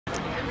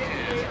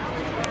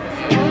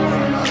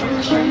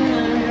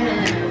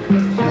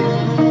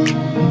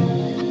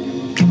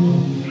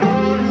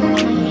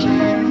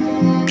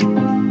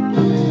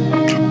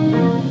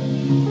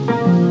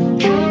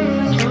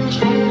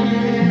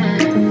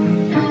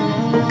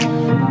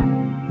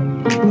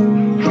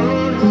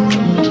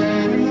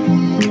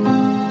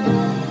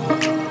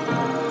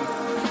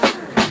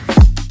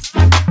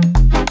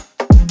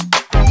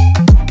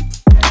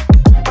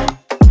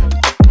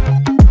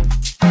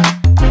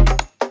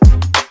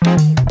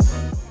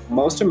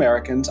Most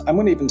Americans, I'm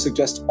going to even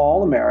suggest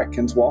all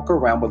Americans, walk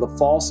around with a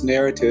false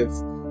narrative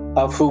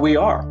of who we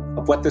are,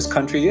 of what this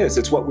country is.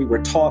 It's what we were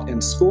taught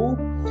in school.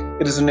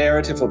 It is a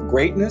narrative of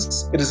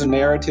greatness. It is a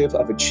narrative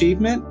of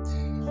achievement,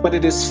 but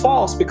it is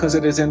false because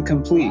it is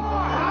incomplete.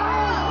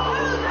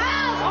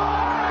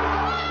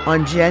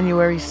 On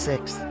January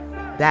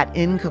 6th, that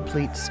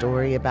incomplete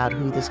story about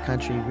who this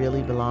country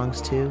really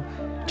belongs to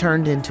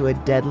turned into a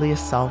deadly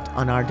assault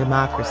on our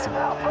democracy.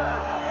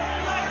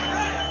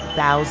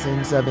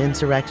 Thousands of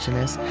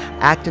insurrectionists,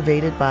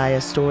 activated by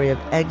a story of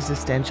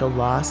existential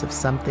loss of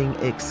something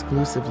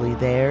exclusively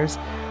theirs,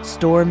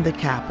 stormed the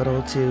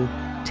Capitol to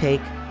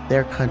take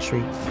their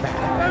country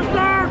back. It's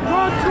our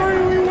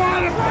country, we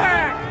want it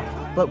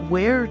back! But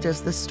where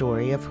does the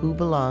story of who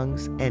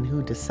belongs and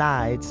who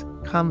decides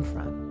come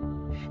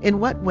from? In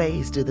what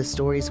ways do the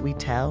stories we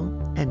tell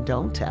and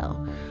don't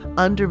tell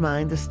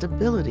undermine the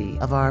stability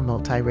of our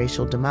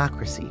multiracial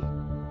democracy?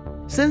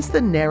 Since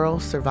the narrow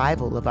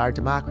survival of our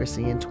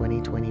democracy in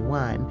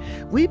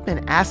 2021, we've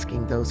been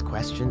asking those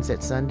questions at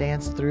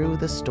Sundance through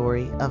the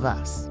story of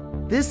us.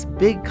 This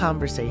big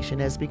conversation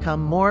has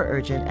become more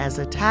urgent as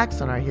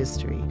attacks on our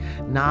history,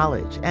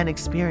 knowledge, and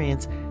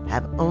experience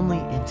have only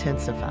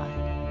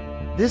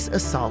intensified. This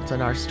assault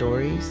on our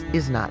stories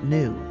is not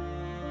new.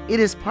 It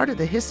is part of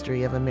the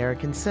history of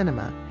American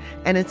cinema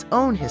and its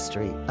own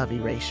history of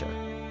erasure.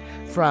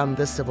 From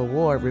the Civil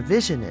War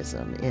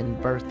revisionism in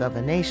Birth of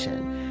a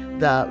Nation,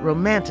 the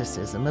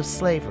romanticism of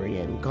slavery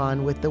in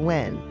Gone with the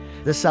Wind,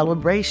 the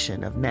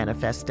celebration of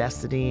manifest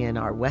destiny in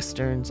our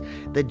westerns,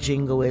 the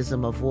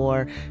jingoism of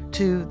war,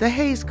 to the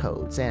Hays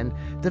Codes and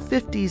the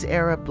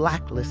 50s-era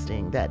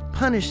blacklisting that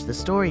punished the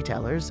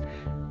storytellers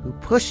who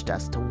pushed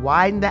us to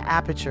widen the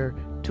aperture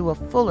to a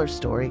fuller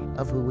story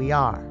of who we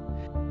are.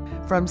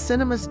 From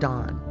cinema's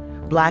dawn,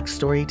 Black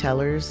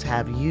storytellers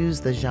have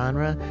used the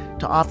genre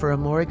to offer a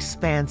more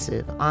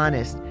expansive,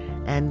 honest,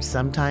 and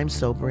sometimes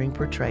sobering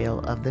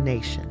portrayal of the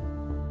nation.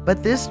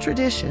 But this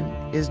tradition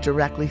is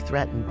directly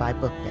threatened by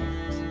book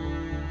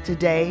bans.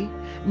 Today,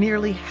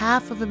 nearly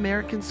half of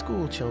American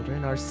school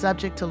children are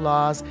subject to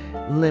laws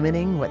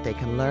limiting what they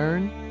can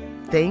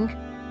learn, think,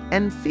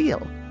 and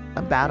feel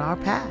about our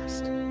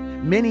past.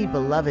 Many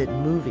beloved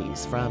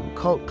movies, from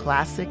cult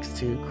classics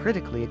to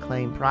critically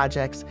acclaimed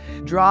projects,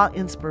 draw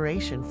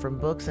inspiration from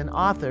books and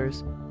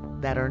authors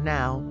that are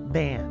now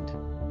banned.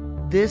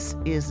 This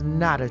is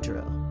not a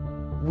drill.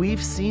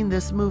 We've seen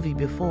this movie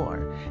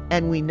before,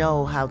 and we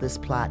know how this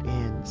plot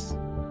ends.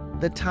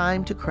 The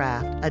time to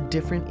craft a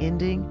different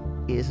ending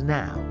is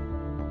now.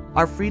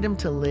 Our freedom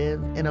to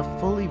live in a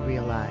fully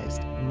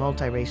realized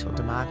multiracial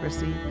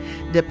democracy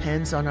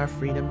depends on our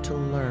freedom to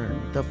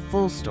learn the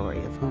full story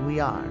of who we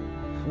are,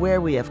 where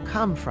we have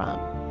come from,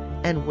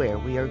 and where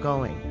we are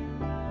going.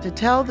 To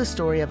tell the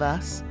story of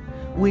us,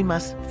 we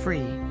must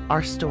free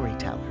our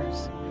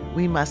storytellers.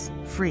 We must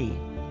free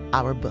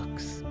our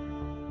books.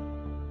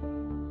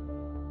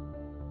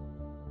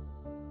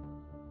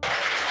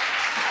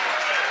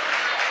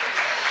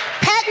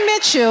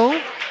 Mitchell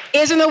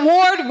is an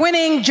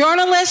award-winning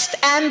journalist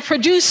and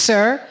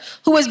producer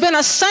who has been a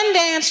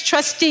Sundance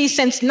trustee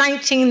since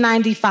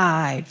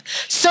 1995,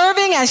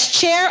 serving as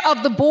chair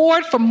of the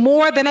board for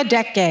more than a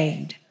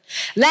decade.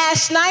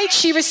 Last night,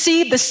 she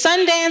received the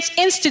Sundance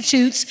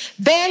Institute's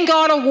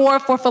Vanguard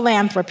Award for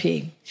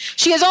Philanthropy.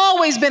 She has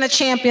always been a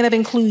champion of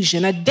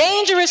inclusion, a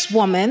dangerous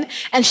woman,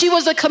 and she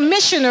was a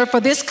commissioner for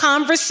this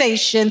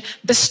conversation,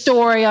 The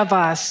Story of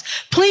Us.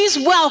 Please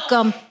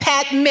welcome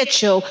Pat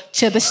Mitchell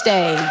to the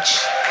stage.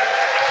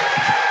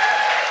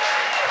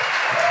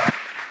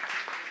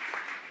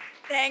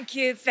 Thank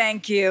you,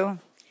 thank you.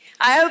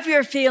 I hope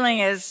you're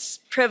feeling as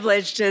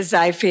privileged as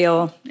I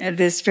feel at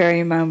this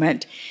very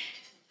moment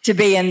to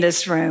be in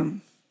this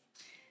room,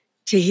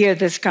 to hear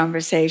this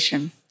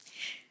conversation.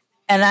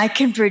 And I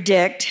can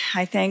predict,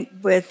 I think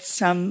with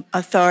some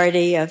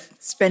authority of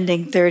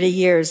spending 30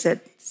 years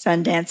at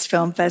Sundance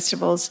Film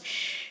Festivals,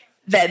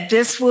 that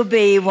this will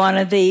be one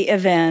of the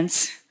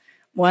events,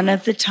 one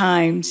of the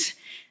times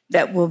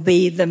that will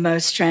be the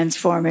most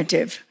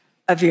transformative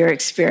of your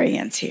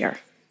experience here.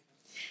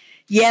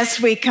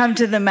 Yes, we come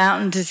to the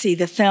mountain to see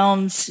the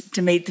films,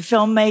 to meet the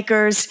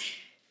filmmakers,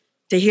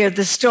 to hear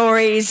the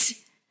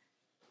stories,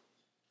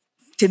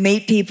 to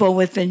meet people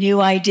with the new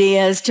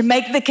ideas, to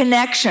make the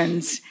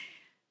connections.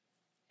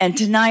 And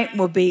tonight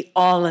will be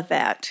all of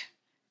that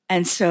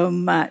and so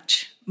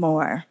much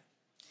more.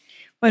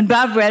 When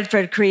Bob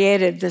Redford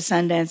created the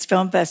Sundance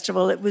Film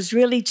Festival, it was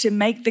really to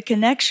make the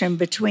connection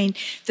between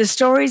the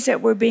stories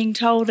that were being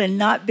told and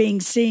not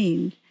being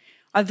seen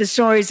are the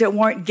stories that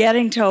weren't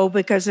getting told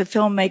because the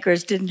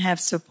filmmakers didn't have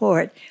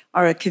support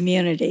or a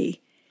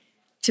community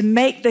to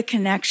make the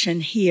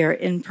connection here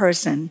in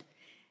person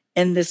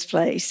in this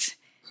place.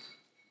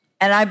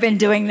 And I've been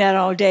doing that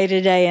all day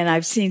today, and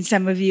I've seen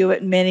some of you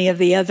at many of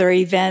the other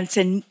events,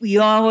 and we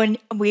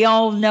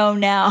all know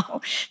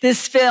now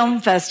this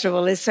film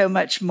festival is so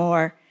much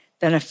more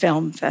than a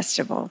film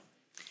festival.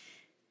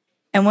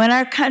 And when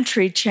our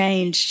country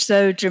changed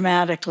so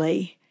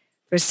dramatically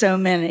for so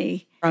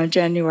many on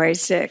January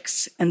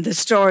 6th, and the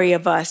story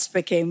of us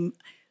became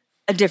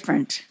a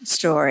different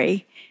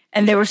story,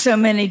 and there were so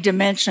many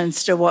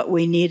dimensions to what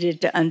we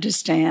needed to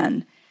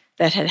understand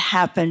that had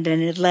happened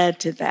and it led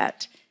to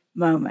that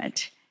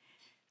moment.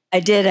 I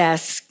did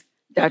ask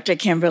Dr.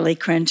 Kimberlé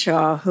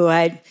Crenshaw, who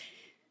I,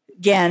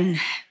 again,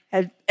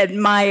 had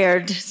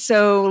admired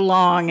so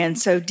long and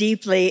so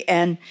deeply,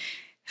 and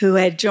who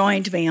had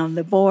joined me on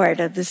the board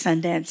of the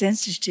Sundance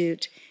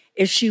Institute,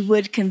 if she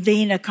would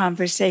convene a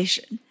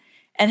conversation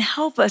and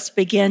help us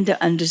begin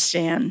to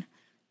understand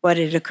what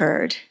had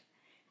occurred.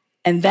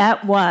 And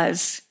that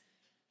was,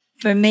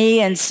 for me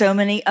and so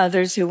many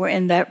others who were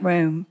in that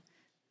room,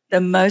 the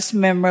most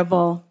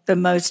memorable, the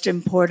most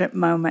important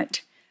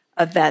moment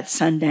of that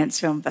Sundance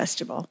Film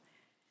Festival.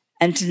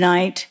 And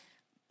tonight,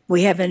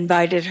 we have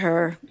invited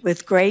her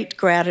with great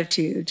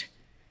gratitude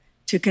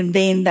to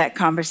convene that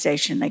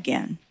conversation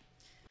again.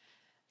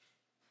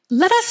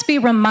 Let us be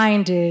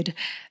reminded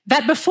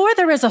that before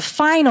there is a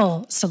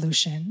final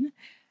solution,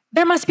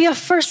 there must be a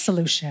first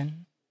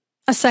solution,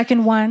 a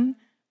second one,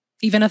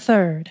 even a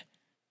third.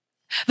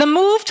 The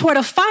move toward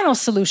a final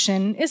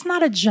solution is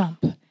not a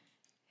jump.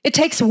 It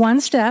takes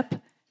one step,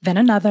 then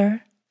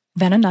another,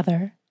 then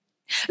another.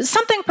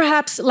 Something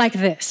perhaps like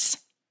this.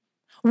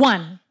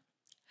 1,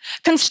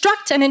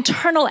 construct an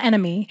internal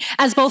enemy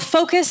as both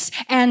focus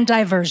and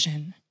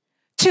diversion.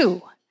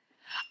 2,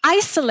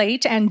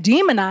 isolate and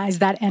demonize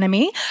that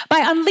enemy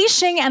by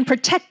unleashing and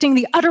protecting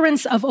the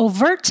utterance of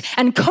overt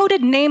and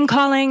coded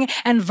name-calling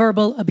and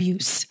verbal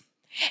abuse.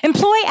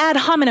 Employ ad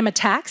hominem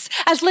attacks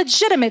as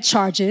legitimate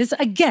charges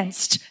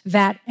against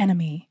that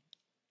enemy.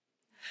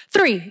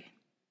 3,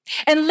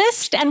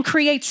 enlist and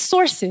create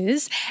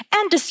sources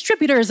and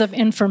distributors of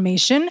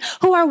information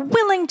who are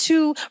willing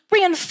to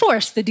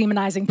reinforce the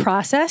demonizing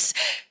process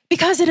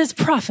because it is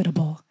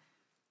profitable,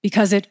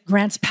 because it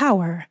grants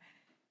power,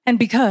 and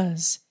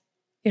because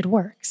it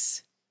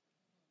works.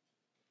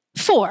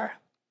 4,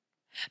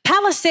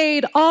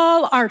 palisade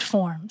all art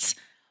forms.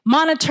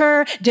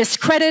 Monitor,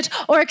 discredit,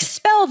 or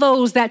expel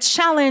those that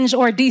challenge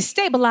or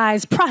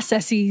destabilize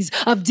processes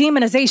of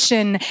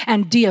demonization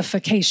and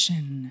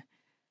deification.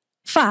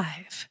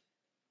 5,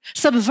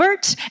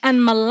 subvert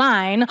and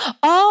malign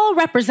all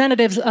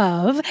representatives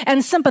of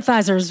and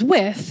sympathizers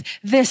with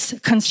this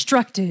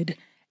constructed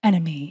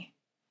enemy.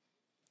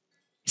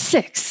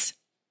 6,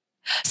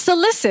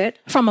 solicit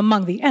from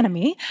among the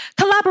enemy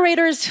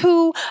collaborators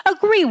who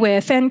agree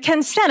with and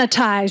can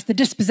sanitize the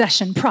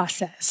dispossession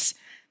process.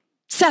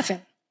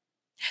 7,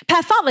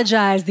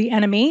 pathologize the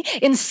enemy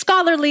in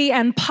scholarly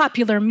and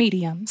popular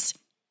mediums.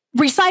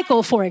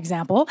 Recycle, for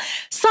example,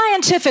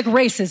 scientific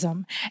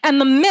racism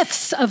and the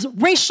myths of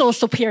racial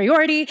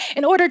superiority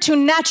in order to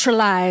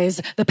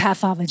naturalize the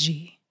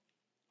pathology.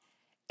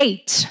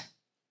 8,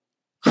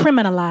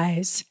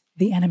 criminalize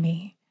the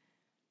enemy.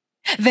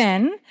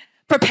 Then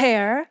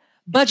prepare,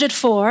 budget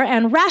for,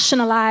 and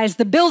rationalize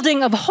the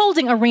building of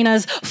holding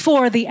arenas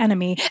for the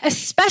enemy,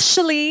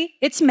 especially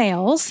its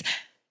males,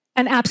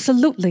 and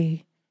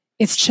absolutely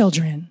its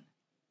children.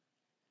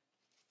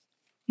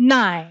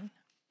 9,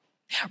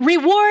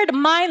 reward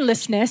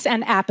mindlessness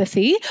and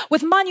apathy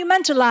with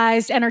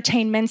monumentalized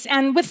entertainments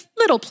and with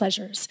little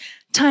pleasures,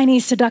 tiny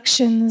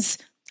seductions,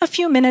 a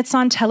few minutes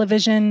on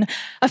television,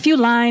 a few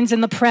lines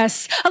in the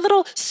press, a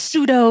little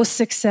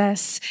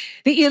pseudo-success,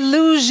 the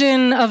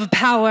illusion of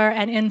power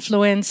and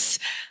influence,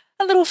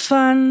 a little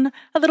fun,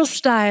 a little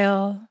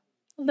style,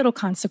 a little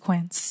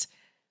consequence.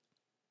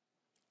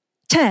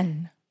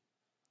 10,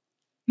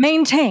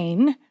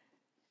 maintain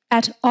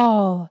at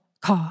all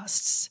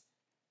costs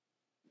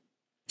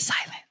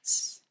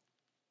silence.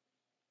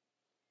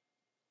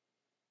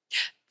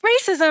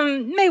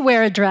 Racism may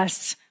wear a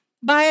dress,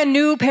 buy a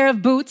new pair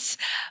of boots,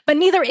 but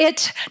neither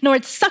it nor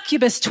its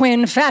succubus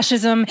twin,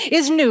 fascism,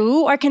 is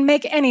new or can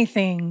make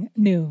anything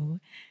new.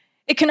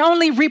 It can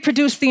only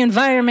reproduce the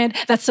environment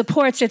that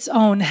supports its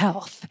own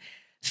health.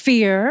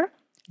 Fear,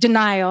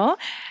 denial,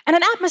 and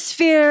an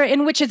atmosphere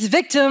in which its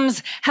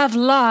victims have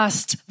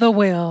lost the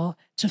will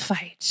to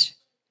fight.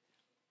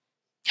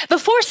 The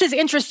forces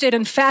interested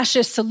in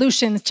fascist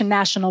solutions to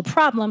national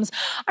problems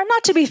are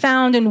not to be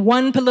found in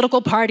one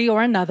political party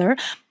or another,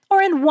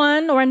 or in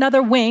one or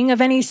another wing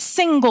of any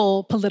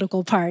single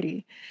political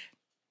party.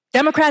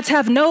 Democrats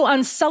have no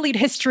unsullied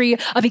history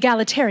of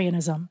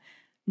egalitarianism,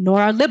 nor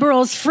are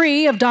liberals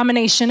free of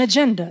domination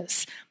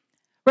agendas.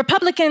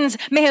 Republicans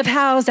may have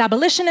housed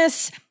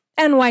abolitionists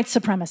and white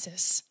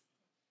supremacists.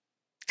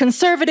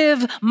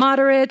 Conservative,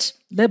 moderate,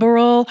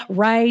 liberal,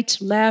 right,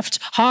 left,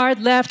 hard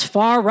left,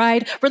 far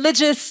right,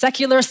 religious,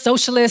 secular,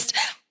 socialist,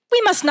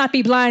 We must not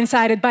be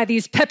blindsided by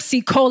these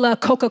Pepsi-Cola,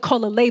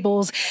 Coca-Cola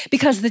labels,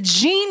 because the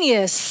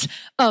genius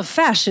of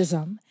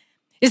fascism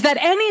is that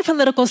any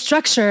political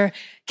structure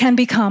can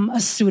become a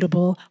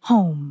suitable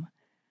home.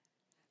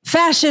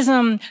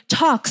 Fascism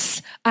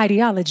talks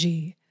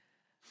ideology,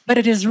 but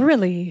it is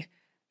really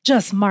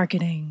just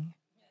marketing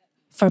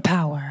for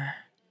power.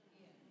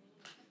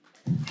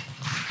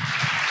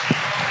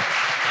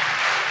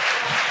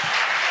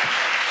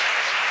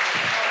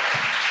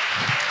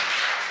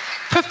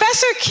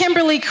 Professor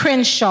Kimberlé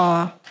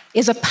Crenshaw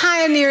is a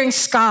pioneering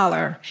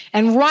scholar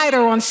and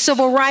writer on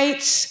civil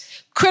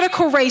rights,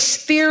 critical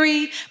race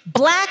theory,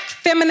 Black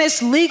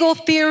feminist legal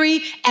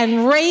theory,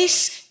 and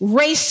race,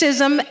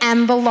 racism,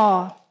 and the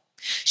law.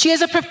 She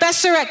is a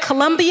professor at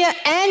Columbia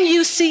and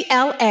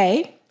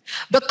UCLA,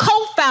 the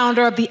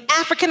co-founder of the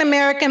African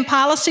American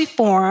Policy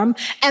Forum,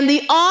 and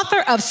the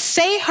author of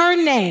Say Her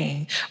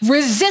Name,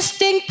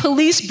 Resisting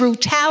Police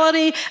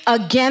Brutality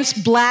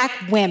Against Black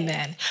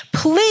Women.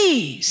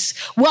 Please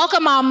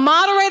welcome our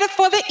moderator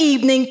for the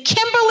evening,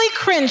 Kimberlé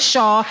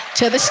Crenshaw,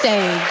 to the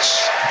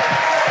stage.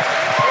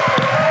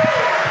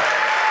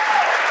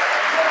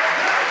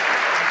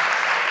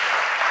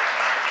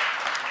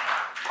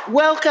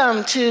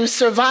 Welcome to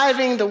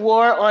Surviving the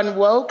War on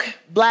Woke,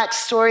 Black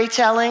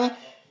Storytelling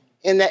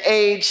in the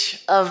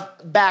Age of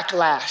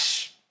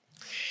Backlash.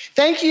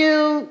 Thank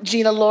you,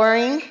 Gina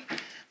Loring,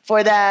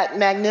 for that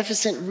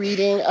magnificent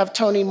reading of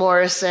Toni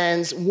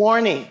Morrison's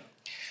Warning.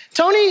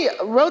 Toni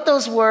wrote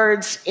those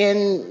words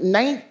in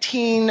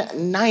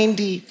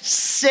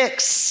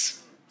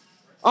 1996,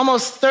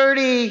 almost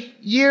 30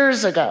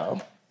 years ago.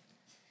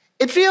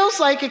 It feels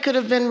like it could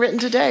have been written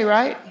today,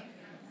 right?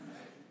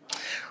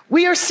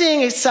 We are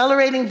seeing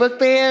accelerating book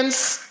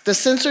bans, the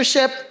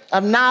censorship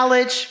of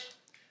knowledge,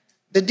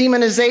 the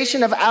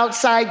demonization of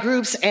outside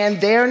groups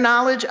and their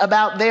knowledge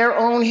about their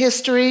own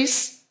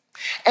histories,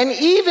 and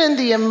even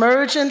the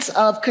emergence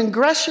of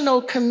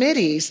congressional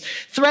committees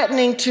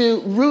threatening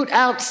to root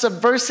out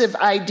subversive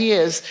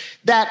ideas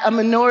that a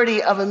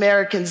minority of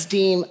Americans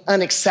deem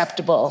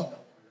unacceptable.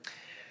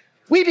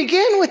 We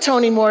begin with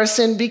Toni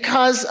Morrison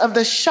because of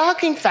the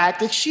shocking fact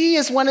that she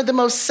is one of the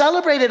most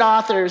celebrated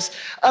authors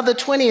of the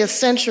 20th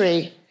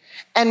century,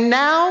 and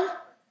now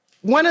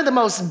one of the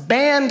most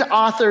banned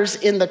authors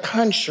in the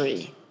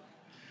country.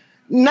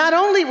 Not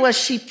only was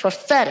she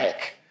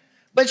prophetic,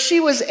 but she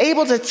was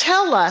able to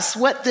tell us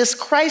what this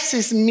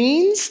crisis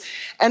means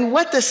and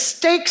what the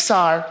stakes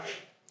are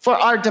for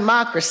our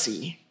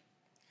democracy.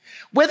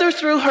 Whether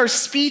through her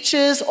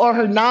speeches or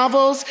her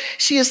novels,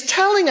 she is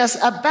telling us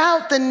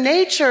about the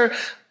nature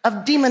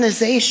of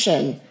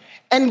demonization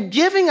and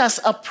giving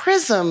us a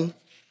prism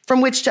from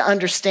which to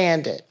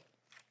understand it.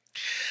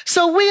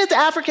 So we at the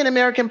African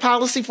American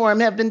Policy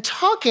Forum have been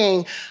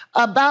talking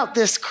about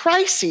this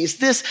crisis,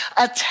 this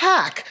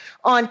attack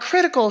on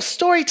critical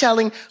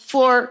storytelling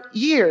for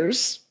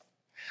years.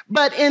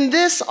 But in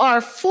this, our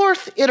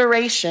fourth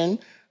iteration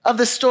of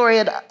the story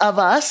of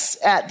us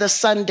at the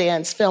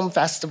Sundance Film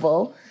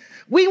Festival,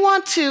 we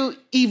want to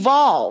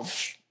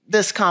evolve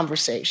this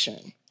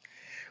conversation.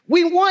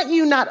 We want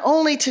you not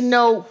only to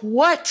know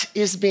what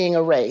is being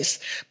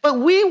erased, but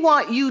we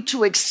want you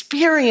to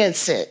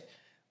experience it.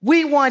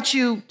 We want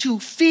you to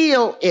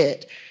feel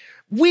it.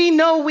 We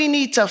know we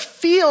need to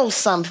feel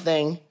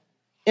something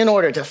in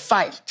order to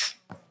fight.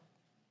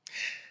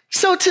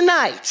 So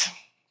tonight,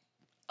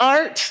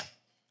 art,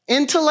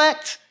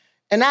 intellect,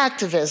 and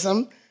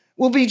activism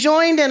will be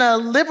joined in a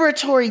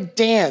liberatory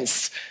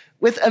dance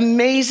with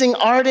amazing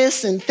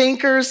artists and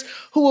thinkers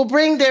who will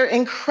bring their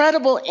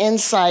incredible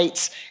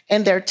insights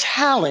and their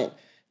talent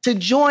to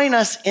join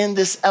us in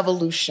this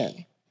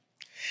evolution.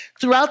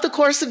 Throughout the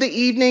course of the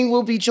evening,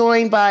 we'll be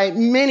joined by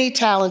many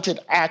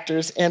talented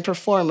actors and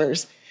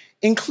performers,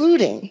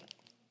 including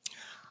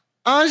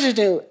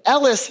Aunjanue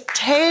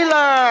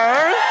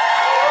Ellis-Taylor,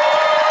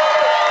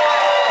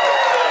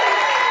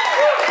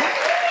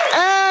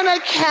 an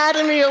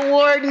Academy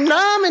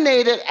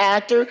Award-nominated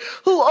actor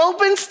who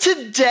opens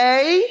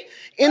today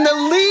in the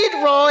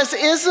lead role as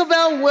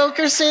Isabel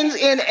Wilkerson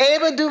in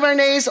Ava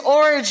DuVernay's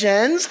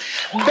Origins,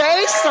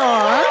 based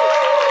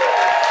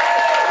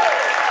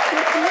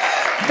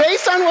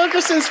on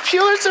Wilkerson's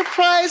Pulitzer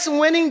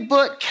Prize-winning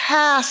book,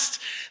 Cast,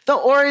 The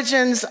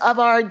Origins of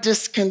Our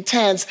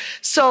Discontents.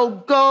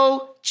 So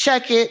go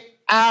check it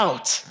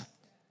out.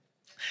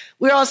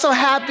 We're also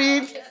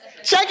happy.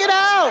 Check it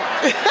out.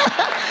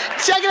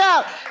 Check it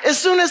out as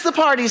soon as the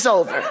party's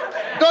over.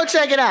 Go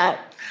check it out.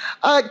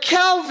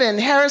 Kelvin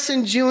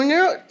Harrison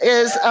Jr.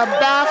 is a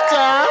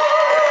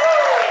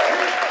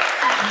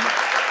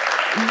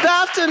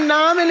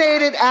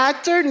BAFTA-nominated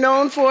actor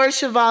known for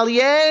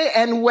Chevalier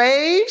and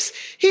Waves.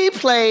 He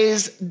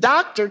plays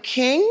Dr.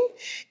 King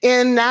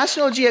in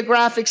National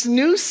Geographic's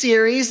new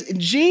series,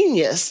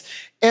 Genius,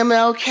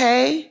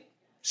 MLK/X.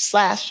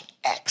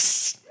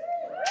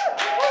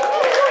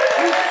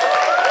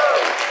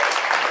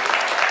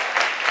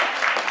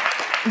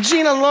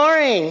 Gina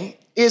Loring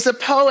is a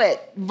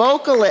poet,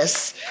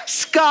 vocalist,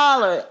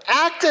 scholar,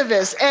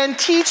 activist, and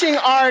teaching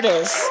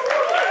artist.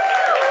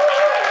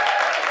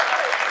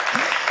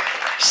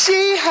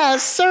 She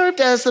has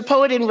served as the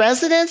poet in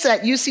residence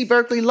at UC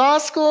Berkeley Law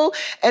School,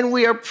 and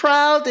we are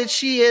proud that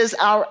she is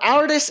our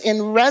artist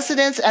in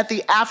residence at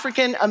the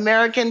African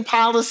American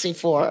Policy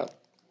Forum.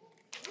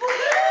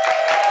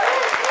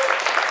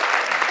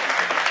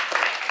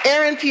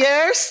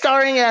 Pierre,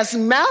 starring as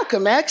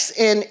Malcolm X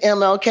in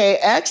MLK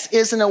X,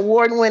 is an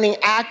award-winning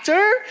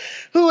actor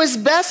who is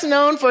best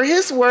known for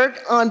his work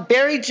on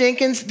Barry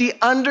Jenkins' The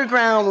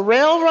Underground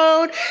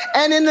Railroad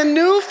and in the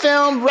new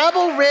film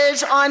Rebel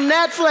Ridge on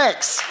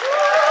Netflix.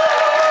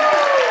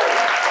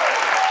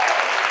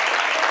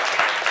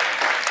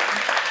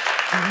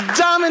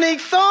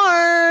 Dominique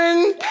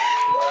Thorne.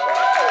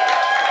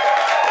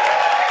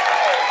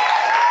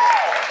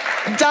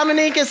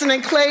 Dominique is an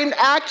acclaimed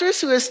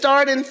actress who has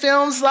starred in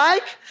films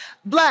like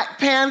Black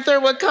Panther,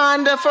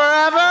 Wakanda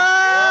Forever,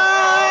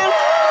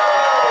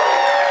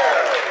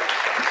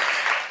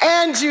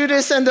 and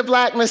Judas and the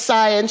Black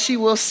Messiah, and she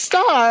will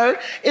star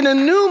in a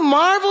new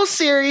Marvel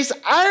series,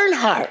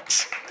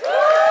 Ironheart.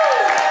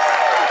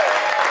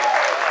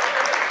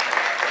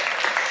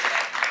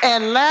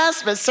 And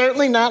last but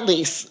certainly not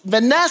least,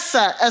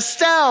 Vanessa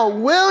Estelle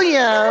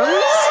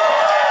Williams,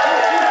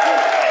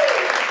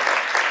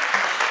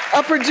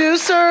 a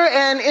producer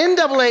and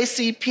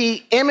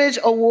NAACP Image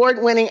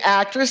Award-winning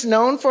actress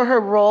known for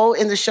her role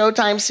in the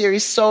Showtime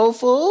series Soul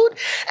Food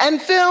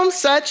and films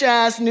such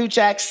as New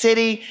Jack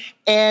City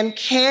and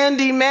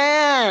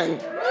Candyman.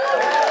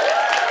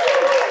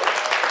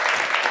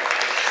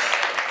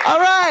 All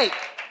right,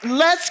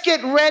 let's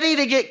get ready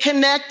to get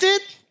connected,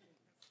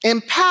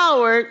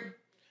 empowered,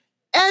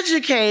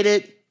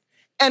 educated,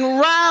 and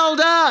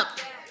riled up.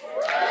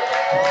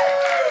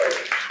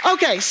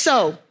 Okay,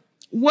 so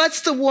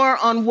what's the war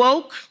on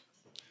woke?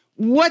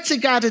 What's it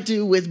got to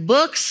do with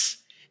books?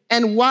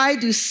 And why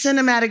do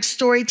cinematic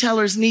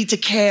storytellers need to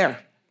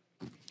care?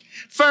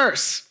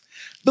 First,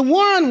 the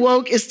war on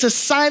woke is to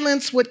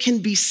silence what can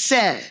be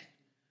said,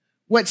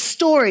 what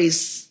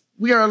stories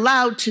we are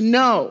allowed to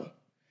know,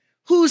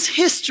 whose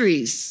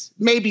histories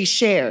may be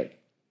shared.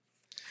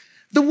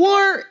 The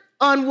war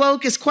on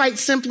woke is quite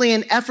simply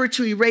an effort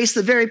to erase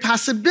the very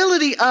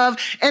possibility of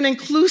an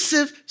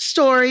inclusive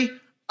story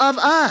of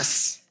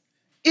us.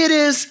 It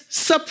is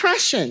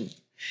suppression,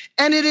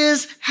 and it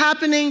is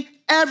happening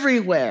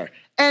everywhere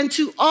and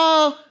to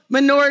all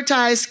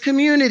minoritized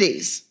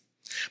communities.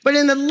 But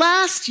in the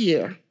last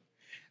year,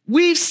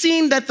 we've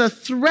seen that the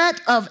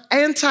threat of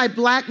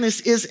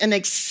anti-Blackness is an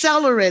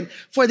accelerant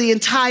for the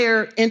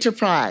entire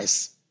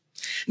enterprise.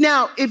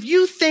 Now, if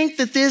you think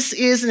that this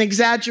is an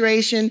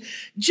exaggeration,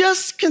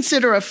 just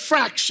consider a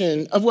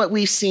fraction of what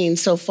we've seen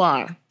so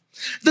far.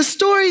 The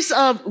stories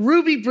of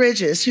Ruby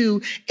Bridges,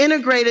 who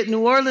integrated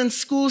New Orleans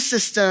school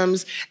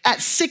systems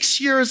at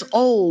 6 years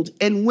old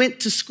and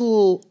went to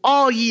school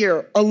all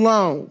year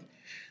alone.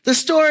 The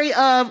story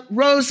of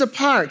Rosa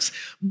Parks.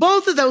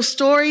 Both of those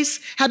stories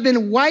have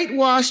been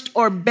whitewashed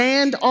or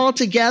banned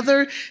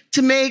altogether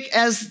to make,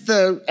 as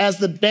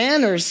the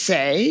banners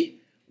say,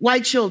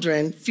 white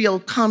children feel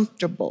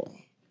comfortable.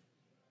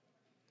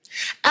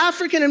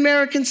 African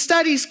American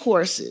studies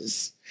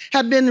courses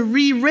have been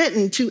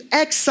rewritten to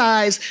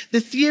excise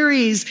the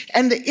theories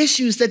and the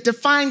issues that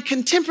define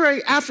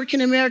contemporary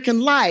African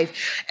American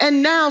life.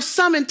 And now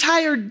some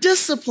entire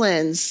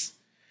disciplines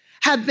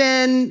have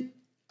been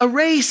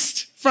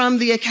erased from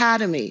the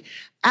academy.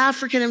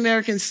 African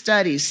American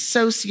studies,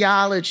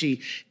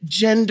 sociology,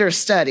 gender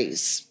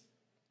studies.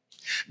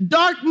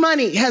 Dark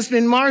money has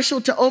been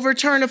marshaled to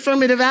overturn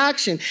affirmative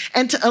action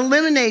and to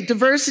eliminate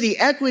diversity,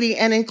 equity,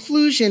 and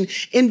inclusion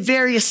in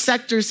various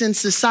sectors in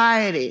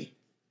society.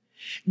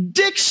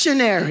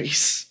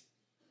 Dictionaries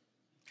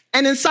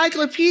and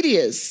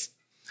encyclopedias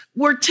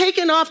were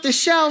taken off the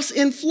shelves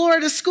in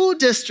Florida school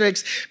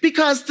districts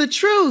because the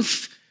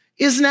truth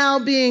is now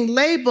being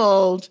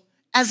labeled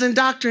as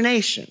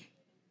indoctrination.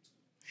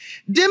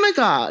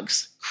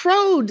 Demagogues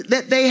crowed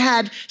that they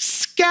had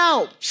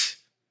scalped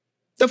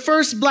the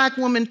first Black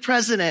woman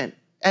president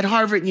at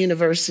Harvard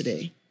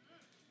University.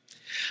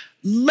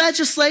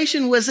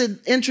 Legislation was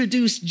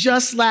introduced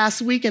just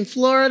last week in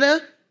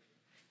Florida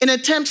in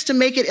attempts to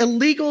make it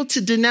illegal to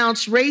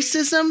denounce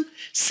racism,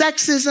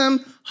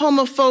 sexism,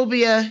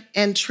 homophobia,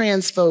 and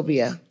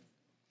transphobia.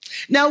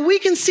 Now, we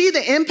can see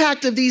the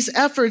impact of these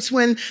efforts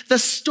when the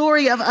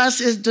story of us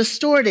is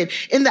distorted.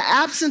 In the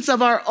absence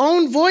of our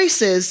own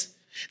voices,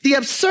 the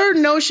absurd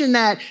notion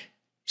that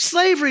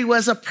slavery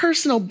was a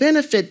personal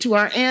benefit to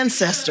our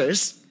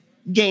ancestors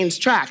gains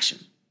traction.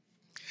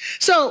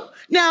 So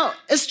now,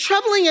 as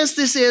troubling as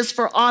this is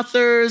for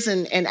authors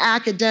and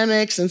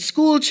academics and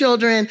school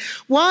children,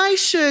 why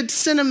should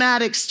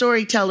cinematic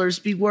storytellers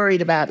be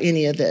worried about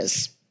any of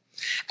this?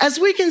 As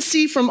we can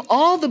see from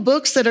all the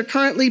books that are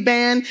currently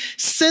banned,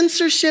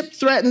 censorship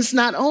threatens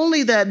not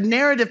only the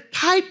narrative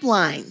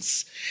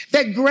pipelines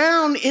that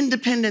ground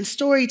independent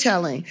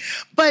storytelling,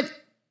 but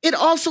it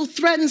also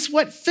threatens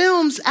what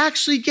films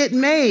actually get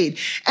made.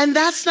 And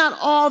that's not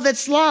all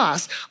that's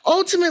lost.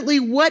 Ultimately,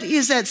 what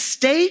is at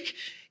stake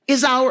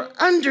is our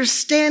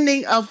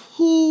understanding of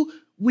who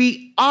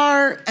we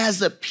are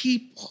as a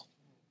people.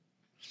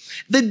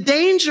 The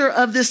danger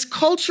of this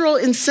cultural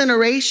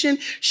incineration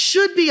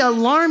should be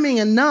alarming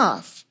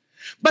enough,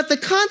 but the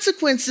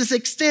consequences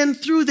extend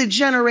through the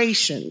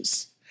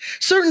generations.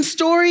 Certain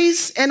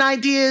stories and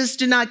ideas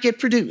do not get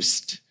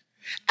produced.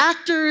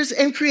 Actors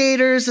and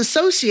creators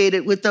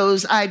associated with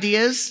those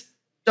ideas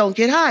don't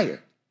get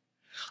hired.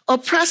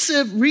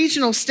 Oppressive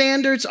regional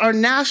standards are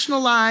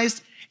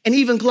nationalized and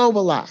even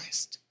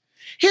globalized.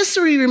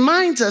 History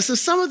reminds us of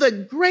some of the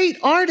great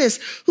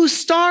artists whose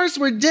stars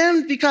were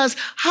dimmed because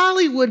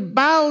Hollywood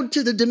bowed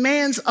to the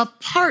demands of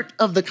part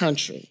of the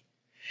country.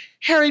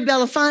 Harry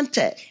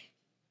Belafonte,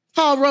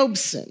 Paul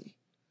Robeson,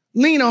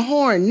 Lena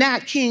Horne,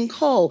 Nat King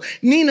Cole,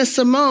 Nina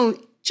Simone,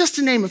 just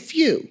to name a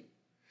few.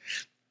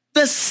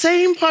 The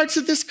same parts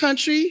of this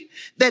country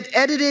that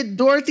edited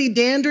Dorothy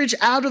Dandridge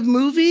out of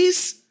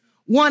movies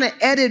want to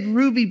edit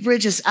Ruby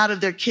Bridges out of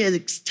their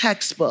kids'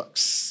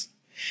 textbooks.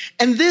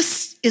 And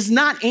this is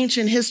not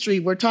ancient history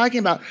we're talking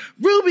about.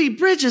 Ruby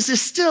Bridges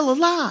is still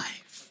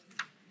alive.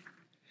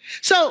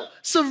 So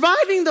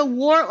surviving the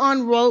war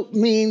on rope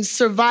means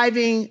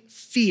surviving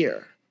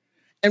fear.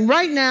 And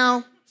right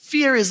now,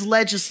 fear is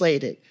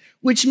legislated,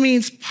 which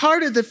means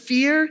part of the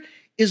fear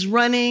is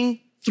running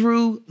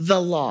through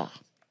the law.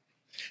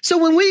 So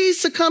when we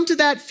succumb to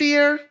that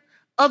fear,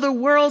 other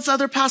worlds,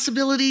 other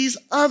possibilities,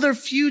 other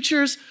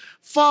futures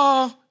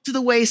fall to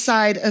the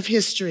wayside of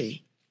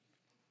history.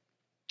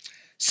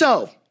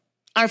 So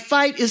our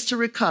fight is to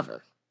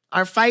recover.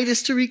 Our fight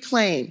is to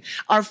reclaim.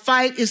 Our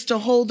fight is to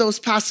hold those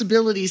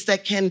possibilities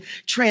that can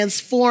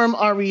transform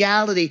our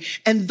reality.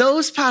 And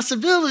those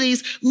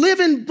possibilities live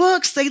in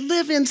books. They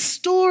live in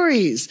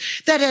stories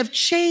that have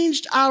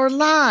changed our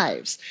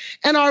lives.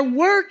 And our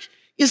work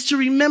is to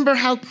remember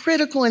how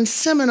critical and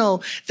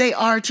seminal they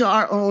are to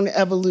our own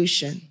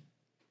evolution.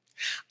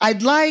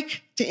 I'd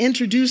like to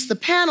introduce the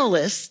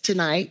panelists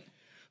tonight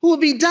who will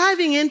be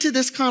diving into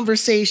this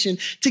conversation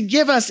to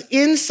give us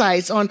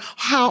insights on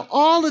how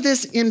all of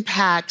this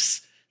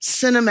impacts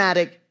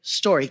cinematic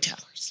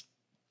storytellers.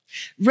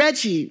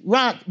 Reggie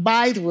Rock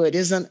Bythewood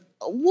is an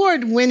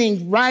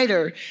award-winning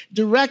writer,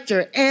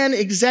 director, and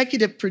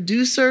executive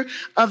producer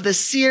of the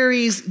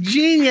series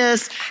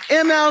Genius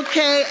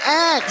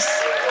MLKX,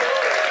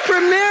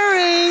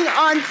 premiering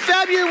on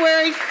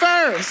February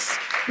 1st,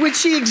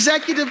 which he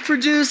executive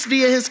produced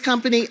via his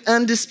company,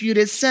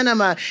 Undisputed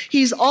Cinema.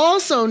 He's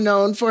also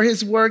known for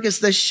his work as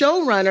the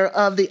showrunner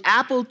of the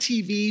Apple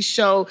TV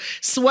show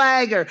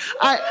Swagger.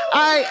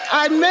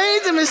 I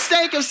made the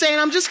mistake of saying,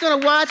 I'm just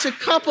gonna watch a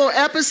couple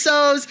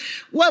episodes.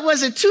 What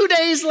was it, 2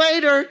 days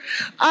later?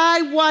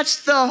 I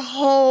watched the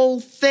whole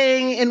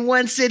thing in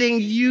one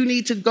sitting. You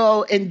need to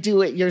go and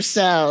do it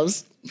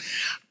yourselves.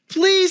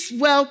 Please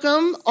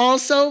welcome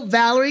also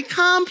Valerie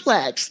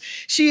Complex.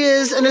 She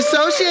is an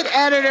associate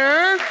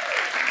editor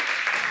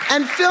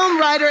and film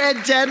writer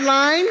at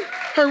Deadline.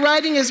 Her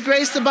writing has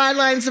graced the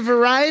bylines of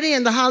Variety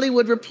and The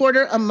Hollywood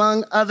Reporter,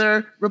 among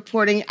other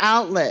reporting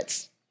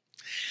outlets.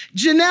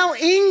 Jeanell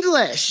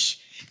English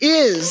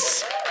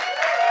is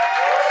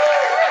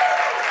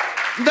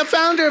the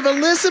founder of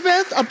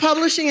Elizabeth, a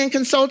publishing and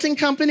consulting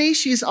company.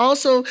 She's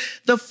also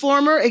the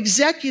former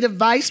executive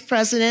vice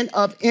president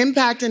of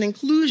Impact and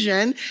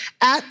Inclusion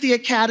at the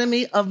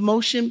Academy of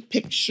Motion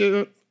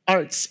Picture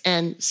Arts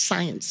and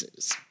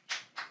Sciences.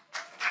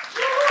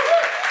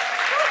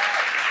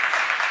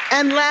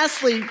 And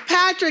lastly,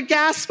 Patrick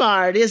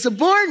Gaspard is a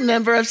board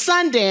member of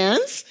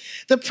Sundance,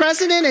 the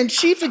president and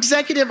chief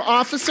executive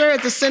officer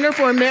at the Center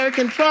for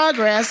American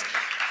Progress,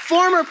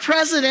 former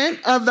president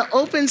of the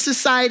Open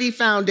Society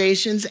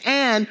Foundations,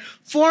 and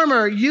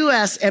former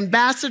U.S.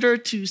 ambassador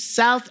to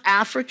South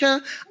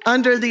Africa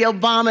under the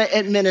Obama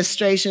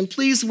administration.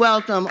 Please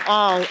welcome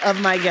all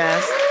of my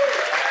guests.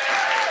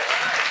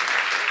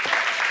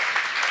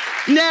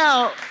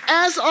 Now,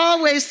 as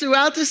always,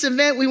 throughout this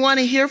event, we want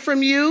to hear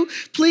from you.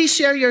 Please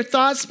share your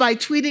thoughts by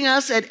tweeting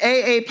us at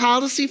AA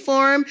Policy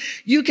Forum.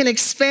 You can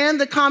expand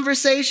the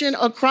conversation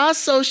across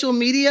social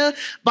media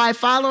by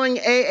following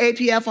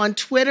AAPF on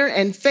Twitter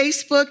and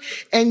Facebook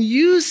and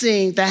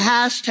using the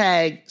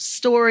hashtag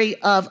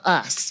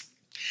 #StoryOfUs.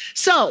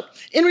 So,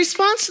 in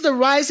response to the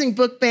rising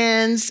book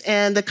bans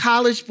and the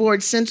College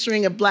Board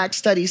censoring of Black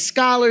Studies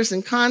scholars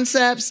and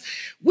concepts,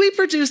 we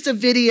produced a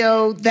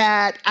video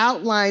that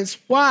outlines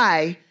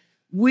why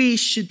we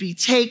should be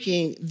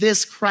taking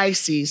this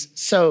crisis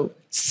so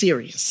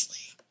seriously.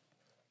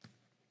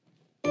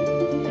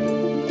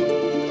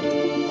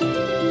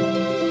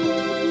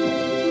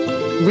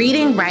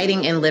 Reading,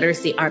 writing, and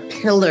literacy are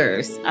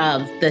pillars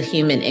of the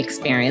human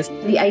experience.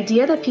 The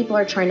idea that people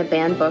are trying to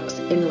ban books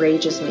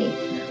enrages me.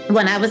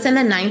 When I was in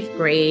the 9th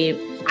grade,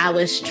 I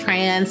was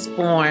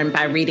transformed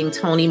by reading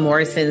Toni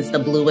Morrison's The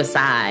Bluest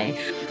Eye.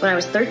 When I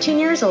was 13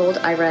 years old,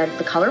 I read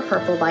The Color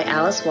Purple by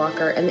Alice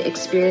Walker, and the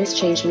experience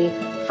changed me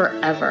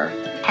forever.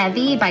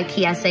 Heavy by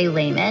P.S.A.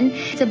 Lehman.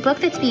 It's a book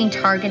that's being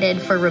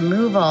targeted for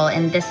removal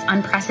in this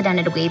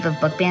unprecedented wave of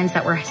book bans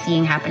that we're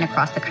seeing happen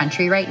across the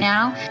country right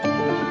now.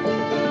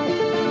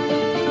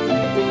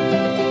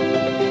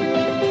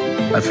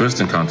 I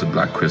first encountered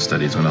Black queer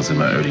studies when I was in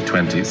my early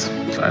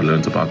 20s. I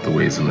learned about the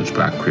ways in which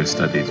Black queer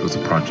studies was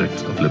a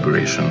project of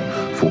liberation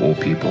for all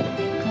people.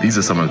 These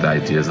are some of the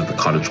ideas that the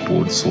College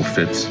Board saw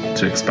fit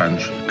to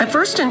expunge. I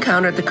first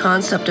encountered the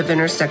concept of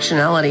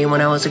intersectionality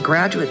when I was a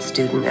graduate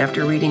student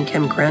after reading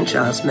Kim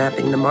Crenshaw's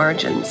Mapping the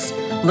Margins.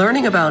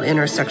 Learning about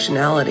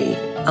intersectionality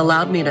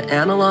allowed me to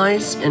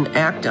analyze and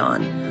act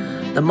on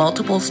the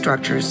multiple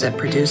structures that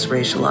produce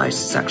racialized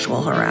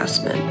sexual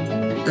harassment.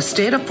 The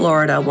state of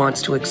Florida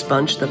wants to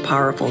expunge the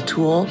powerful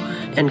tool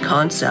and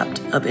concept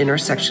of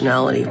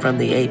intersectionality from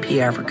the AP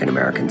African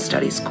American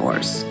Studies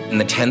course. In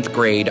the 10th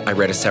grade, I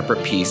read a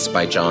separate piece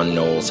by John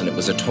Knowles, and it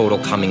was a total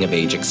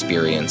coming-of-age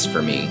experience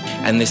for me.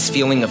 And this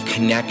feeling of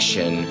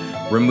connection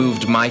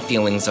removed my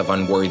feelings of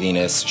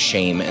unworthiness,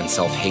 shame, and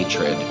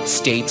self-hatred.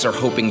 States are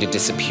hoping to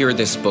disappear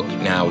this book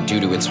now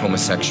due to its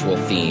homosexual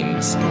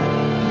themes.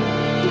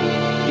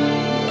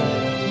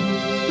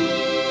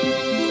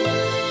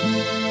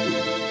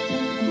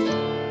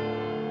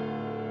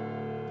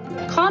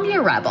 Call me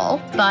a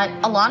rebel, but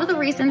a lot of the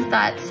reasons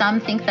that some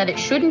think that it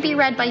shouldn't be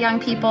read by young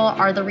people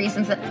are the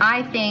reasons that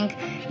I think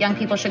young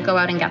people should go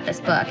out and get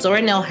this book.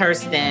 Jeanell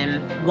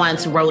English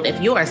once wrote,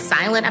 if you are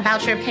silent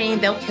about your pain,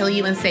 they'll kill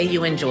you and say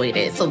you enjoyed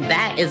it. So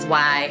that is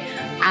why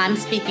I'm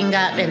speaking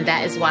up, and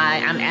that is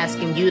why I'm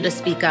asking you to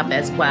speak up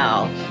as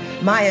well.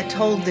 Maya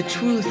told the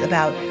truth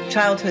about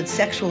childhood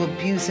sexual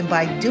abuse, and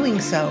by doing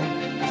so,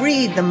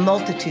 freed the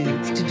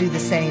multitudes to do the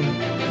same.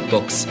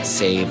 Books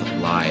save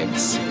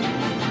lives.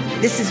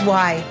 This is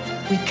why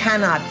we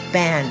cannot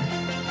ban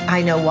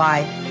I Know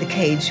Why the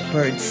Caged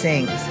Bird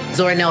Sings.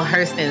 Jeanell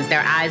English,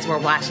 Their Eyes Were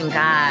Watching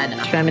God.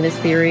 Feminist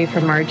Theory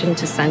from Margin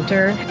to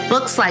Center.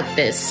 Books like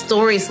this,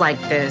 stories like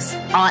this,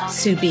 ought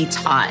to be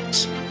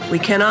taught. We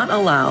cannot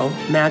allow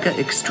MAGA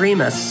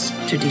extremists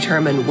to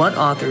determine what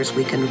authors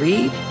we can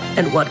read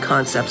and what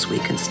concepts we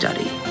can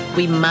study.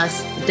 We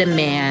must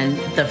demand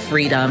the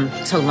freedom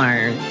to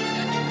learn.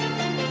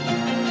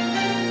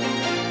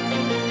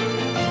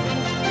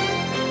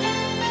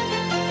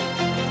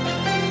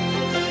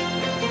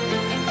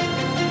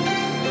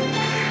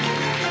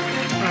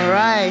 All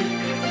right.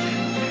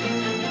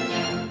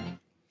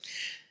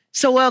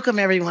 So welcome,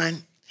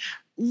 everyone.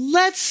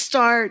 Let's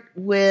start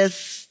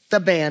with the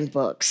banned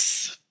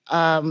books.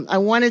 I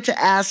wanted to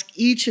ask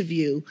each of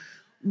you,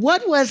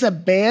 what was a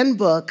banned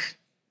book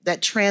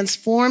that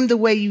transformed the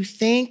way you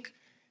think,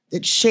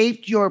 that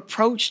shaped your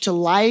approach to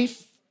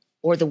life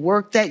or the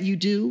work that you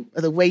do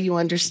or the way you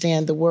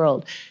understand the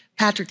world?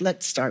 Patrick,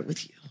 let's start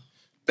with you.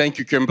 Thank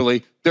you,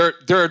 Kimberlé. There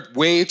are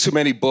way too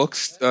many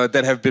books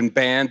that have been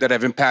banned that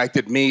have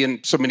impacted me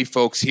and so many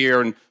folks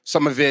here. And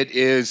some of it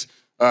is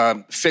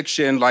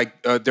fiction,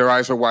 like Their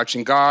Eyes Are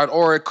Watching God,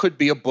 or it could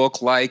be a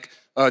book like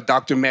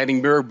Dr.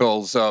 Manning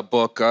Mirabel's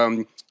book,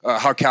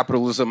 How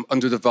Capitalism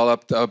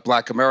Underdeveloped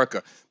Black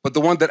America. But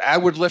the one that I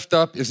would lift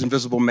up is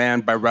Invisible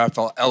Man by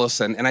Raphael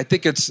Ellison. And I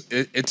think it's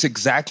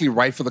exactly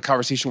right for the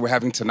conversation we're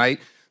having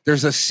tonight.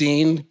 There's a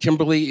scene,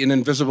 Kimberlé, in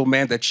Invisible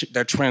Man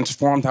that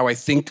transformed how I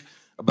think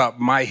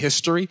about my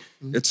history.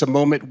 Mm-hmm. It's a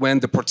moment when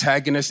the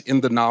protagonist in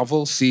the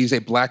novel sees a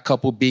Black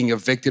couple being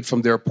evicted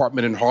from their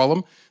apartment in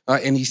Harlem,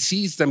 and he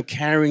sees them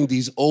carrying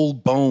these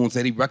old bones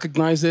that he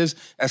recognizes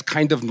as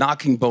kind of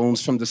knocking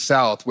bones from the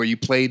South, where you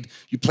played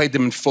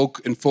them in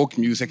folk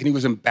music, and he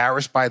was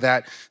embarrassed by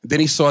that. Then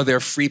he saw their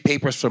free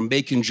papers from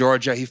Macon,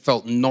 Georgia. He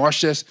felt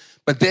nauseous,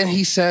 but then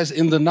he says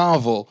in the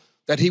novel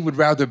that he would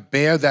rather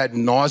bear that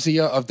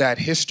nausea of that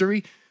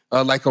history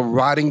like a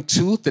rotting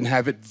tooth and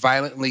have it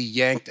violently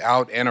yanked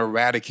out and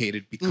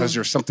eradicated because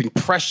there's something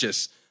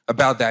precious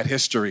about that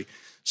history.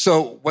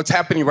 So what's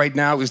happening right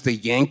now is the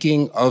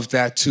yanking of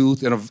that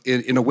tooth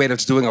in a way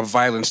that's doing a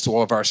violence to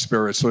all of our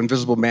spirits. So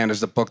Invisible Man is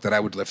the book that I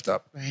would lift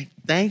up. Right.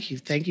 Thank you.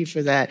 Thank you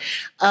for that.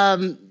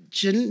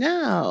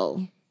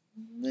 Jeanell,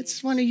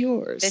 it's one of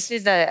yours. This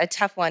is a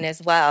tough one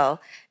as well.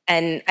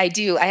 And I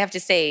have to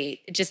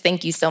say, just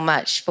thank you so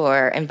much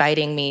for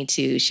inviting me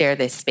to share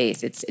this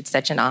space. It's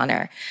such an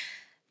honor.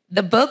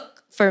 The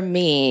book for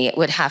me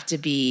would have to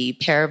be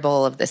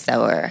Parable of the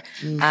Sower.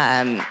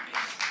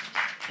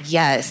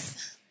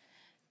 Yes.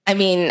 I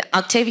mean,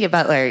 Octavia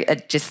Butler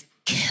just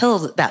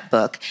killed that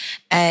book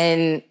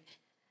and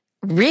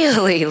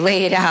really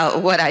laid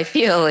out what I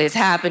feel is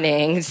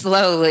happening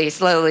slowly,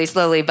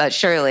 but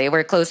surely.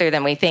 We're closer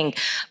than we think.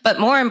 But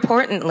more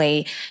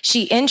importantly,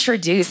 she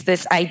introduced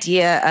this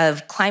idea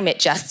of climate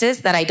justice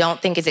that I don't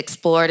think is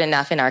explored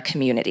enough in our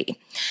community.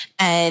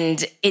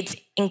 And it's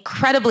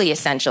incredibly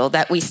essential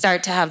that we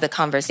start to have the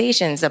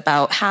conversations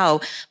about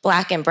how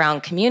Black and brown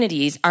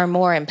communities are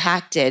more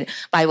impacted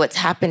by what's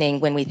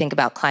happening when we think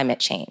about climate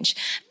change.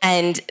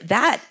 And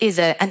that is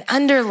an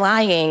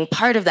underlying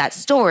part of that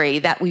story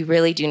that we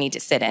really do need to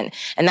sit in.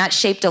 And that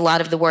shaped a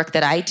lot of the work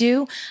that I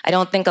do. I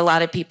don't think a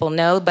lot of people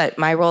know, but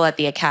my role at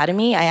the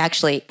Academy, I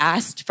actually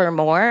asked for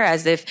more,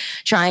 as if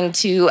trying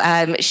to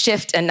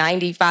shift a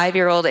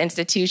 95-year-old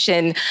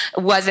institution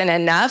wasn't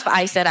enough.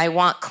 I said, I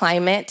want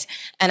climate,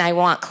 and I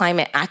want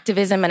climate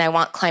activism, and I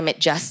want climate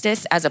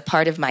justice as a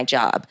part of my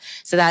job.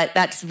 So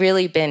that's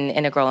really been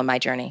integral in my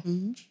journey.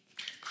 Mm-hmm.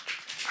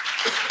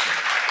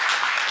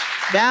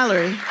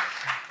 Valerie.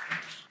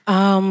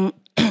 The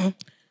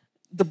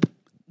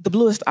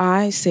Bluest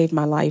Eye saved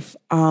my life.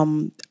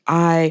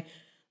 I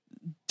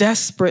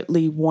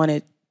desperately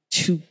wanted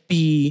to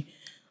be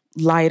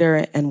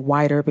lighter and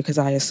whiter because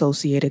I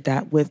associated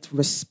that with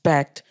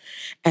respect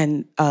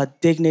and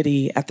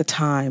dignity at the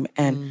time.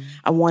 And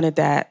I wanted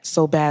that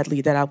so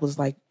badly that I was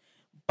like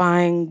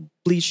buying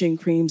bleaching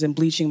creams and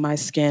bleaching my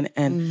skin.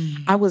 And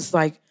I was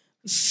like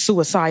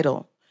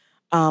suicidal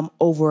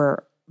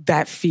over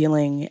that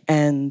feeling.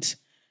 And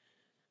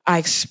I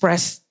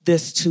expressed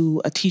this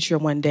to a teacher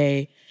one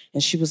day,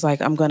 and she was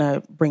like, I'm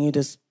gonna bring you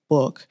this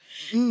book.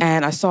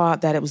 And I saw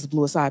that it was The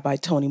Bluest Eye by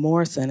Toni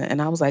Morrison.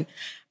 And I was like,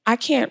 I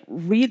can't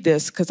read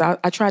this because I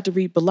tried to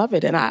read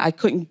Beloved and I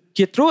couldn't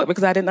get through it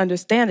because I didn't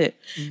understand it.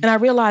 And I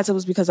realized it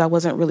was because I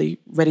wasn't really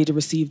ready to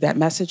receive that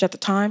message at the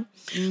time.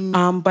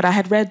 But I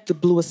had read The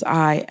Bluest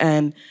Eye,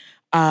 and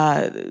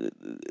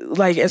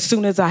like as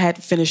soon as I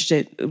had finished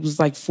it, it was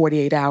like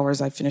 48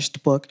 hours I finished the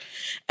book,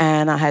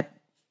 and I had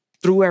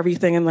threw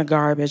everything in the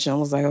garbage and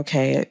was like,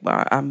 okay,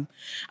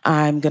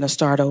 I'm gonna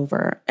start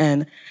over.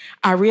 And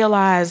I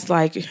realized,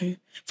 like,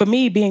 for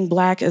me, being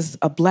Black is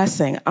a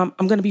blessing. I'm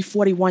gonna be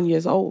 41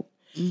 years old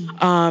in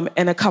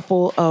a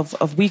couple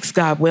of weeks,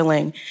 God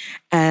willing.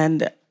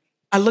 And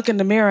I look in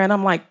the mirror and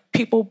I'm like,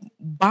 people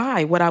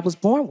buy what I was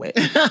born with.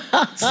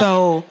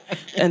 So,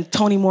 and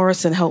Toni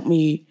Morrison helped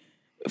me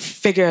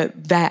figure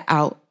that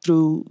out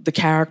through the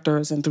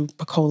characters and through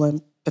Pecola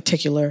in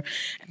particular,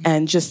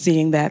 and just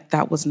seeing that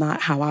that was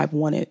not how I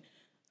wanted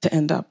to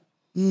end up.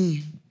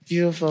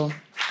 Beautiful.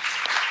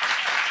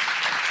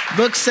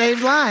 Books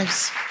saved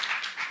lives.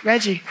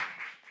 Reggie.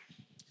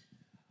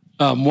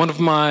 One of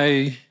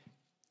my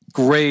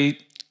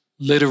great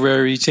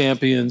literary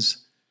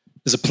champions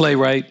is a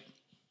playwright.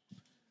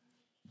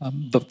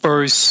 The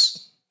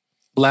first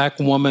Black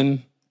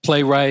woman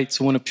playwright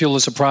to win a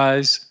Pulitzer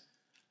Prize.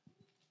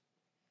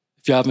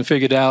 If you haven't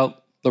figured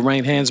out,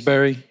 Lorraine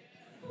Hansberry.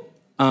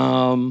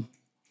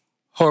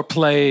 Her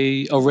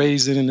play, A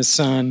Raisin in the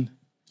Sun.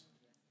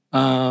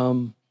 A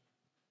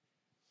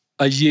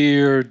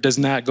year does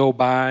not go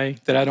by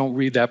that I don't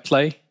read that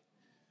play.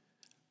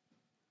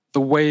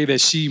 The way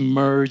that she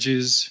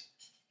merges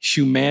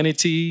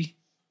humanity,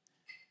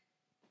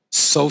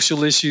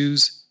 social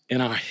issues,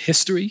 and our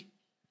history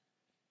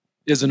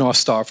is a North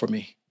Star for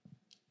me.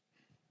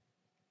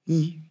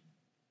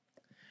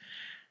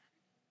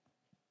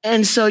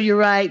 And so you're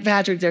right,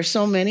 Patrick, there's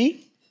so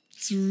many.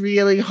 It's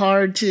really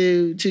hard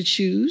to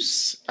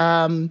choose.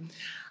 I'll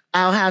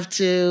have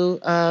to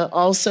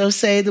also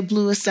say The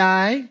Bluest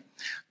Eye.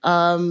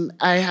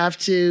 I have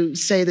to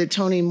say that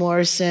Toni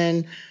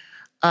Morrison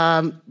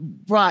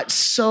brought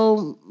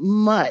so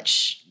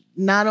much,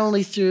 not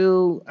only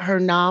through her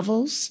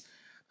novels,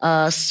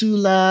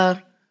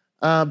 Sula,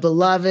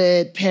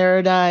 Beloved,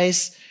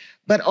 Paradise,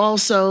 but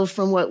also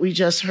from what we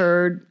just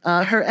heard,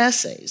 her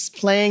essays,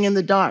 Playing in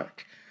the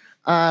Dark,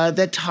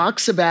 that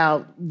talks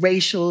about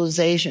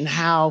racialization,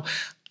 how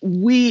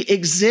we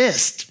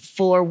exist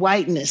for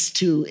whiteness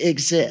to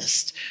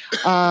exist.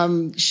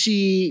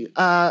 She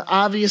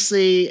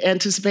obviously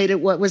anticipated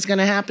what was going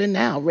to happen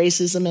now,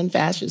 racism and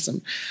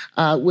fascism,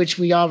 which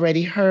we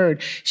already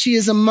heard. She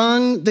is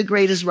among the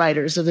greatest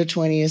writers of the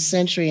 20th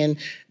century and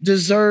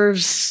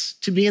deserves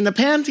to be in the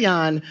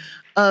pantheon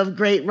of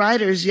great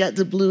writers, yet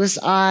The Bluest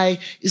Eye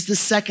is the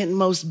second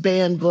most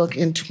banned book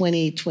in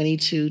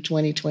 2022,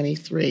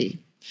 2023.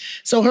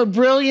 So her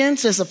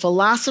brilliance as a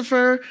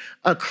philosopher,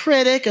 a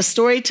critic, a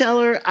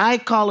storyteller, I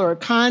call her a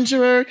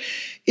conjurer,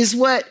 is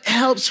what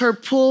helps her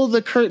pull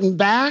the curtain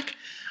back,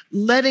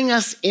 letting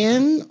us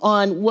in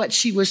on what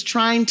she was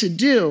trying to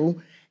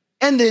do,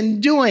 and then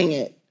doing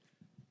it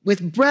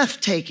with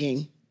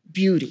breathtaking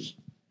beauty.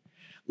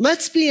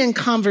 Let's be in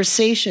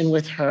conversation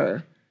with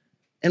her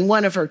and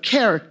one of her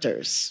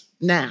characters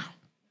now.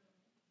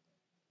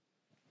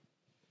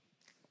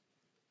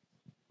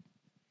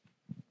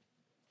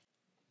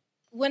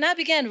 When I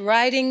began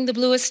writing The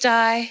Bluest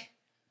Eye,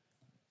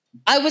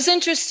 I was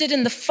interested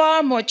in the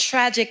far more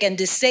tragic and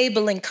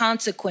disabling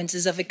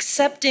consequences of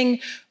accepting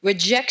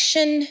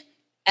rejection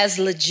as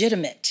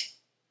legitimate,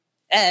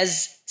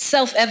 as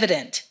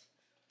self-evident.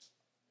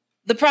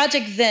 The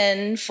project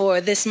then,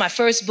 for this, my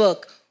first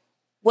book,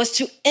 was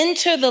to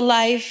enter the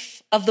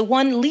life of the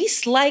one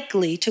least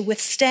likely to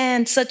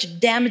withstand such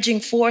damaging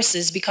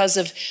forces because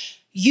of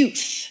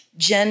youth,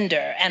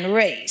 gender, and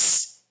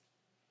race.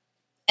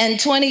 And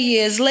 20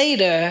 years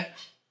later,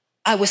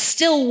 I was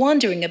still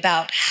wondering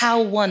about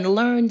how one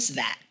learns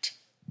that.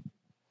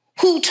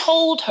 Who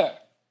told her?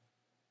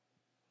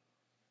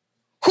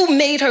 Who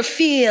made her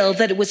feel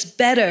that it was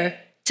better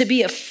to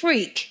be a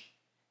freak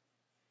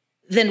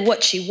than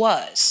what she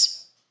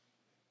was?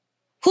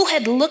 Who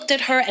had looked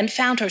at her and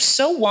found her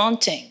so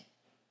wanting,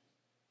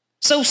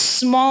 so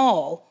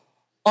small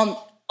on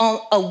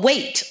a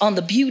weight on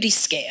the beauty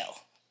scale?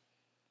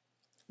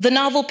 The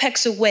novel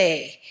pecks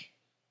away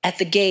at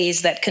the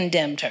gaze that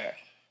condemned her.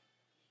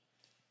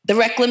 The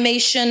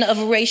reclamation of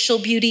racial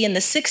beauty in the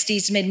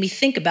 60s made me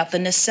think about the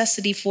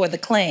necessity for the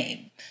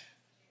claim.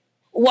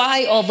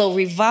 Why, although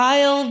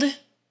reviled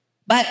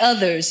by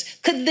others,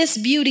 could this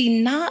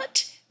beauty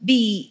not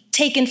be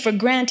taken for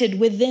granted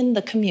within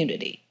the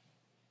community?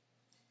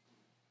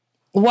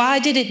 Why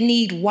did it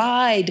need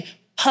wide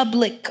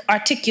public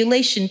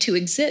articulation to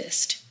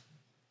exist?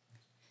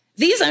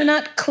 These are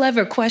not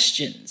clever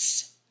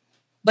questions,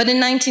 but in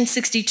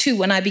 1962,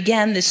 when I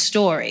began this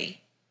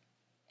story,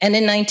 and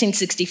in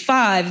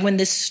 1965, when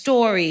this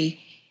story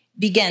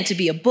began to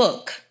be a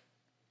book,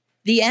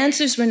 the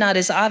answers were not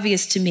as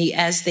obvious to me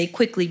as they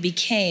quickly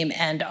became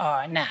and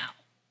are now.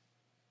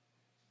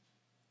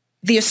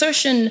 The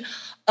assertion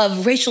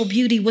of racial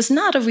beauty was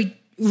not a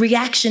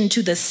reaction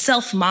to the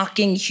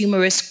self-mocking,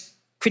 humorous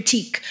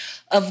critique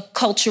of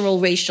cultural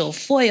racial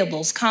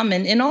foibles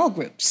common in all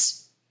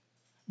groups,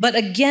 but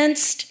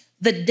against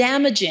the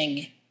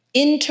damaging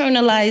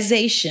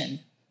internalization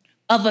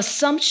of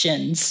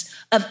assumptions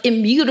of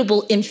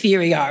immutable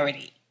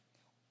inferiority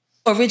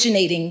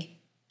originating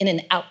in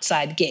an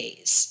outside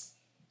gaze.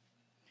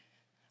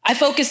 I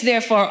focus,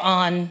 therefore,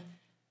 on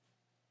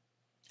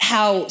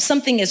how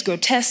something as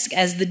grotesque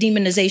as the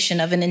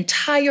demonization of an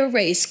entire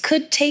race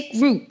could take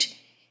root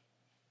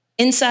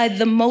inside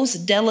the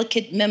most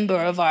delicate member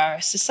of our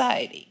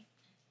society,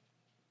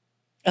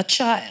 a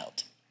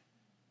child,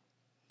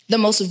 the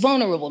most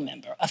vulnerable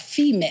member, a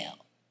female.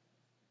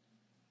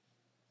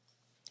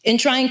 In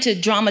trying to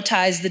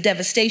dramatize the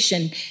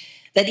devastation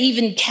that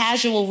even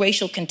casual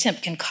racial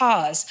contempt can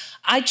cause,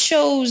 I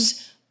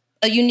chose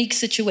a unique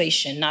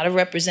situation, not a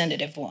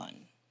representative one.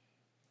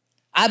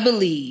 I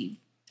believe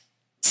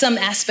some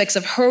aspects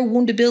of her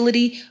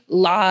woundability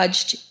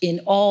lodged in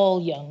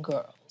all young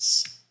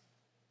girls.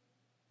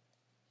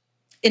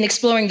 In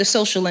exploring the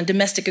social and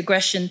domestic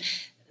aggression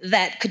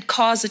that could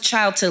cause a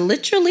child to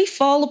literally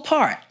fall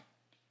apart,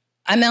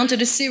 I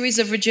mounted a series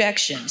of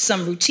rejections,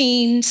 some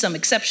routine, some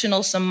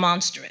exceptional, some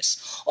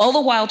monstrous, all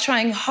the while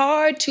trying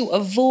hard to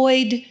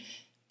avoid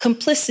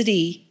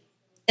complicity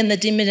in the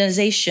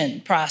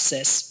demonization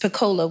process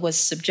Pecola was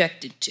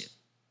subjected to.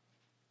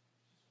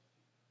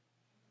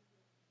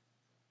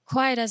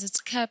 Quiet as it's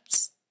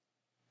kept,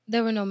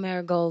 there were no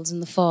marigolds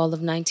in the fall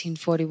of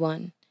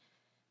 1941.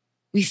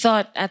 We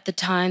thought at the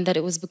time that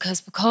it was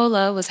because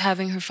Pecola was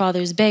having her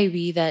father's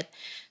baby that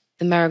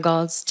the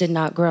marigolds did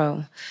not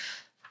grow.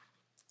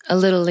 A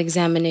little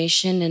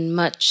examination and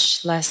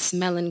much less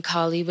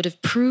melancholy would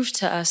have proved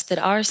to us that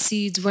our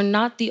seeds were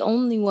not the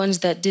only ones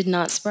that did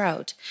not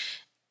sprout.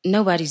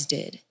 Nobody's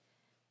did.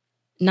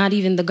 Not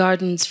even the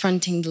gardens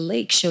fronting the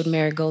lake showed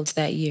marigolds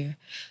that year.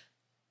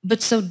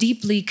 But so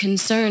deeply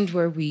concerned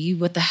were we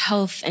with the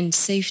health and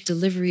safe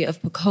delivery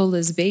of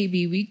Pecola's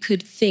baby, we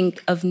could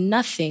think of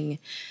nothing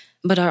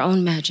but our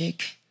own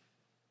magic.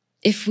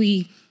 If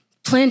we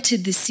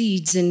planted the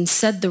seeds and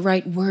said the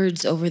right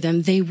words over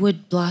them, they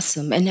would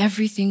blossom and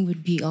everything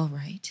would be all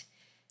right.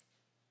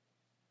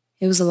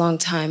 It was a long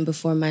time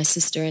before my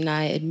sister and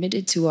I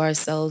admitted to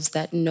ourselves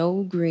that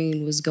no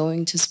green was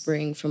going to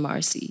spring from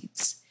our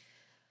seeds.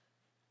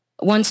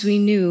 Once we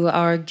knew,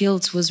 our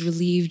guilt was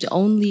relieved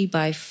only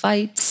by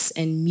fights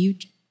and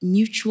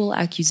mutual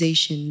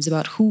accusations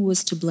about who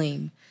was to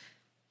blame.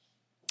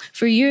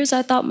 For years,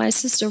 I thought my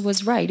sister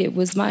was right. It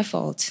was my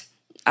fault.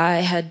 I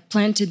had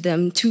planted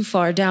them too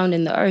far down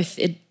in the earth.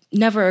 It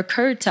never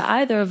occurred to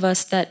either of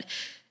us that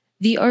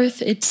the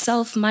earth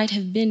itself might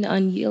have been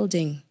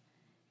unyielding.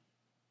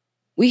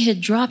 We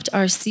had dropped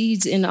our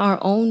seeds in our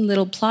own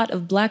little plot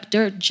of black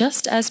dirt,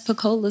 just as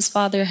Pecola's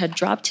father had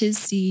dropped his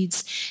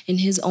seeds in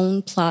his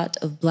own plot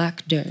of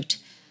black dirt.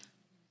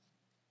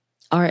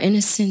 Our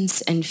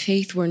innocence and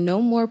faith were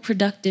no more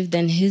productive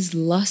than his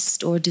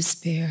lust or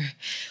despair.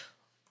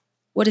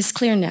 What is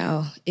clear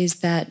now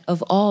is that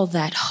of all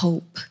that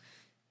hope,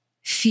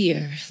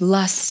 fear,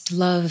 lust,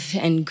 love,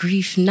 and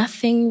grief,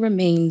 nothing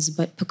remains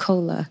but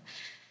Pecola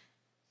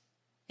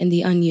and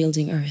the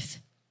unyielding earth.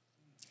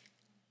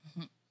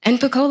 And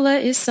Pecola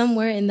is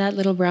somewhere in that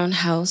little brown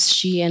house.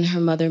 She and her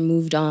mother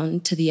moved on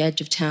to the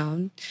edge of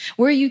town,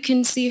 where you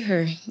can see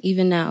her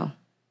even now,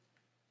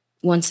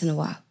 once in a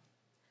while.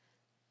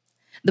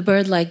 The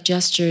bird-like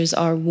gestures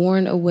are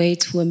worn away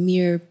to a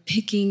mere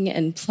picking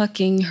and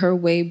plucking her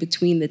way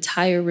between the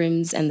tire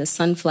rims and the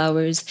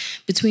sunflowers,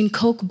 between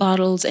Coke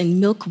bottles and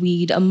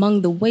milkweed,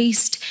 among the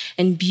waste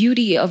and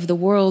beauty of the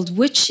world,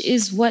 which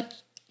is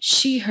what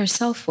she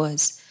herself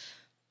was.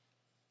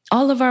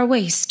 All of our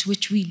waste,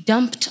 which we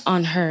dumped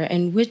on her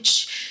and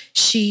which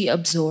she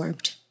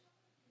absorbed.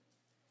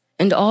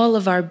 And all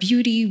of our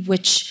beauty,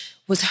 which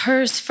was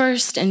hers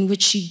first and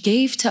which she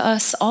gave to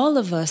us,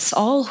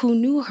 all who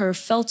knew her,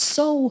 felt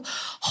so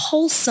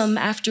wholesome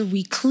after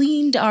we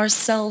cleaned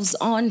ourselves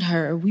on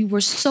her. We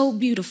were so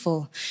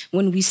beautiful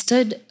when we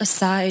stood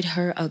aside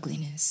her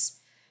ugliness.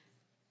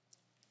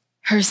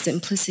 Her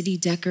simplicity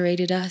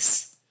decorated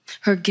us.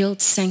 Her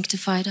guilt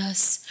sanctified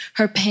us.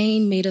 Her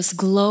pain made us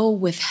glow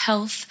with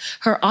health.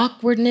 Her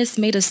awkwardness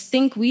made us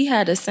think we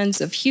had a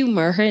sense of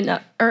humor.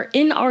 Her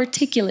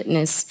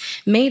inarticulateness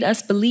made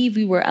us believe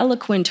we were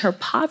eloquent. Her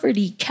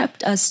poverty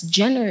kept us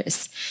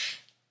generous.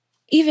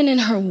 Even in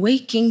her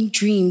waking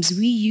dreams,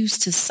 we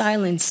used to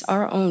silence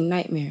our own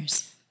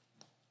nightmares.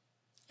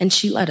 And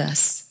she let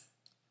us,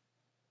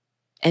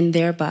 and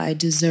thereby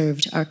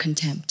deserved our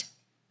contempt.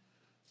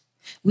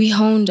 We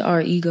honed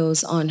our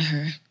egos on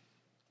her,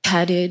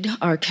 padded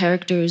our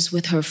characters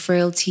with her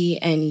frailty,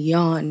 and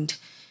yawned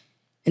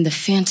in the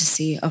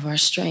fantasy of our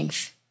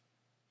strength.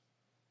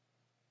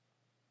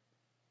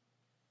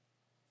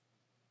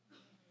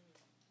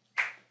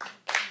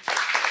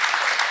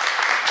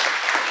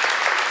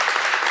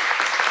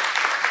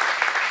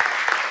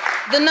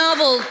 The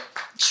novel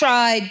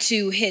tried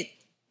to hit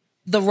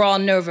the raw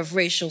nerve of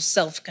racial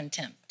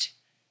self-contempt,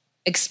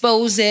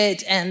 expose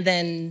it, and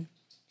then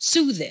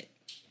soothe it.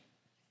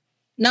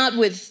 Not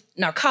with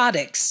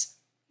narcotics,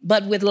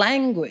 but with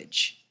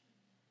language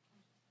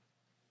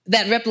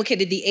that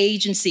replicated the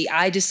agency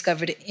I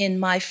discovered in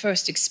my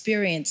first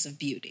experience of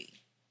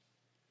beauty.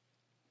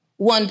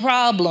 One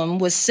problem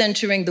was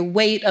centering the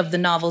weight of the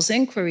novel's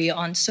inquiry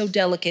on so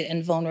delicate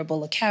and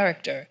vulnerable a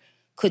character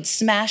could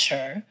smash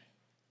her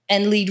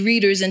and lead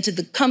readers into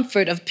the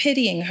comfort of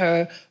pitying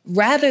her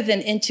rather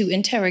than into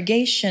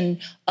interrogation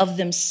of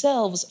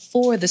themselves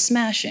for the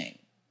smashing.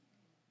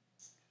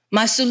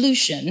 My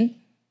solution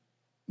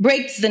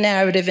breaks the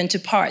narrative into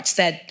parts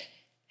that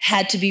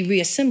had to be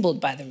reassembled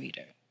by the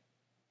reader.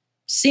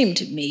 Seemed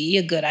to me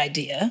a good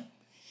idea,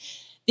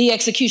 the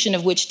execution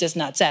of which does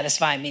not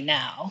satisfy me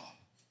now.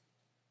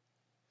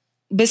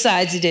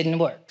 Besides, it didn't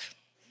work.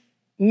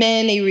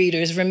 Many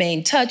readers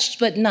remained touched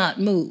but not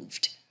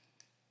moved.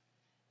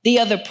 The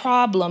other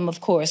problem,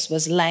 of course,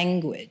 was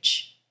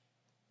language.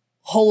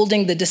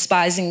 Holding the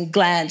despising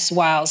glance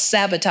while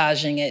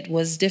sabotaging it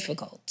was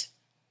difficult.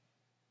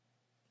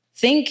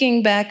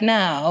 Thinking back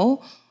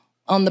now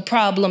on the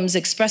problems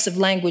expressive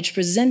language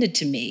presented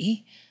to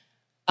me,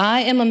 I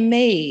am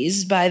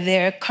amazed by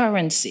their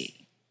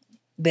currency,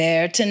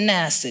 their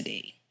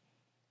tenacity.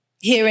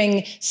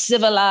 Hearing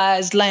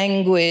civilized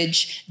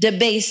language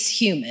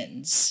debase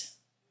humans,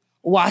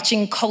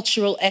 watching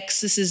cultural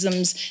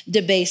exorcisms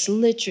debase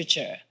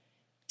literature,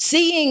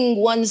 seeing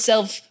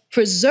oneself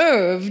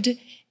preserved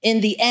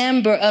in the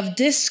amber of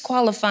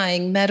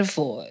disqualifying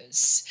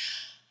metaphors.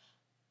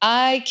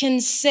 I can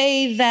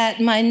say that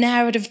my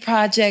narrative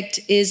project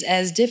is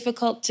as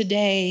difficult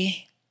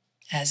today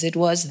as it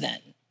was then.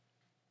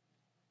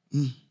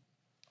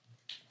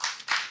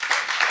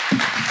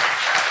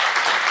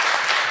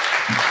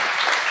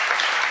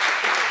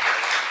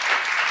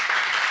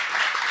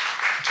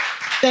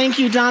 Thank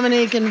you,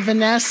 Dominique and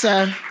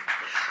Vanessa.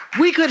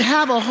 We could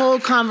have a whole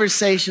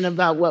conversation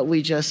about what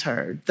we just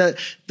heard.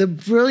 The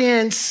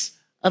brilliance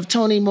of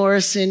Toni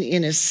Morrison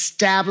in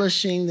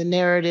establishing the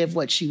narrative,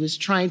 what she was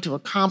trying to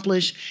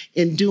accomplish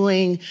in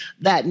doing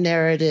that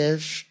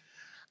narrative.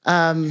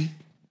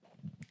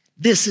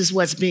 This is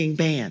what's being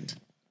banned.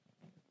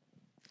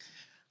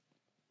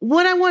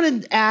 What I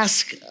want to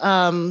ask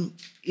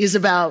is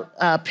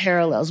about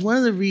parallels. One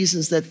of the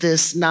reasons that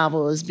this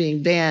novel is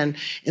being banned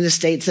in the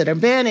states that are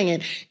banning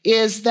it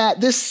is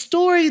that this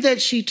story that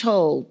she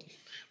told,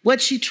 what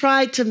she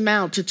tried to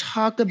mount to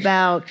talk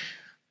about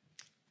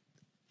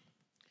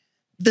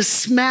the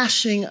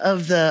smashing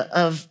of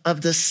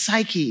the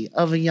psyche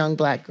of a young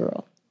Black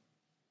girl,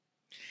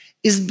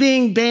 is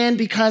being banned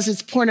because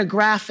it's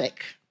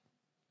pornographic,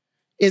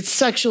 it's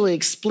sexually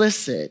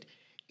explicit,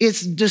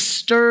 it's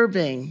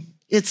disturbing,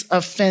 it's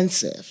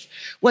offensive.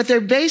 What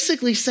they're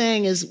basically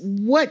saying is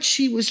what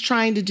she was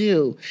trying to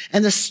do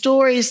and the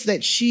stories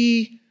that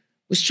she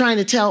was trying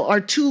to tell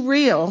are too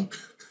real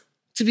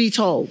to be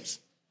told,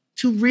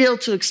 too real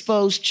to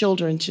expose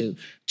children to,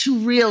 too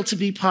real to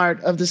be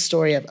part of the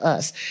story of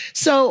us.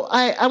 So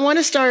I want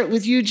to start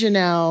with you,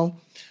 Jeanell.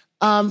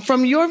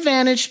 From your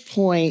vantage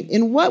point,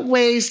 in what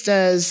ways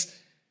does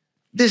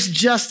this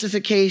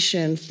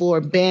justification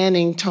for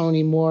banning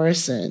Toni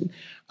Morrison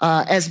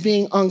as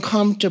being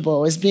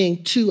uncomfortable, as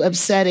being too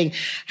upsetting,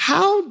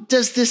 how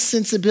does this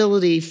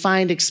sensibility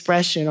find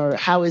expression, or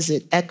how is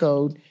it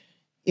echoed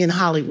in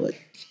Hollywood?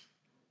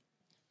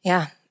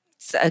 Yeah,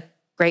 it's a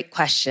great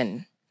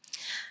question.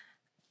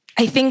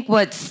 I think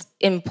what's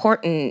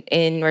important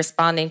in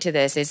responding to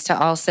this is to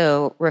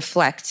also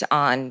reflect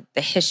on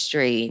the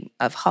history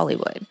of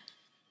Hollywood.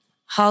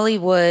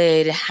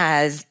 Hollywood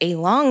has a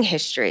long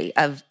history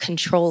of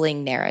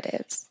controlling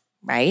narratives,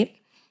 right?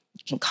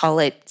 You can call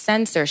it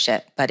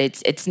censorship, but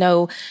it's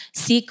no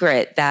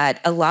secret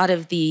that a lot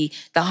of the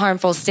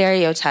harmful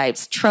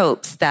stereotypes,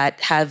 tropes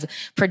that have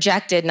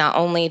projected not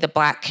only the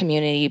Black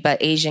community, but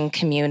Asian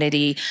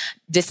community,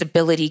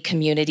 disability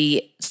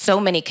community, so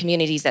many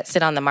communities that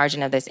sit on the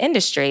margin of this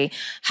industry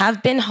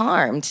have been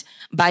harmed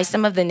by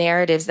some of the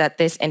narratives that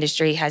this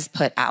industry has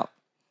put out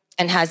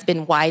and has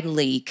been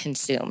widely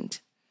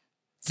consumed.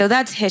 So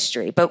that's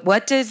history. But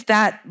what does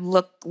that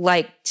look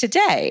like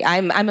today?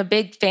 I'm a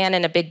big fan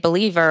and a big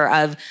believer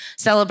of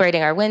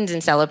celebrating our wins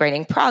and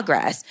celebrating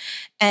progress.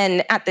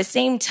 And at the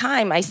same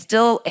time, I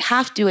still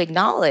have to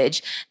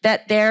acknowledge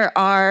that there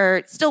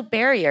are still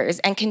barriers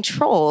and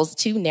controls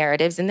to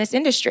narratives in this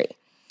industry.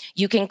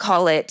 You can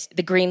call it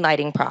the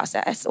greenlighting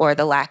process or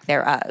the lack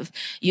thereof.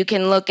 You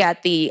can look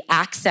at the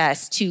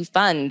access to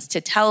funds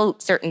to tell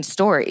certain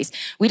stories.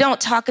 We don't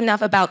talk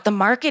enough about the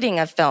marketing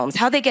of films,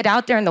 how they get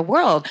out there in the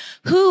world,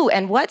 who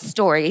and what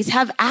stories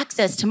have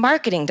access to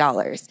marketing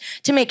dollars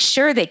to make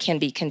sure they can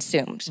be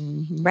consumed,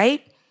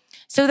 right?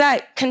 So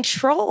that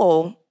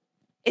control,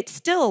 it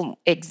still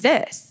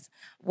exists,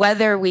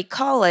 whether we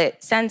call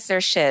it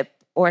censorship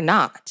or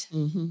not.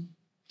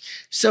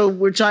 So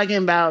we're talking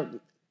about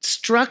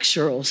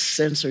structural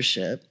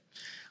censorship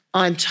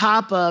on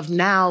top of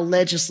now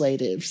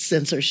legislative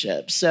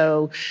censorship.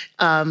 So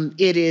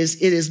it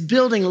is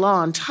building law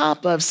on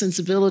top of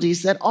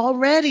sensibilities that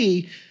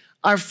already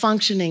are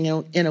functioning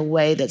in a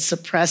way that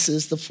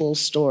suppresses the full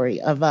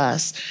story of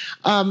us.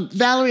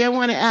 Valerie, I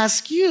want to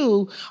ask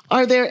you,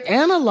 are there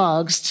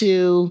analogs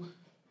to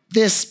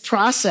this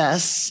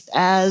process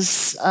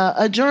as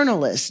a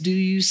journalist? Do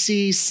you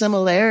see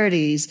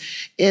similarities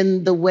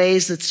in the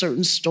ways that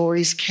certain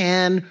stories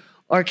can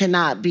or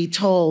cannot be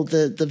told,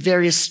 the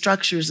various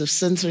structures of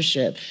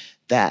censorship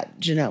that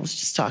Jeanell was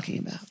just talking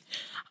about?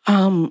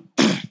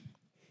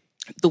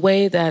 The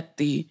way that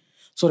the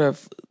sort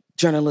of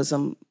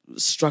journalism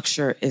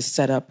structure is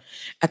set up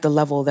at the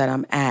level that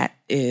I'm at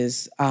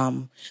is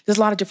there's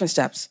a lot of different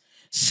steps.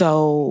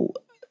 So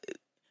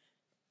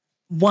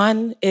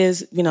one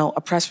is,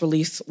 a press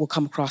release will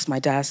come across my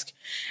desk,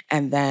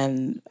 and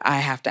then I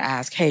have to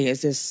ask, hey,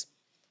 is this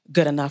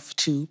good enough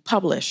to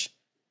publish?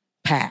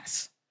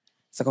 Pass.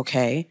 It's like,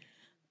 okay,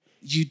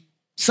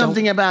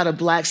 something about a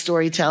Black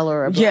storyteller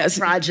or a Black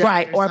project.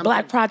 Right, or a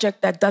Black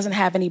project that doesn't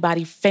have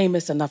anybody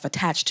famous enough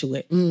attached to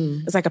it.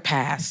 It's like a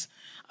pass.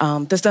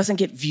 This doesn't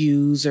get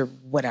views or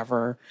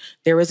whatever.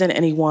 There isn't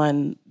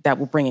anyone that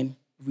will bring in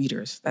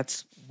readers.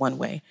 That's one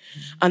way.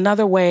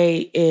 Another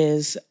way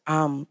is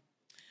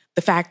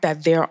the fact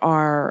that there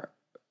aren't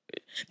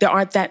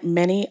that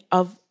many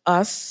of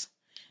us,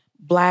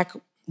 Black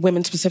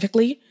women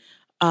specifically,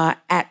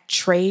 at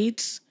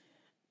trades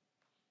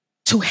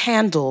to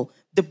handle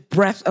the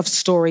breadth of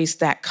stories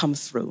that come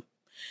through.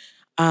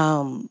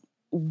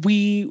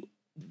 We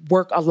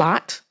work a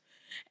lot,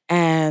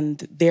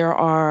 and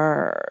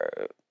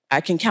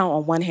I can count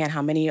on one hand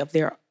how many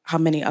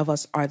of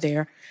us are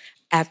there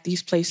at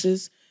these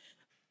places.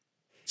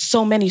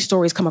 So many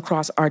stories come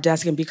across our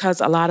desk, and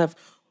because a lot of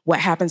what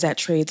happens at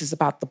trades is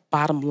about the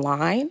bottom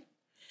line,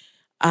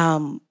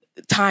 time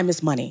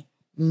is money.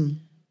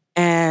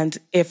 And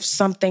if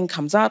something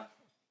comes up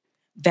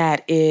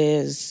that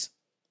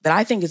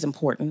I think is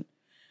important,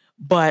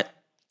 but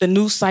the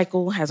news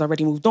cycle has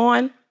already moved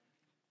on,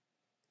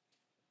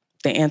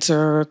 the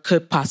answer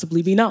could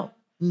possibly be no.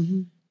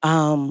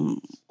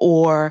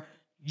 Or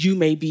you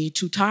may be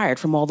too tired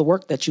from all the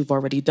work that you've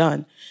already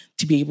done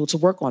to be able to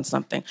work on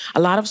something. A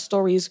lot of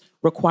stories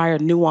require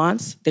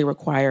nuance. They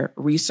require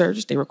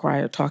research. They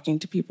require talking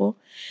to people.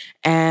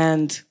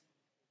 And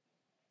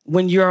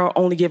when you're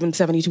only given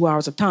 72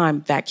 hours of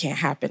time, that can't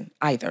happen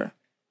either.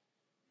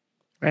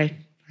 Right.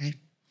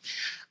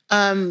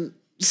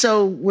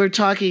 So we're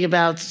talking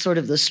about sort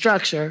of the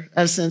structure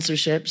of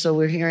censorship. So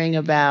we're hearing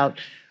about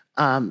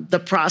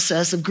the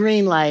process of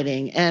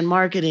greenlighting and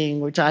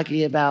marketing. We're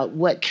talking about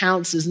what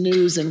counts as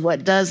news and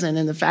what doesn't.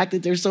 And the fact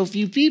that there's so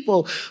few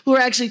people who are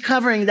actually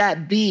covering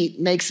that beat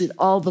makes it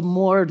all the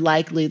more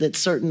likely that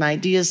certain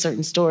ideas,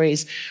 certain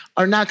stories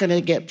are not going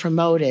to get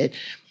promoted.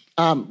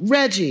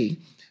 Reggie,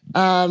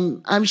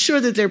 I'm sure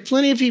that there are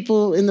plenty of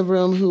people in the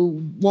room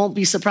who won't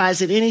be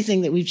surprised at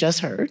anything that we've just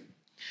heard.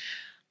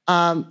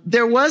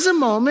 There was a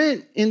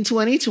moment in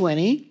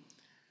 2020,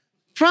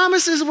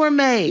 promises were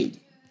made.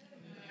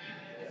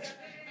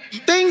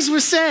 Things were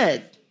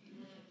said.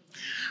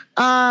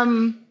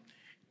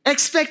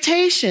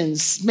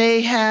 Expectations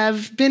may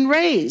have been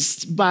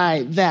raised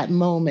by that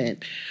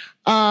moment.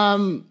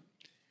 Now,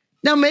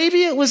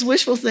 maybe it was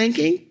wishful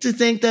thinking to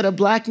think that a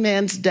Black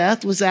man's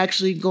death was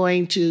actually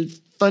going to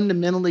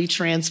fundamentally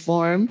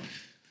transform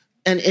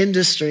an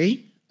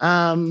industry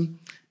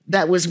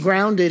that was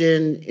grounded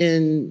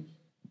in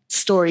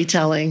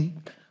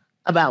storytelling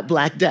about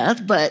Black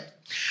death. But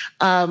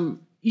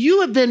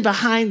you have been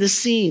behind the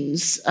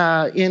scenes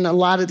in a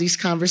lot of these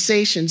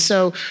conversations.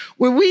 So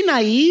were we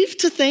naive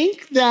to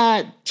think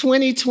that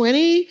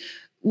 2020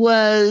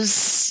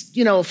 was,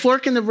 a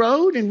fork in the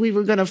road and we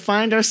were going to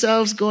find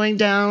ourselves going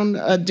down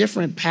a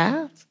different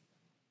path?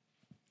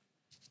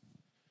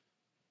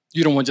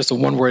 You don't want just a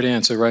one-word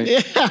answer, right?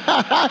 You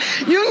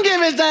can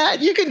give it that.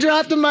 You can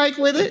drop the mic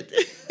with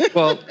it.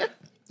 Well,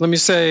 let me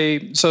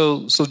say,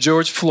 so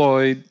George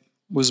Floyd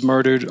was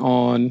murdered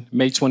on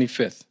May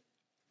 25th.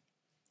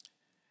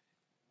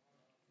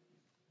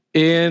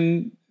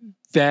 In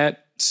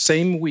that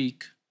same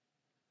week,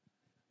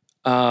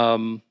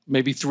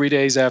 maybe 3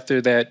 days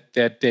after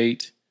that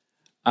date,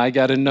 I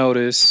got a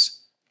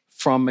notice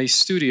from a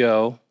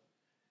studio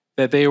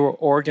that they were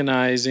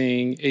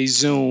organizing a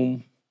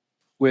Zoom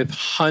with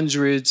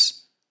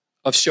hundreds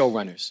of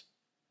showrunners.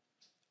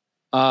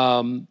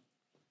 And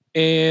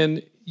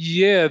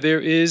yeah, there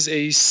is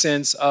a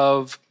sense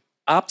of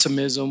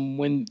optimism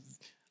when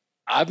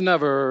I've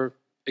never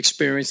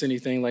experienced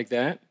anything like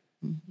that.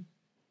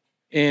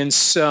 And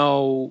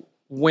so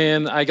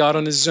when I got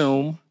on the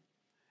Zoom,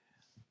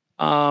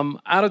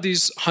 out of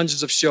these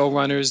hundreds of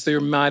showrunners, there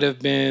might have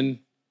been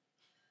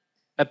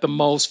at the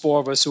most 4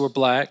 of us who were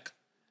Black.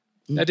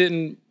 That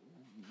didn't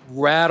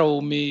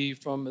rattle me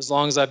from as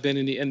long as I've been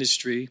in the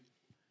industry.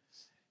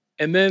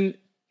 And then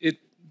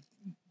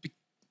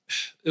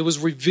it was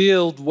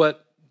revealed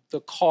what the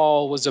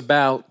call was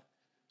about.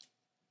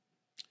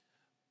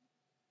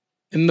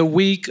 In the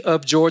week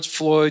of George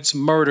Floyd's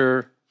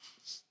murder,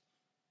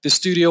 the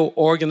studio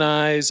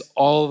organized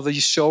all of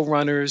these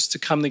showrunners to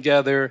come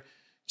together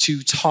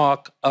to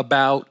talk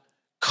about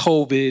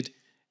COVID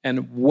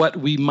and what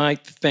we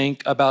might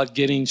think about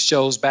getting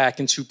shows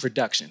back into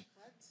production.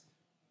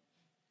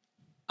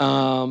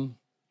 And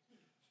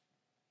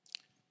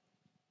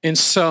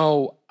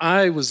so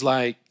I was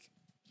like,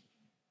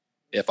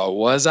 if I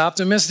was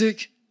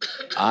optimistic,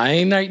 I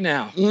ain't right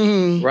now,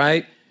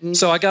 right?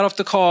 So I got off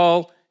the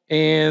call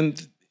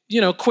and,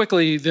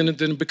 quickly then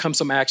it become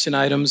some action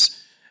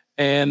items.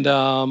 And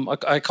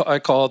I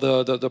called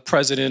the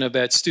president of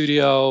that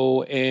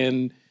studio,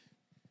 and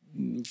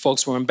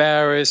folks were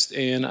embarrassed.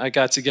 And I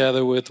got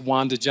together with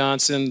Wanda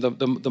Johnson,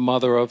 the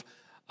mother of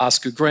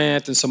Oscar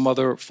Grant, and some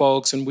other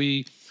folks, and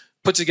we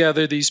put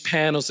together these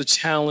panels to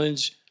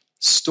challenge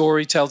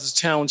storytellers, to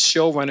challenge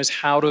showrunners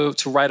how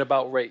to write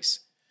about race.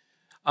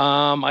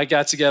 I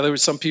got together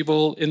with some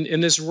people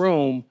in this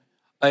room,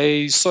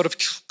 a sort of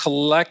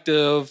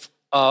collective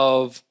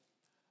of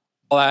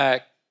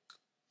Black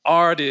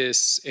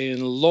artists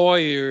and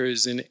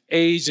lawyers and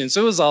agents.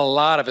 It was a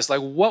lot of us.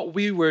 Like what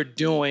we were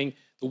doing,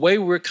 the way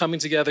we were coming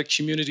together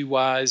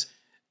community-wise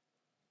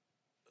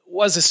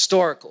was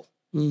historical.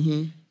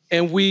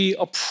 And we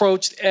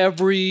approached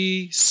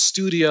every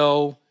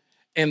studio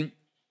and,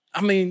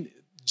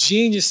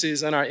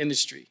 geniuses in our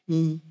industry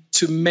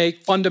to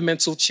make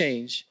fundamental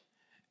change.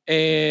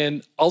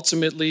 And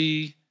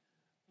ultimately,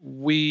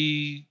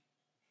 we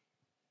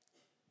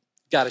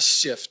got a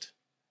shift,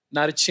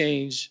 not a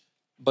change,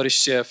 but a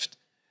shift.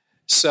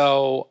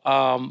 So,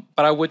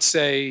 but I would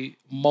say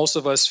most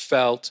of us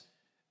felt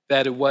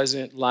that it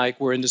wasn't like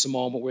we're in this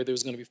moment where there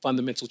was going to be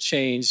fundamental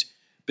change.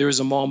 There was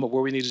a moment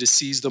where we needed to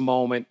seize the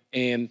moment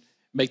and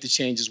make the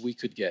changes we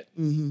could get.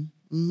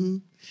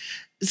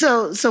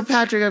 So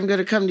Patrick, I'm going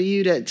to come to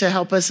you to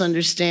help us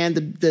understand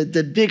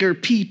the bigger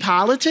P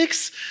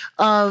politics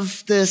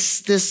of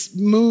this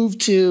move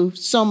to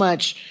so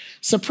much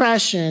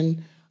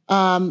suppression.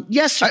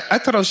 Yes, I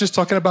thought I was just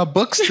talking about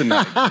books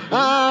tonight.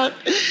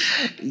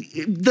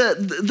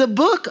 The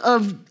book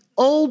of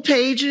old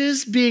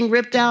pages being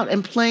ripped out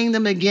and playing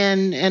them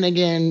again and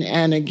again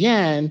and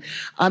again.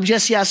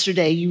 Just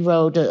yesterday, you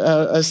wrote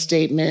a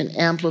statement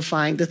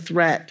amplifying the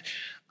threat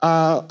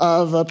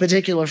of a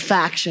particular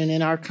faction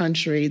in our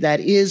country that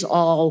is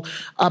all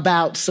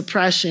about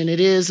suppression. It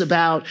is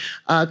about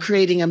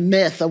creating a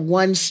myth of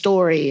one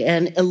story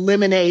and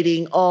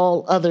eliminating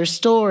all other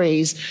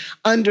stories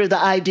under the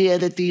idea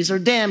that these are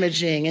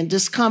damaging and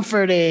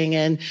discomforting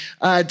and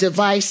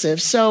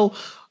divisive. So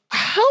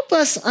help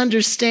us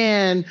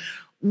understand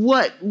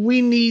what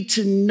we need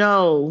to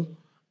know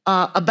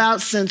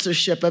about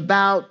censorship,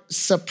 about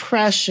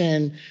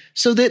suppression,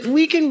 so that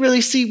we can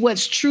really see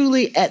what's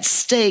truly at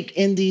stake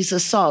in these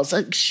assaults.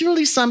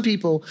 Surely some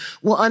people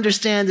will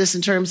understand this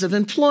in terms of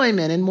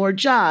employment and more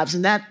jobs,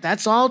 and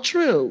that's all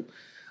true.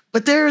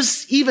 But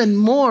there's even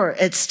more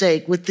at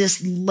stake with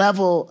this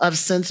level of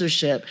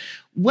censorship.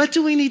 What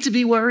do we need to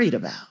be worried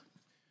about?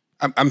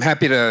 I'm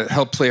happy to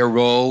help play a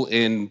role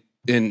in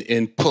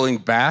pulling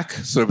back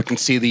so that we can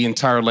see the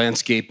entire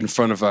landscape in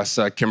front of us,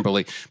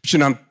 Kimberlé. But,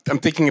 I'm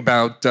thinking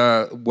about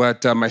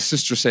what my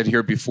sister said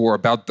here before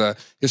about the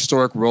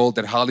historic role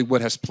that Hollywood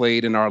has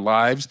played in our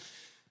lives,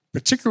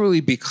 particularly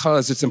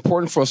because it's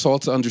important for us all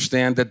to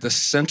understand that the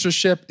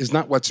censorship is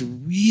not what's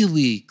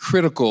really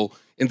critical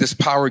in this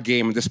power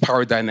game, in this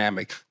power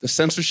dynamic. The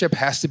censorship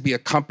has to be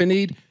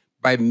accompanied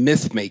by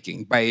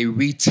myth-making, by a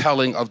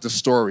retelling of the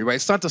story, right?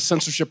 It's not the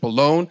censorship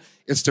alone,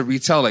 it's the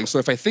retelling. So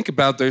if I think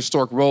about the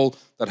historic role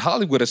that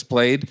Hollywood has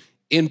played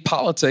in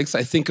politics,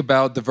 I think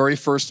about the very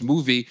first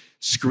movie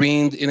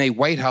screened in a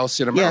White House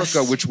in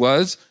America, which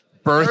was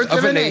Birth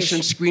of a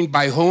Nation, screened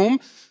by whom?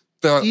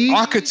 The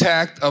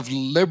architect of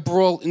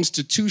liberal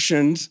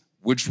institutions,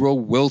 Woodrow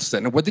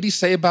Wilson. And what did he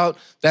say about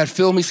that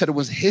film? He said it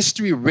was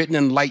history written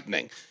in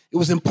lightning. It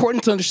was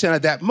important to understand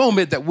at that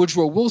moment that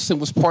Woodrow Wilson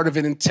was part of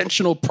an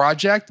intentional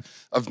project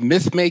of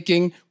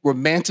myth-making,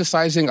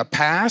 romanticizing a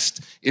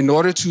past in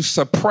order to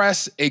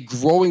suppress a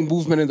growing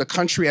movement in the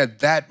country at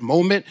that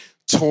moment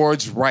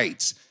towards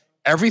rights.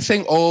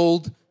 Everything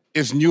old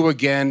is new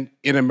again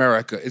in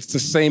America. It's the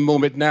same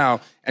moment now.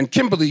 And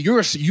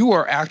Kimberlé, you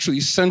are actually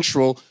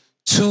central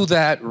to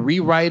that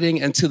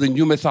rewriting and to the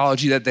new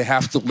mythology that they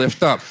have to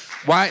lift up.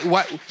 Why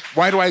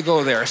do I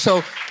go there?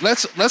 So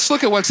let's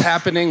look at what's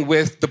happening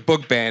with the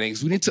book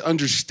bannings. We need to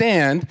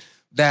understand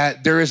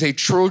that there is a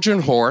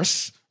Trojan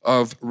horse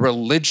of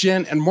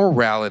religion and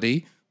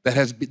morality that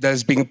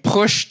is being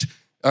pushed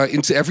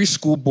into every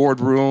school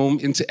boardroom,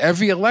 into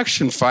every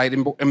election fight,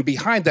 and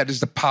behind that is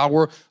the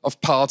power of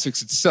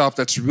politics itself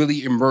that's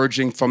really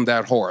emerging from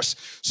that horse.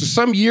 So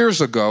some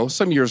years ago,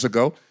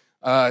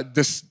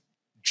 this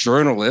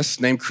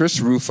journalist named Chris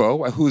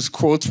Rufo, whose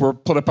quotes were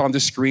put up on the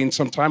screen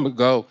some time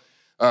ago,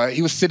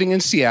 he was sitting in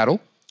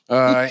Seattle,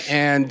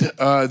 and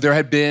there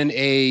had been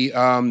a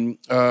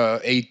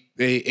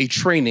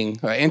training,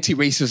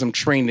 anti-racism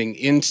training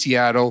in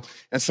Seattle,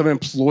 and some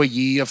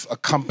employee of a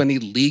company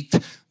leaked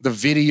the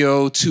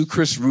video to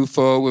Chris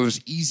Rufo. It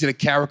was easy to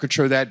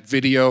caricature that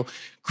video.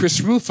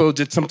 Chris Rufo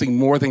did something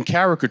more than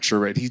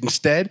caricature it.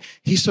 Instead,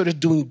 he started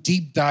doing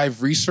deep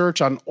dive research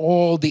on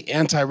all the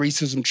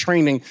anti-racism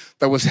training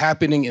that was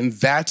happening in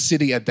that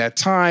city at that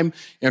time,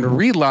 and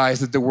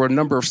realized that there were a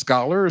number of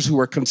scholars who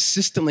were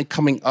consistently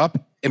coming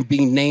up and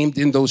being named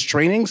in those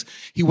trainings.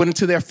 He went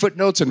into their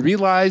footnotes and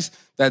realized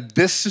that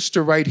this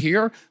sister right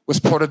here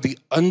was part of the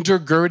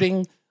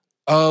undergirding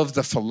of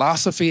the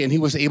philosophy, and he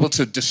was able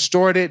to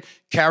distort it,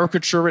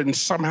 caricature it, and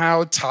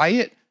somehow tie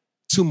it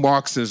to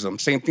Marxism.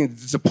 Same thing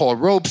to Paul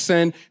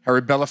Robeson,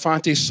 Harry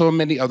Belafonte, so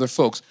many other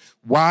folks.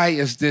 Why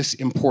is this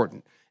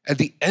important? At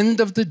the end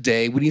of the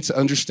day, we need to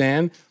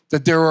understand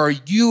that there are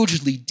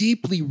hugely,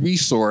 deeply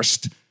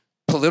resourced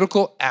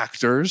political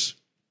actors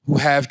who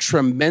have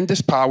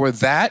tremendous power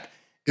that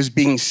is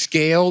being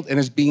scaled and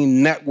is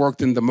being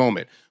networked in the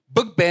moment.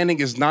 Book banning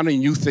is not a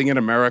new thing in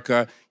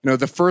America. You know,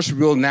 the first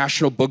real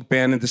national book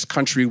ban in this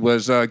country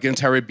was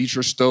against Harriet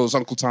Beecher Stowe's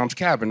Uncle Tom's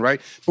Cabin,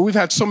 right? But we've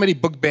had so many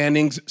book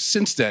bannings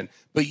since then.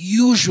 But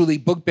usually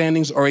book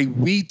bannings are a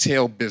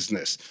retail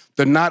business.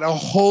 They're not a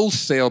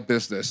wholesale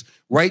business.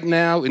 Right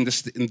now in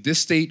this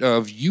state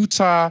of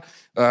Utah,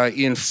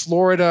 in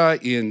Florida,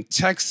 in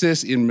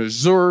Texas, in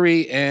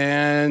Missouri,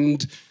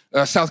 and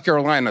South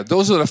Carolina.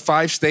 Those are the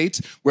 5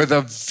 states where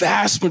the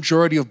vast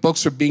majority of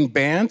books are being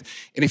banned.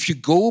 And if you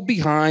go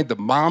behind the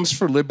Moms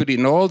for Liberty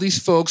and all these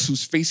folks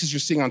whose faces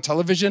you're seeing on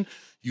television,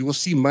 you will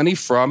see money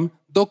from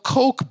the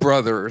Koch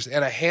brothers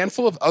and a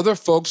handful of other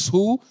folks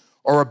who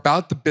are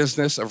about the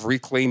business of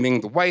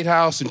reclaiming the White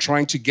House and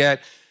trying to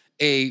get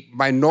a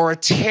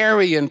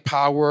minoritarian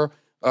power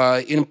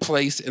in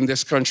place in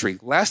this country.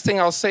 Last thing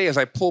I'll say as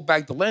I pull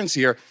back the lens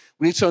here,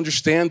 we need to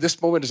understand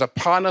this moment is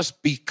upon us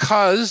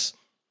because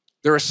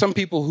there are some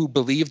people who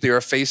believe they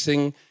are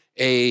facing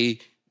a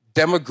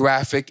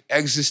demographic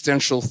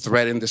existential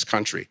threat in this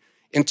country.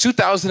 In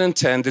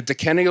 2010, the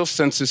decennial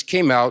census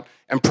came out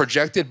and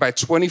projected by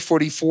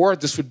 2044,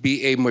 this would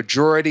be a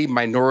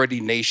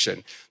majority-minority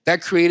nation.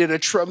 That created a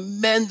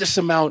tremendous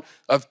amount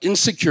of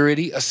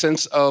insecurity, a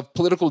sense of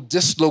political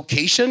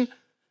dislocation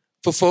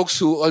for folks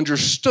who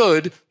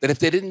understood that if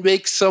they didn't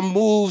make some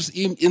moves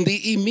in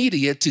the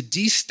immediate to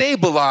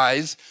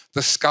destabilize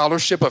the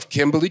scholarship of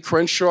Kimberlé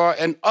Crenshaw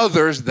and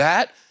others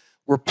that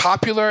were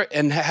popular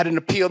and had an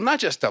appeal not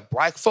just to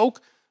Black folk,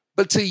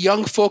 but to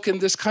young folk in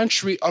this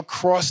country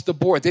across the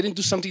board. They didn't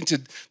do something to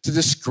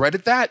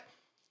discredit that.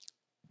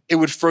 It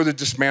would further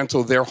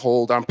dismantle their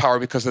hold on power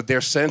because of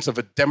their sense of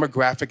a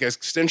demographic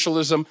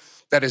existentialism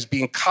that is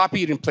being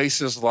copied in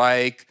places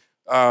like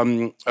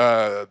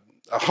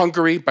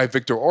Hungary by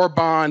Viktor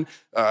Orban,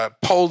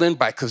 Poland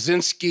by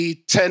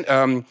Kaczynski,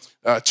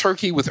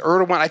 Turkey with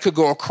Erdogan. I could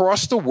go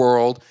across the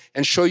world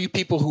and show you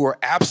people who are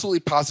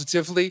absolutely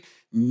positively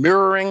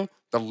mirroring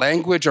the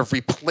language of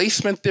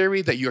replacement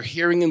theory that you're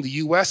hearing in the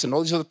US and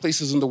all these other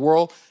places in the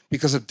world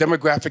because of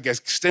demographic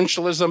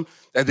existentialism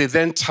that they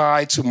then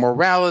tie to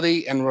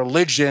morality and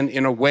religion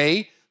in a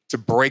way to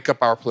break up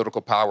our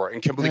political power.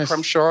 And Kimberlé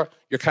Crenshaw,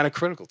 you're kind of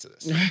critical to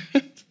this.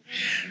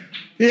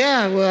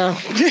 Yeah, well...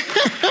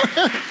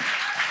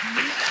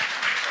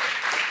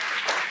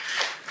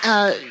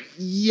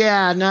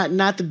 yeah,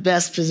 not the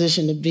best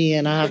position to be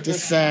in, I have to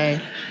say.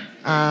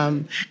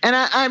 And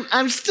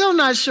I'm still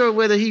not sure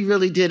whether he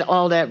really did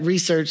all that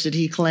research that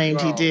he claimed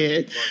he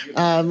did.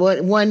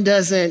 One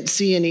doesn't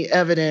see any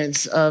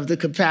evidence of the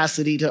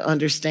capacity to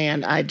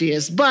understand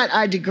ideas. But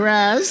I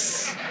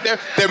digress.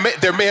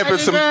 There may have been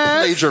some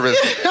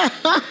plagiarism.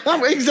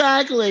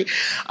 Exactly.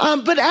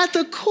 But at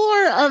the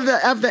core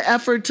of the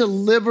effort to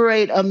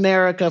liberate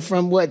America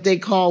from what they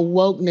call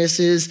wokeness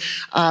is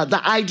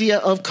the idea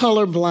of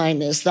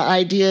colorblindness, the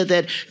idea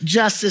that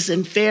justice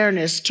and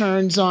fairness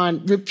turns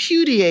on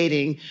repudiating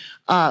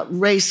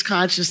race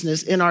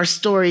consciousness in our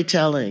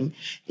storytelling,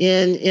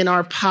 in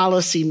our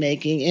policy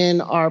making,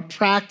 in our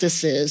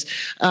practices.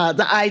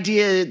 The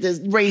idea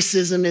that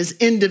racism is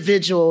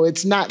individual,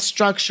 it's not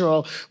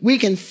structural. We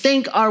can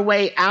think our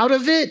way out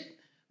of it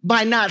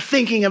by not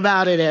thinking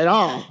about it at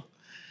all.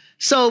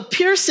 So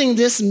piercing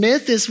this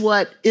myth is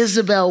what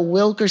Isabel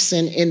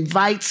Wilkerson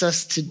invites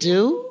us to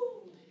do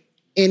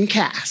in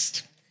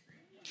Cast.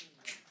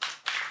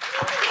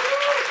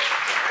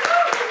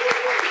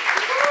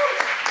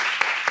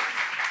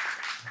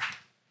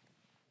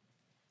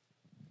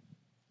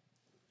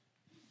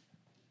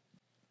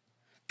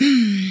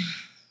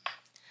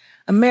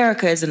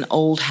 America is an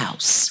old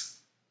house.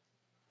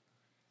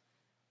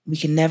 We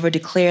can never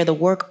declare the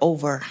work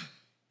over.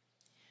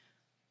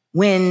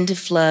 Wind,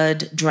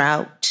 flood,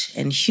 drought,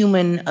 and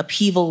human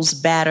upheavals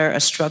batter a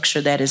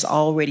structure that is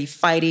already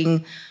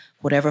fighting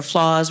whatever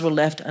flaws were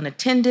left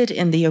unattended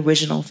in the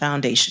original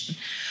foundation.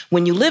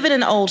 When you live in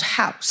an old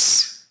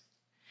house,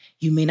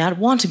 you may not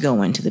want to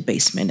go into the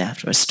basement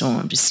after a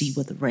storm to see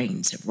what the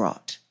rains have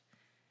wrought.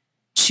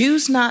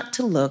 Choose not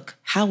to look,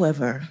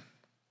 however,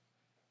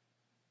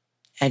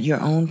 at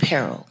your own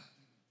peril.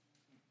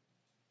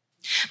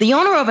 The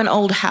owner of an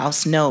old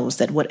house knows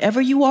that whatever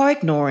you are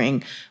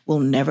ignoring will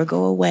never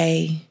go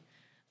away.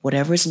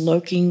 Whatever is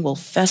lurking will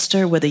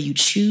fester whether you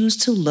choose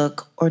to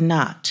look or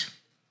not.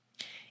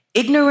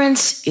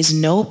 Ignorance is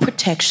no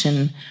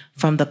protection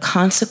from the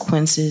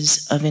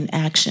consequences of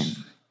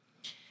inaction.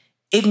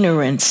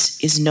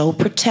 Ignorance is no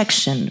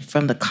protection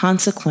from the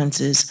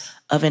consequences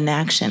of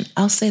inaction.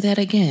 I'll say that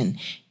again.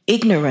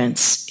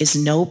 Ignorance is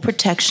no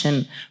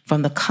protection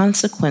from the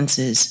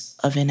consequences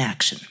of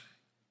inaction.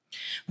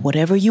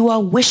 Whatever you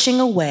are wishing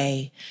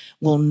away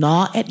will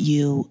gnaw at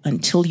you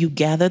until you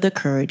gather the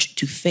courage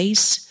to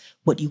face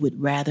what you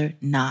would rather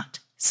not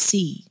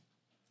see.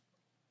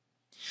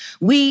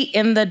 We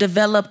in the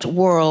developed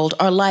world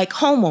are like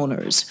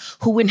homeowners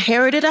who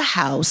inherited a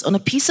house on a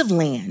piece of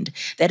land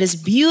that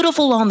is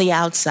beautiful on the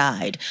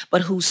outside,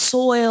 but whose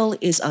soil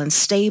is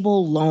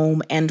unstable,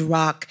 loam, and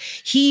rock,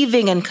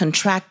 heaving and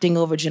contracting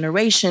over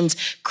generations,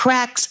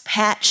 cracks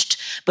patched,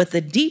 but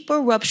the deeper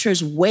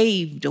ruptures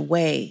waved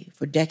away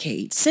for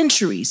decades,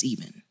 centuries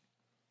even.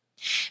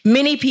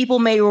 Many people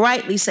may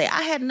rightly say,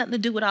 I had nothing to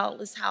do with all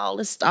this, how all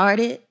this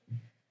started.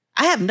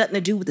 I have nothing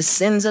to do with the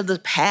sins of the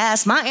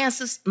past. My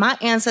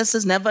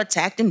ancestors never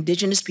attacked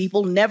indigenous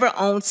people, never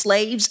owned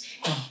slaves.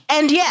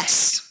 And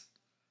yes,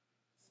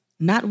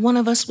 not one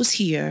of us was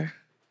here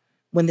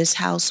when this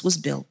house was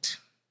built.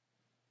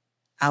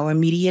 Our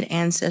immediate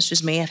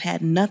ancestors may have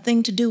had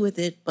nothing to do with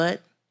it,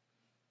 but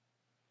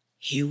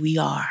here we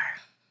are.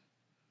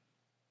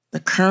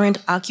 The current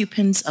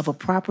occupants of a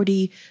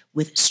property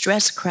with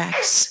stress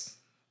cracks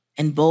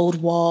and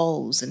bold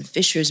walls and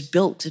fissures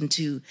built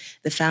into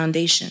the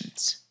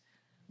foundations.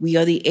 We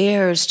are the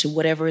heirs to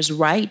whatever is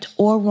right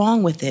or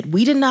wrong with it.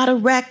 We did not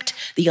erect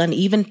the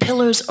uneven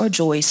pillars or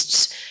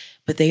joists,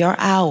 but they are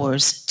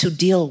ours to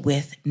deal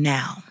with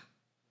now.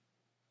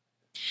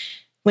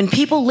 When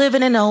people live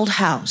in an old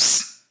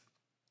house,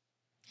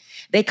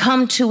 they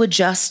come to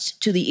adjust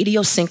to the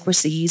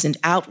idiosyncrasies and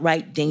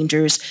outright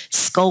dangers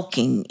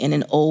skulking in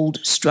an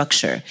old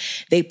structure.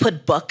 They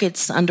put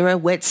buckets under a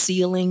wet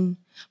ceiling,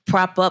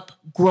 prop up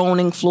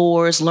groaning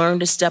floors, learn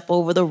to step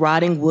over the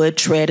rotting wood,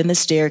 tread in the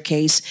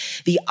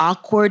staircase. The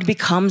awkward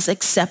becomes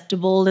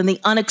acceptable and the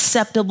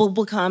unacceptable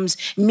becomes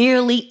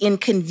merely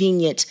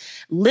inconvenient.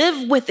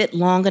 Live with it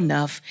long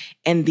enough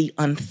and the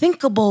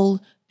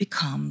unthinkable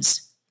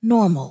becomes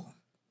normal.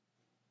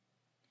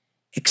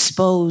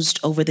 Exposed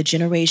over the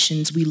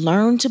generations, we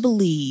learn to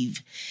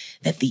believe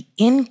that the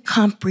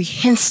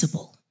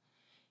incomprehensible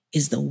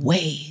is the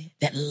way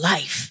that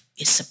life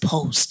is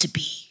supposed to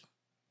be.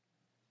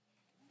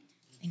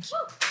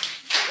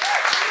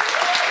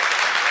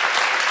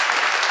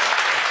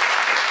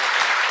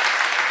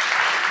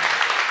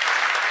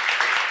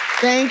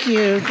 Thank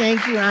you.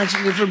 Thank you,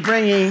 Aunjanue, for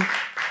bringing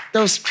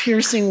those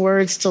piercing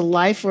words to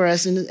life for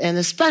us, and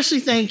especially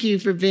thank you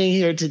for being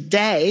here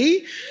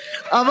today,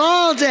 of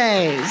all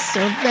days.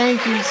 So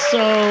thank you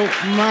so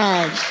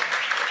much.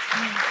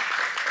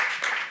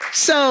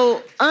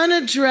 So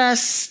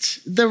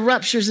unaddressed, the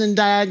ruptures and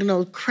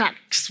diagonal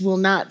cracks will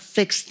not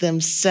fix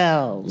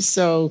themselves.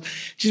 So,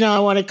 Jeanell, I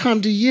want to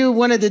come to you.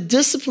 One of the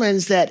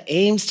disciplines that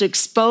aims to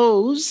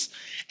expose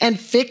and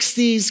fix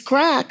these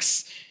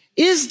cracks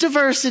is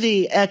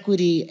diversity,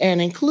 equity,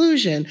 and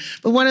inclusion.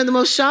 But one of the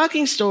most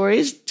shocking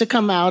stories to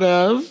come out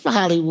of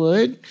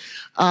Hollywood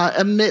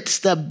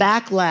amidst the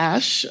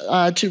backlash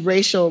to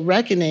racial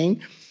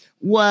reckoning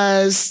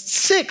was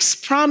 6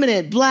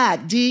 prominent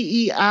Black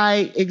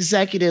DEI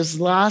executives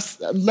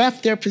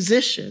left their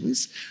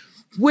positions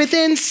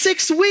within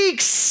 6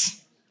 weeks,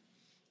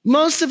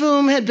 most of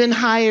whom had been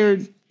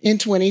hired in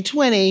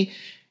 2020.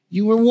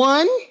 You were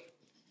one,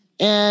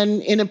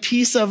 and in a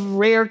piece of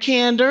rare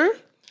candor,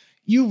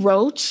 you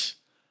wrote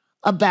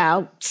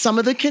about some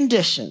of the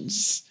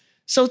conditions.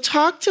 So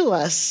talk to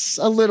us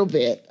a little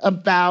bit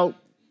about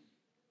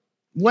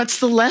what's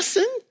the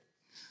lesson?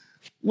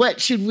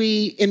 What should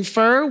we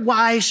infer?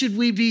 Why should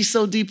we be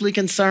so deeply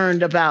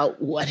concerned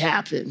about what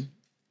happened?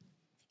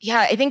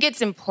 Yeah, I think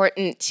it's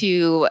important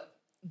to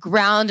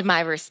ground my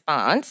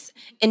response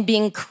in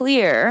being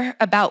clear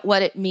about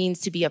what it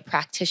means to be a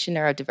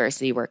practitioner of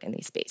diversity work in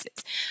these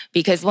spaces.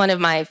 Because one of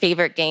my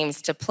favorite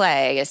games to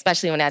play,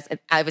 especially when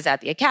I was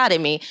at the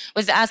Academy,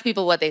 was to ask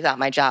people what they thought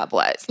my job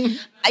was.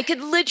 I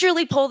could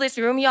literally pull this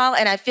room, y'all,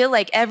 and I feel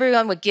like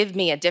everyone would give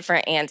me a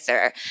different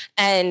answer.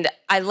 And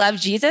I love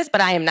Jesus,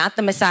 but I am not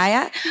the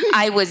Messiah.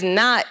 I was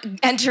not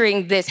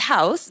entering this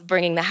house,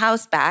 bringing the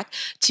house back,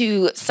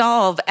 to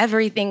solve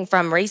everything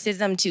from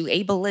racism to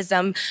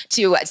ableism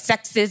to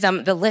sexism.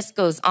 The list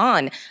goes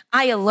on.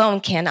 I alone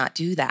cannot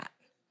do that,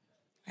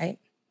 right?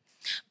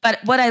 But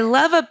what I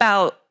love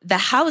about the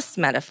house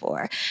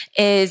metaphor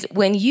is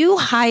when you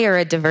hire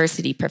a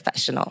diversity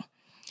professional,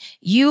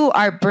 you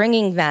are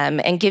bringing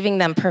them and giving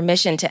them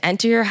permission to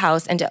enter your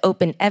house and to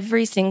open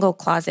every single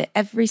closet,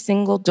 every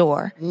single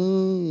door,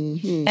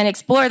 and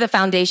explore the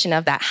foundation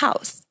of that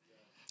house.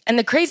 And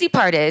the crazy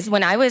part is,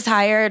 when I was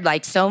hired,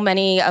 like so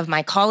many of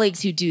my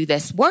colleagues who do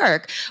this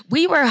work,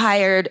 we were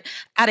hired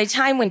at a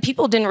time when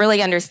people didn't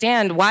really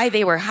understand why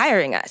they were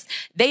hiring us.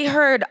 They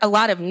heard a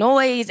lot of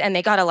noise and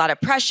they got a lot of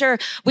pressure.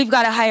 We've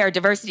got to hire a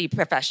diversity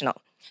professional.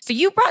 So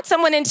you brought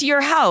someone into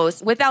your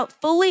house without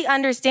fully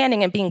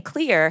understanding and being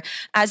clear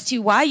as to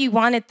why you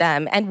wanted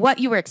them and what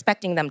you were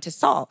expecting them to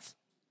solve.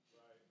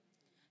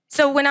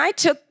 So when I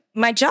took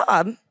my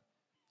job,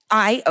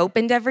 I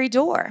opened every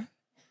door.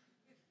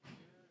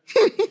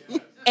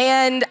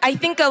 And I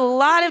think a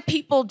lot of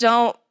people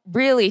don't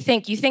really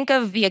think. You think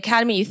of the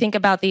Academy, you think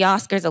about the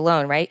Oscars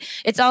alone, right?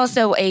 It's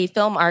also a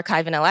film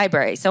archive and a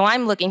library. So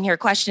I'm looking here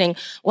questioning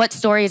what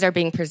stories are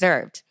being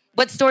preserved.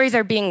 What stories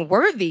are being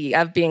worthy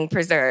of being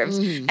preserved?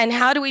 And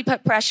how do we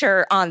put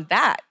pressure on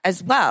that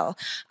as well?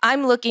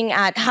 I'm looking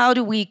at how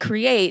do we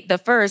create the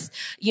first,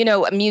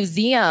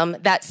 museum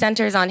that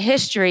centers on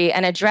history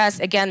and address,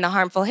 again, the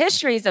harmful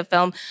histories of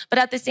film, but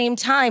at the same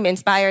time,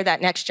 inspire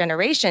that next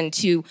generation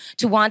to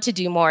want to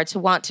do more, to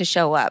want to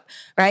show up,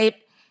 right?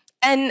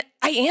 And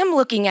I am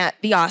looking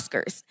at the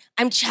Oscars.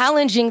 I'm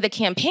challenging the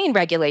campaign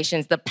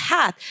regulations, the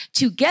path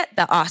to get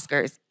the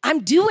Oscars.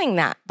 I'm doing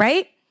that,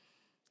 right?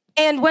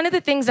 And one of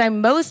the things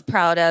I'm most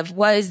proud of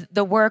was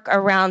the work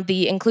around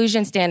the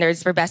inclusion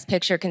standards for Best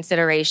Picture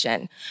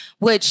consideration,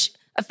 which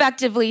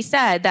effectively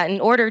said that in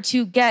order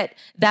to get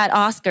that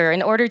Oscar,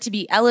 in order to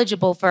be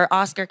eligible for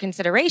Oscar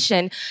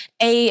consideration,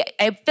 a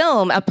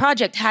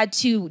project had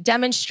to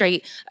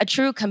demonstrate a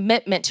true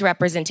commitment to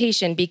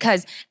representation,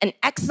 because an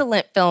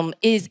excellent film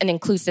is an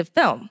inclusive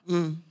film.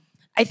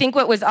 I think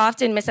what was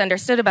often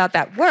misunderstood about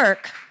that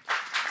work...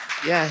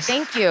 Yes.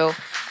 Thank you.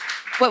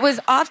 What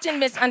was often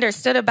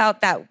misunderstood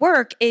about that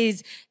work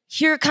is,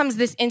 here comes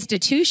this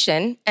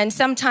institution, and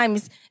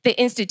sometimes the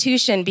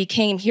institution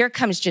became, here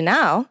comes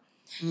Jeanell,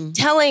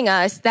 telling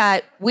us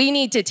that we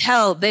need to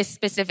tell this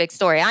specific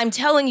story. I'm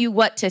telling you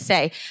what to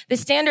say. The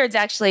standards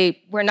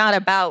actually were not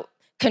about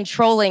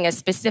controlling a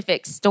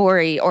specific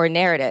story or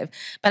narrative.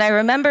 But I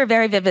remember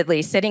very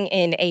vividly sitting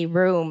in a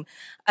room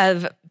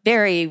of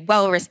very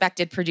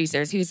well-respected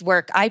producers whose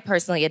work I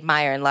personally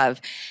admire and love.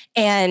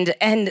 And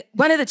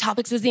one of the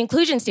topics was the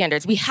inclusion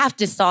standards. We have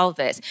to solve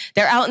this.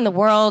 They're out in the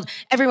world.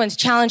 Everyone's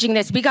challenging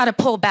this. We got to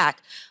pull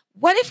back.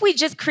 What if we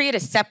just create a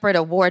separate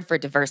award for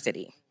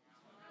diversity?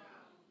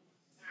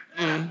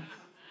 And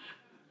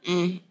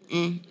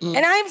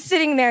I'm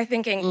sitting there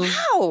thinking,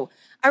 wow,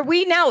 are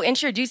we now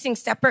introducing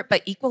separate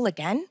but equal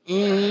again?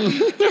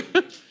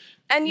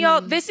 And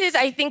y'all, this is,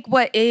 I think,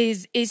 what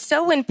is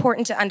so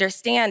important to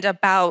understand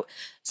about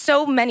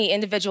so many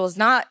individuals,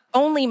 not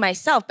only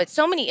myself, but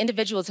so many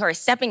individuals who are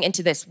stepping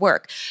into this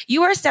work.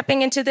 You are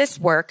stepping into this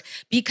work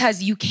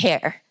because you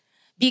care,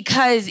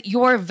 because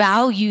your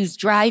values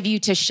drive you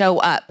to show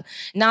up,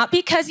 not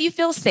because you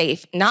feel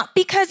safe, not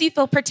because you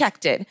feel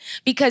protected,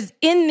 because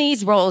in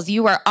these roles,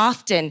 you are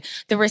often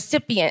the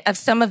recipient of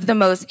some of the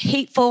most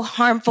hateful,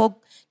 harmful,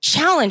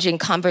 challenging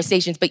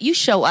conversations, but you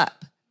show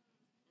up.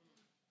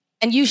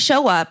 And you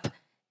show up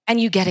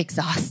and you get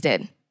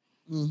exhausted.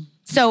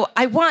 So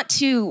I want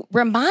to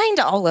remind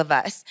all of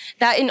us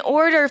that in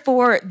order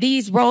for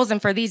these roles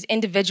and for these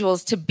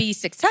individuals to be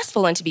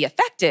successful and to be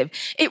effective,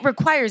 it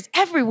requires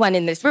everyone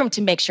in this room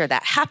to make sure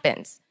that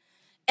happens.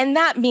 And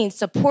that means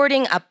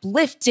supporting,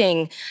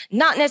 uplifting,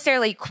 not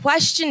necessarily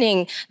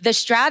questioning the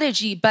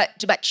strategy, but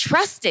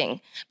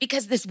trusting,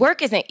 because this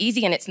work isn't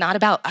easy and it's not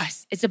about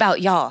us. It's about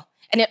y'all.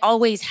 And it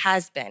always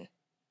has been.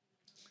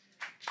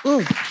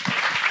 Ooh.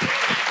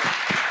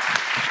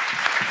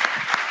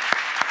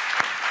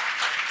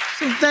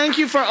 So thank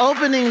you for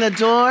opening the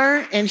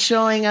door and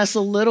showing us a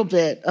little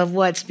bit of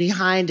what's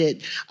behind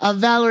it.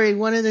 Valerie,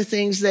 one of the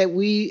things that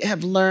we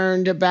have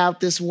learned about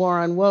this war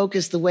on woke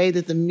is the way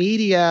that the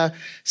media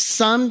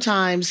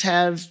sometimes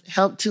have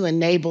helped to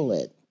enable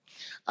it.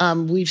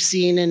 We've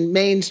seen in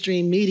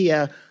mainstream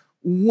media,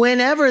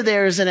 whenever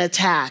there's an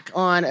attack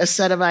on a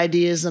set of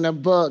ideas in a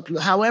book,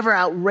 however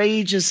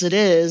outrageous it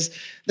is,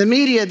 the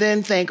media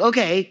then think,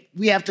 okay,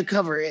 we have to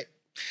cover it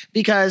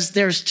because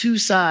there's two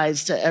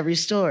sides to every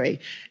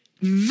story.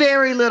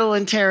 Very little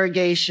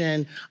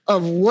interrogation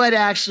of what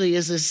actually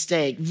is at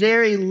stake.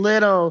 Very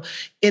little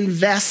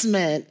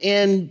investment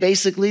in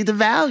basically the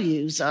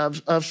values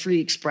of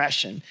free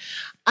expression.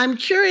 I'm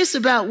curious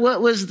about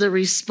what was the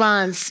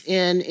response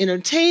in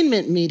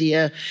entertainment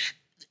media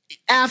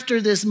after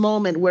this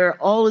moment where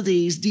all of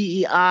these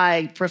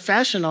DEI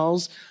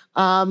professionals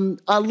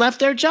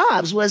left their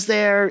jobs. Was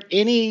there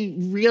any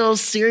real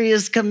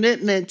serious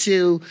commitment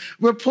to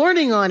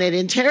reporting on it,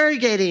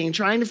 interrogating,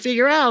 trying to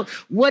figure out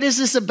what is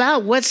this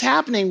about? What's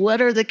happening? What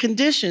are the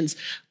conditions?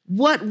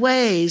 What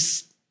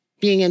ways,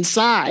 being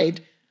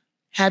inside,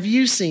 have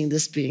you seen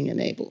this being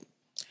enabled?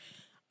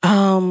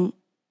 Often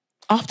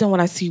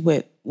when I see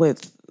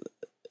with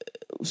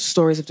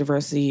stories of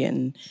diversity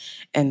and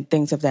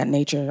things of that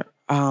nature,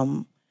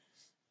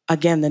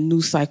 again, the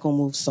news cycle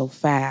moves so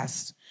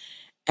fast.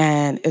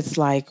 And it's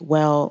like,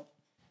 well,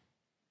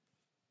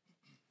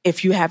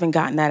 if you haven't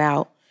gotten that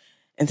out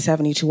in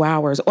 72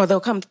 hours, or they'll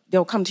come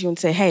to you and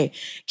say, hey,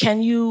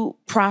 can you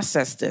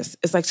process this?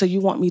 It's like, so you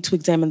want me to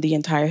examine the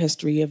entire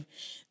history of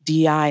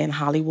DI in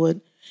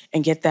Hollywood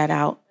and get that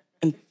out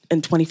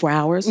in 24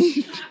 hours?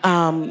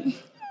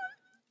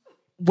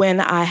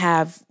 When I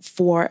have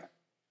 4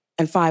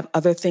 and 5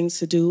 other things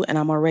to do and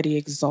I'm already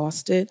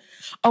exhausted,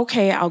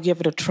 okay, I'll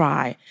give it a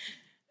try.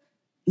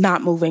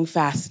 Not moving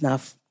fast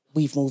enough,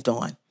 we've moved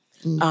on.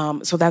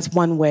 So that's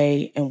one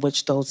way in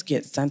which those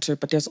get censored,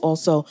 but there's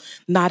also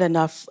not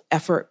enough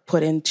effort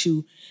put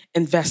into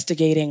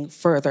investigating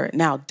further.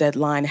 Now,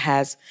 Deadline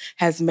has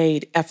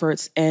made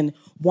efforts in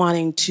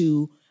wanting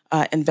to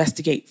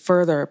investigate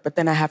further, but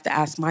then I have to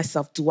ask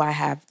myself, do I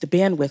have the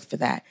bandwidth for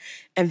that?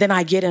 And then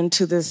I get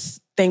into this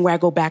thing where I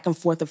go back and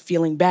forth of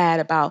feeling bad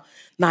about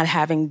not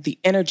having the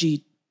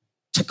energy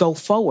to go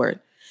forward.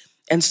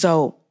 And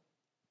so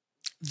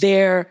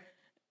there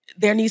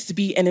needs to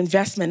be an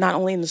investment not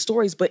only in the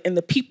stories, but in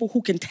the people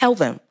who can tell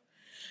them.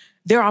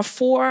 There are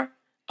 4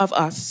 of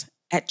us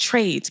at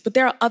trades, but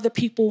there are other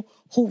people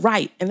who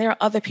write, and there are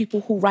other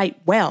people who write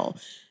well.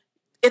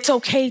 It's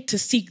okay to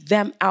seek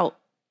them out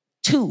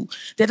too.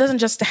 There doesn't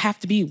just have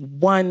to be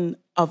one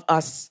of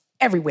us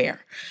everywhere.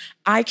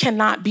 I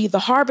cannot be the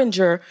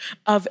harbinger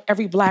of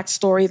every Black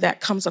story that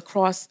comes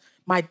across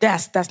my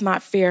desk. That's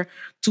not fair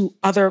to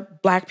other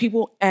Black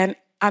people, and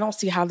I don't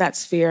see how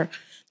that's fair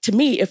to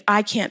me if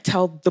I can't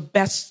tell the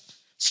best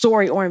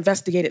story or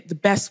investigate it the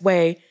best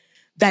way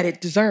that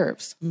it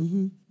deserves.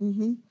 Mm-hmm.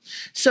 Mm-hmm.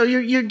 So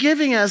you're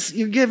giving us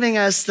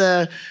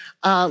the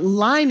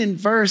line and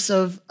verse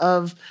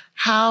of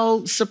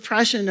how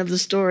suppression of the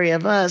story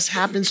of us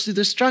happens through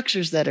the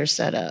structures that are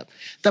set up,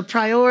 the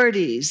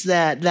priorities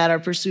that are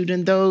pursued,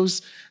 and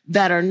those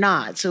that are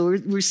not. So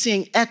we're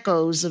seeing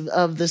echoes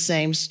of the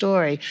same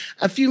story.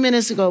 A few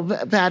minutes ago,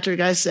 Patrick,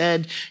 I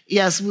said,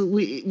 yes,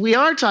 we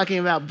are talking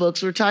about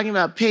books. We're talking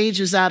about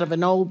pages out of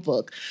an old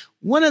book.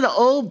 One of the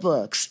old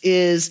books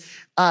is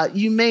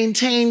you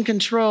maintain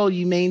control,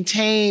 you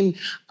maintain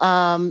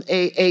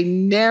a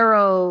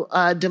narrow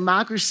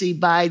democracy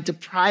by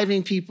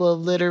depriving people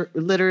of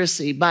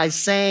literacy, by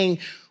saying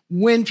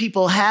when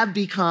people have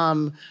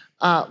become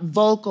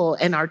vocal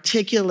and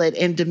articulate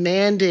and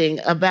demanding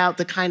about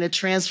the kind of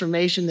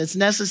transformation that's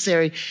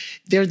necessary,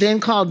 they're then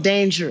called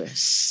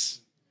dangerous.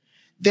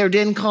 They're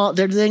then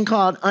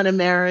called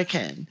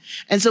un-American.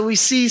 And so we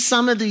see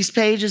some of these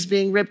pages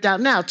being ripped out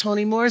now.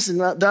 Toni Morrison,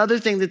 the other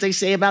thing that they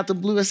say about The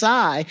Bluest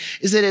Eye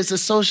is that it's a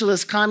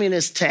socialist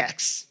communist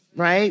text,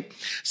 right?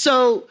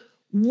 So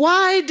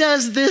why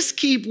does this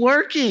keep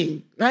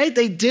working, right?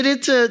 They did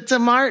it to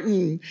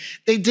Martin.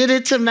 They did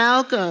it to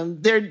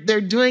Malcolm. They're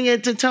doing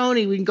it to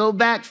Toni. We can go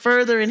back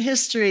further in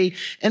history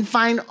and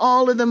find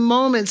all of the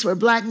moments where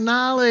Black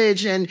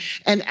knowledge and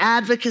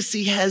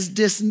advocacy has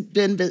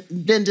been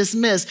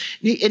dismissed.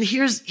 And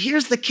here's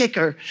the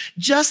kicker.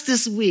 Just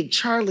this week,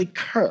 Charlie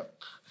Kirk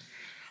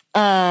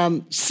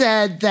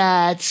said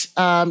that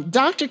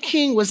Dr.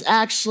 King was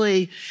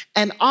actually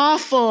an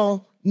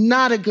awful,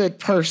 not a good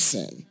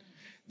person,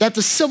 that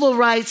the Civil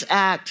Rights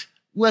Act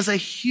was a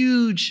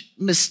huge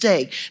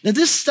mistake. Now,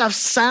 this stuff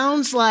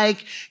sounds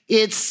like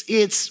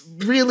it's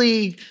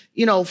really,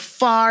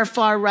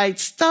 far right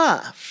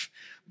stuff.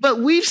 But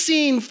we've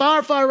seen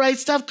far right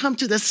stuff come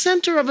to the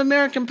center of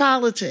American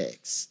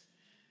politics.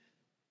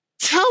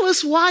 Tell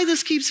us why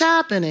this keeps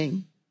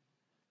happening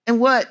and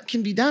what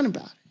can be done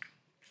about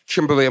it.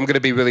 Kimberlé, I'm going to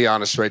be really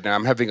honest right now.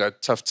 I'm having a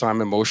tough time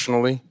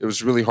emotionally. It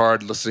was really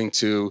hard listening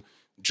to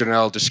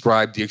Jeanell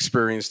describe the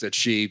experience that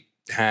she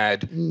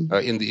had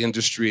in the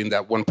industry in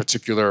that one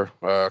particular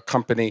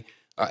company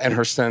and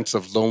her sense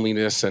of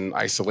loneliness and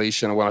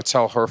isolation. I want to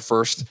tell her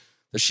first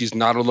that she's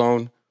not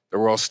alone, that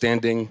we're all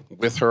standing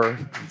with her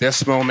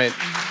this moment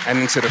and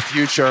into the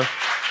future.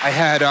 I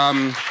had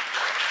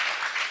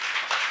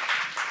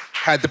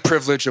the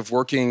privilege of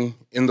working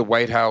in the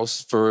White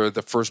House for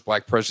the first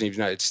Black president of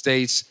the United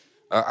States.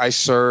 I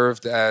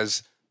served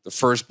as the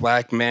first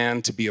Black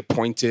man to be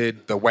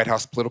appointed the White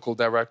House political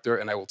director,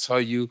 and I will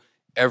tell you,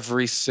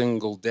 every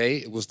single day,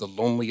 it was the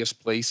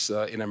loneliest place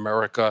in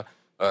America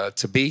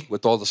to be,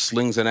 with all the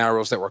slings and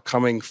arrows that were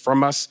coming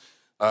from us.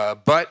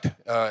 But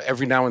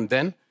every now and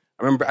then,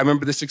 I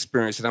remember this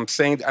experience, and I'm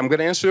going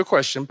to answer your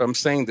question, but I'm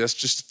saying this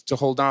just to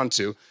hold on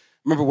to. I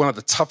remember one of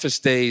the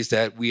toughest days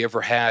that we ever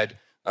had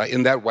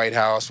in that White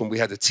House when we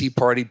had the Tea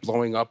Party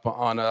blowing up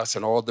on us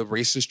and all the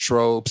racist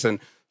tropes and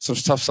some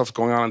tough stuff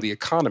going on in the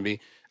economy.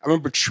 I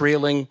remember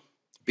trailing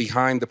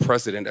behind the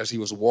president as he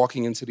was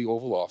walking into the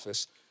Oval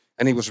Office,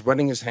 and he was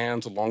running his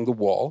hands along the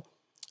wall.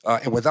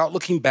 And without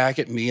looking back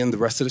at me and the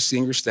rest of the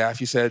senior staff,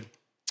 he said,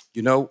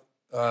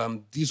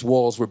 these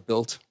walls were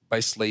built by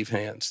slave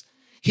hands.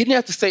 He didn't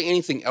have to say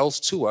anything else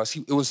to us.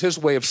 It was his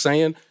way of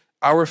saying,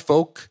 our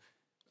folk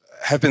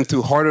have been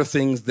through harder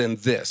things than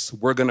this.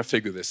 We're going to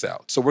figure this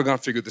out. So we're going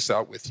to figure this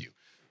out with you.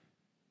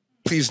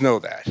 Please know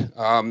that.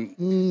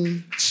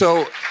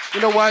 So, you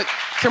know what,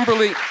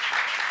 Kimberlé,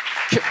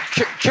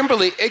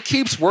 it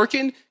keeps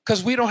working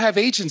because we don't have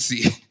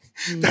agency.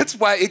 That's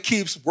why it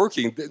keeps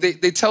working.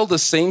 They tell the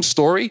same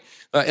story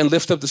and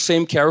lift up the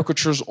same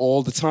caricatures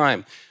all the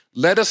time.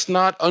 Let us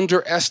not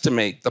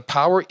underestimate the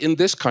power in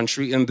this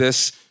country, in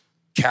this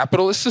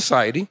capitalist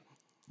society,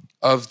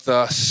 of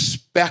the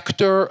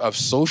specter of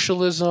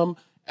socialism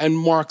and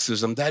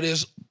Marxism that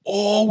is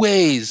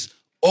always,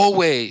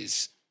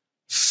 always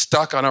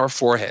stuck on our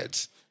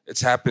foreheads.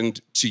 It's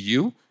happened to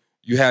you.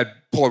 You had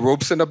Paul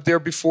Robeson up there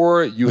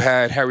before. You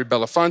had Harry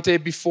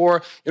Belafonte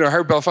before. You know,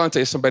 Harry Belafonte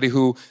is somebody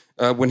who,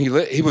 when he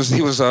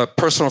was a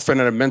personal friend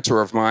and a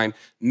mentor of mine,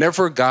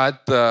 never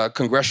got the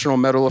Congressional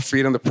Medal of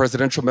Freedom, the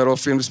Presidential Medal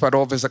of Freedom, despite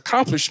all of his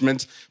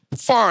accomplishments.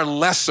 Far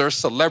lesser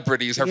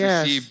celebrities have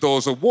received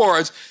those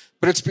awards.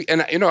 But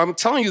I'm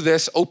telling you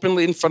this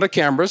openly in front of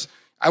cameras.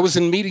 I was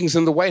in meetings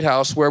in the White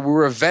House where we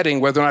were vetting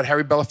whether or not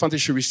Harry Belafonte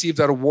should receive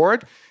that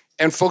award.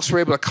 And folks were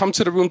able to come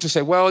to the room to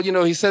say, well, you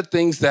know, he said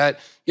things that,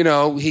 you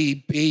know,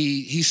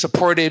 he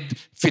supported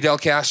Fidel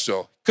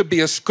Castro. Could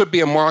be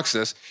a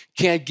Marxist.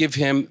 Can't give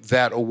him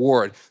that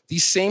award.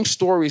 These same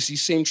stories,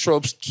 these same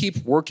tropes keep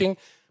working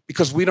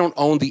because we don't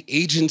own the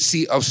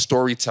agency of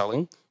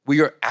storytelling. We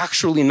are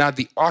actually not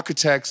the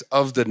architects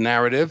of the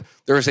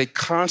narrative. There is a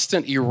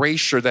constant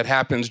erasure that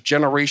happens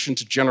generation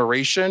to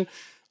generation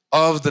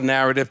of the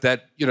narrative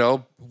that, you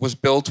know, was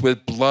built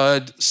with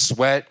blood,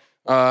 sweat,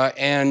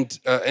 and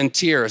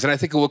tears. And I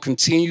think it will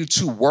continue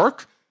to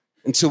work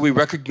until we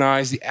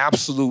recognize the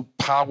absolute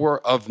power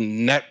of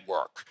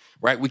network,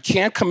 right? We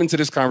can't come into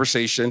this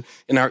conversation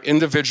in our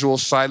individual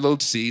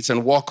siloed seats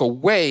and walk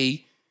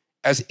away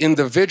as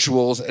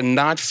individuals and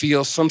not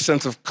feel some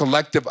sense of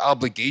collective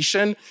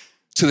obligation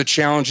to the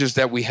challenges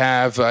that we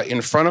have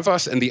in front of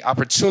us and the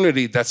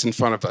opportunity that's in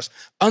front of us.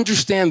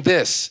 Understand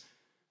this.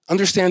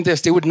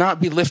 They would not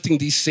be lifting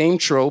these same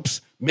tropes,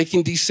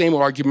 making these same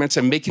arguments,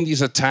 and making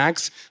these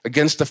attacks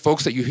against the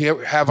folks that you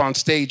have on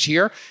stage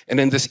here and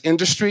in this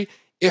industry,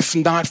 if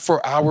not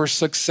for our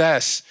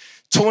success.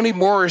 Toni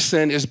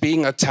Morrison is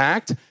being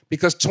attacked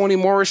because Toni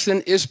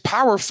Morrison is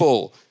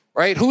powerful,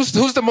 right? Who's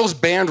the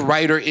most banned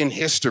writer in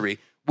history?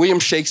 William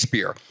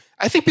Shakespeare.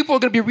 I think people are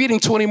going to be reading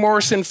Toni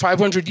Morrison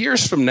 500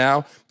 years from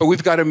now, but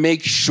we've got to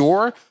make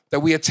sure that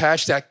we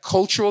attach that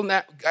cultural,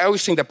 I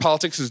always think that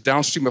politics is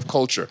downstream of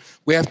culture.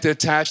 We have to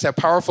attach that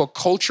powerful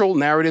cultural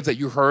narrative that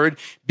you heard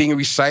being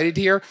recited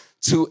here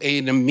to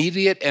an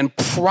immediate and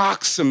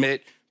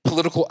proximate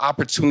political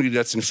opportunity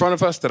that's in front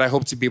of us that I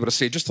hope to be able to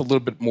say just a little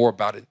bit more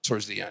about it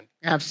towards the end.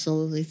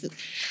 Absolutely.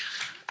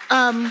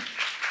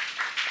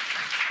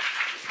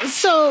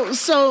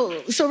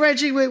 So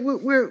Reggie,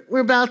 we're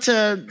about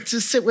to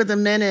sit with a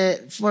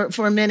minute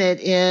for a minute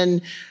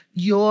in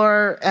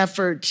your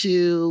effort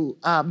to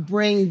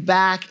bring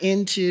back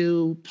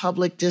into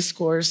public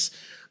discourse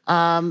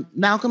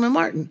Malcolm and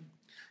Martin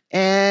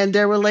and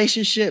their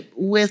relationship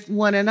with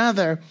one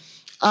another.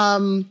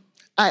 Partly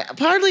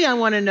I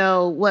want to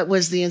know what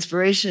was the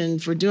inspiration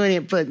for doing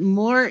it, but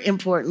more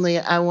importantly,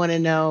 I want to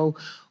know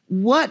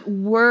what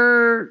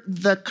were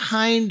the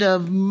kind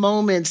of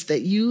moments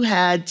that you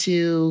had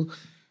to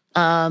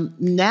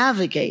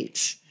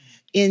navigate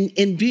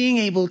in being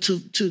able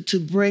to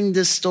bring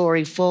this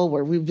story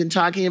forward. We've been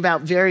talking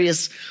about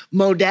various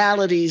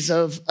modalities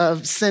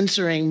of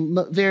censoring,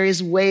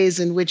 various ways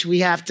in which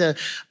we have to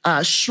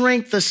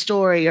shrink the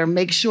story or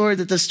make sure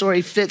that the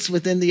story fits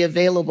within the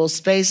available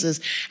spaces.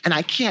 And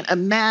I can't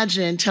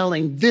imagine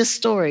telling this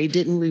story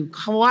didn't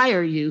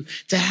require you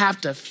to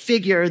have to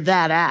figure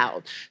that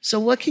out.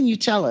 So what can you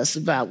tell us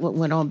about what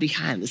went on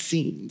behind the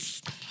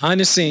scenes? Behind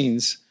the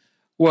scenes.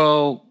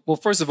 Well,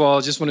 first of all,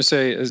 I just want to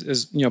say,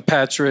 as you know,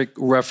 Patrick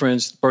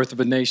referenced Birth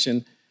of a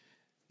Nation.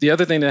 The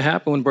other thing that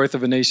happened when Birth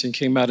of a Nation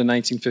came out in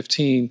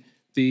 1915,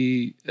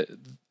 the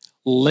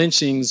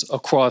lynchings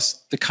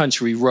across the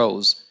country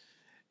rose.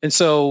 And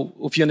so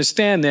if you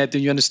understand that,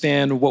 then you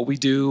understand what we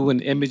do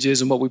and images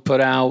and what we put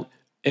out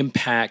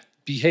impact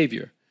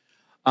behavior.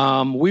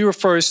 We were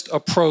first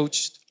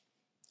approached,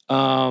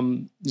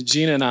 Gina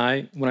and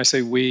I, when I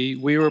say we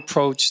were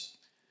approached,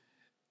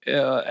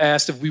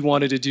 asked if we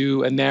wanted to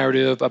do a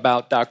narrative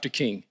about Dr.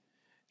 King.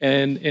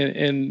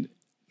 And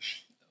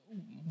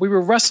we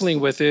were wrestling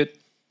with it.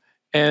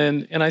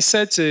 And I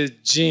said to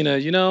Gina,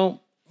 you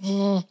know,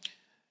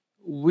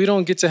 we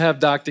don't get to have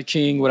Dr.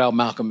 King without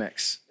Malcolm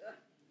X.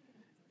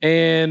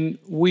 And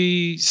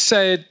we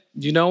said,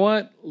 you know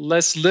what,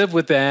 let's live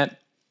with that.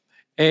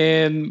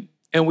 And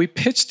we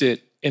pitched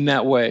it in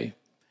that way.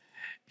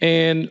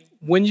 And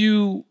when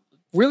you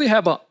really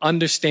have an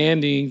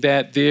understanding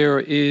that there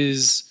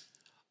is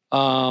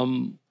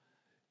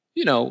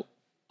you know,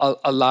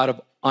 a lot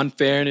of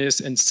unfairness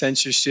and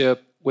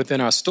censorship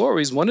within our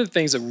stories, one of the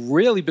things that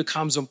really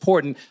becomes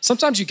important,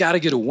 sometimes you got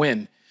to get a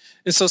win.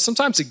 And so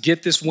sometimes to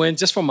get this win,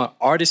 just from an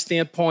artist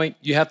standpoint,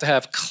 you have to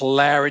have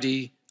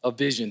clarity of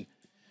vision.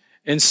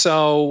 And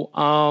so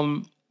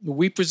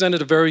we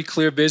presented a very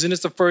clear vision.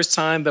 It's the first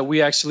time that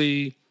we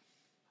actually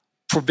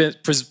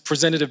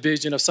presented a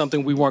vision of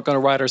something we weren't going to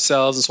write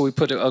ourselves, and so we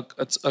put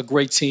a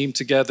great team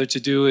together to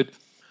do it.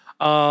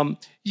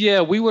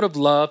 Yeah, we would have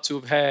loved to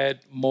have had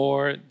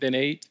more than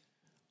 8,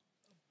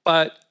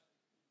 but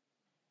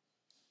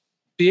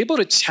be able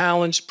to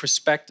challenge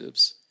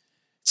perspectives,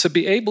 to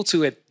be able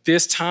to at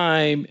this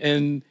time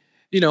and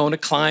in a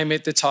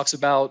climate that talks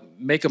about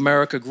make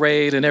America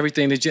great and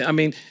everything.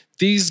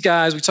 These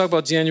guys, we talk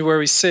about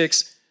January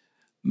 6th,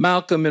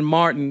 Malcolm and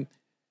Martin,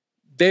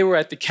 they were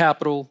at the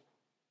Capitol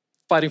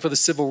fighting for the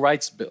Civil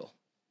Rights Bill,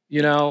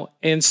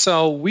 And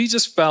so we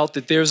just felt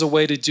that there's a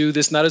way to do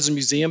this, not as a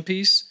museum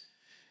piece,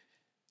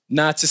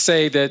 not to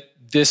say that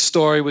this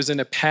story was in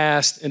the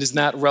past and is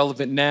not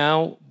relevant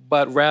now,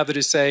 but rather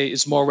to say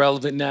it's more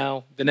relevant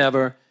now than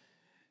ever.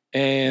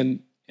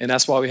 And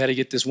that's why we had to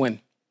get this win.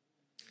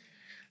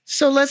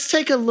 So let's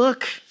take a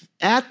look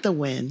at the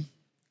win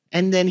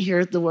and then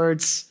hear the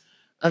words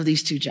of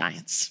these two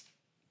giants.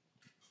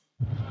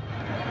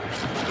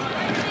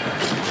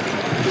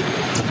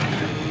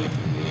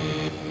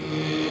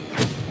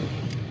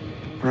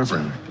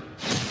 Reverend,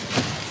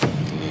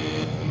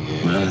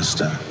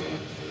 Minister,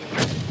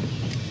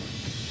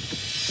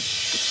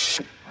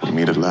 we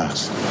meet at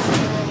last.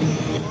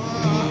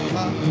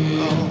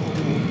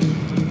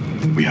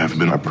 We have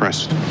been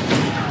oppressed.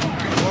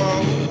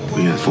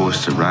 We are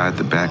forced to ride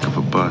the back of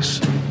a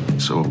bus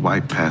so a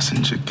white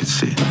passenger could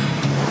sit.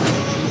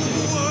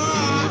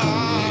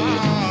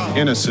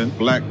 Innocent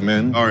black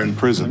men are in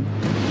prison.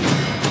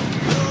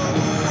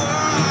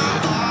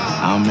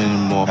 How many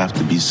more have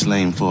to be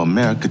slain for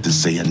America to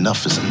say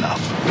enough is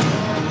enough?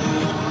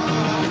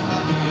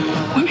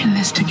 We're in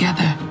this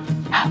together.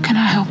 How can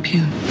I help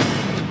you?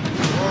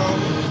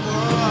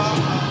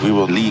 We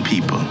will lead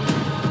people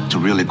to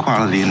real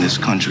equality in this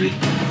country.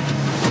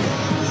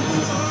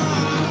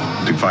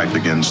 To fight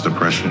against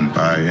oppression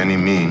by any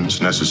means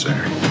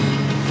necessary.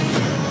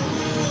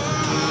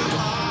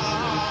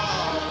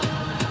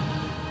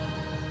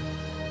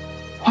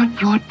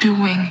 What you're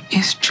doing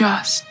is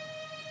just.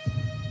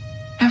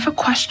 Never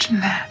question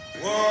that.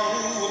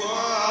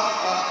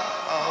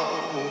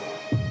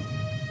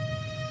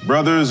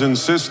 Brothers and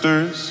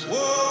sisters,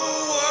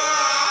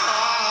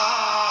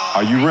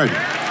 are you ready?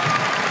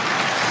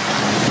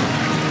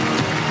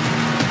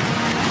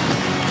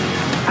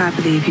 I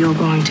believe you're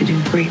going to do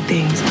great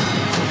things.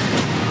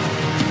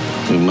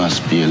 We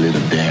must be a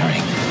little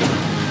daring.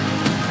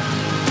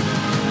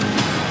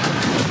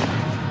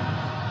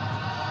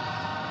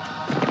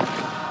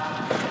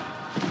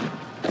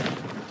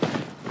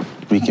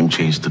 We can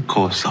change the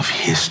course of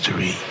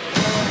history.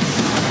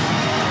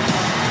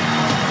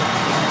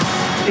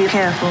 Be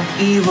careful.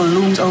 Evil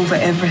looms over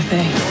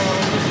everything.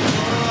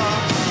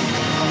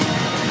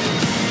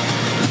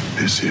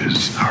 This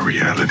is our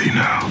reality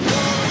now.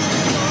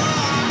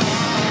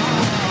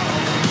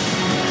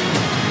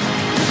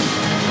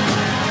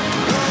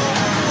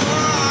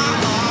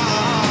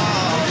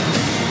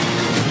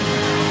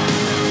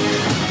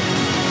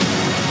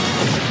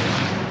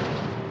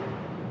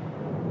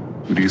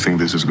 Who do you think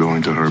this is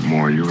going to hurt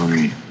more, you or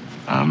me?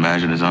 I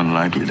imagine it's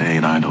unlikely to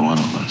hate either one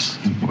of us.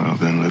 Well,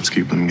 then let's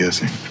keep them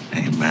guessing.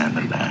 Amen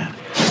to that.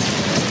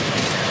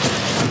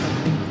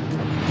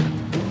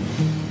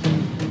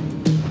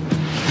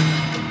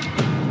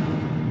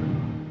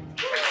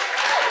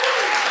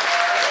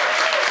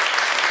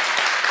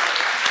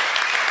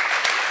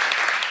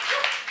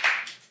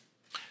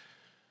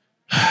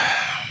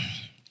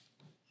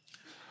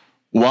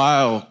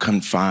 While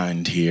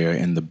confined here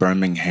in the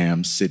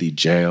Birmingham City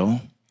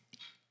Jail,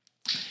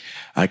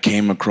 I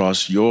came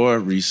across your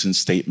recent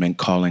statement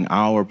calling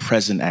our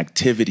present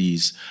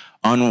activities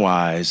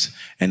unwise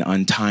and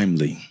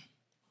untimely.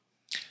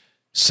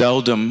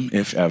 Seldom,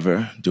 if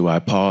ever, do I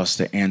pause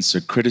to answer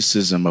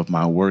criticism of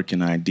my work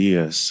and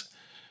ideas.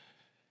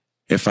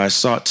 If I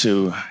sought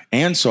to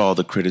answer all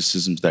the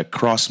criticisms that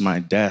cross my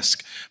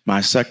desk, my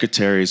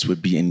secretaries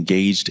would be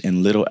engaged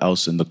in little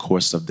else in the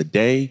course of the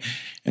day,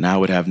 and I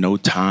would have no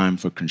time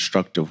for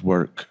constructive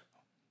work.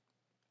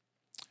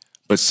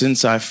 But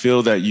since I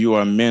feel that you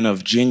are men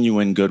of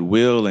genuine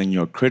goodwill and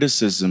your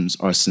criticisms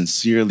are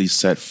sincerely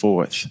set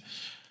forth,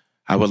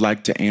 I would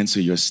like to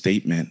answer your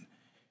statement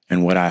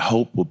in what I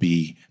hope will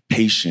be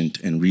patient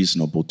and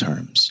reasonable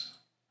terms.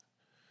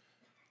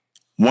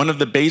 One of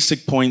the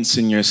basic points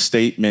in your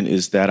statement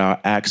is that our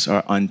acts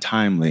are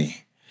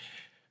untimely.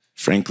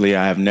 Frankly,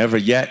 I have never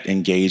yet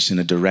engaged in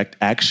a direct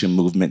action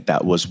movement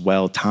that was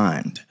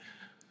well-timed,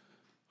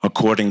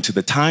 according to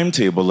the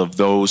timetable of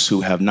those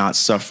who have not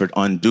suffered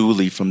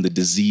unduly from the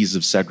disease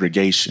of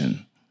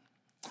segregation.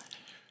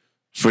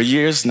 For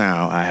years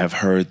now, I have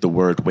heard the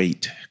word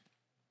wait.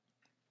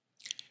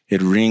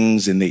 It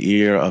rings in the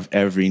ear of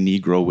every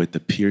Negro with a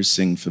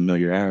piercing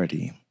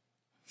familiarity.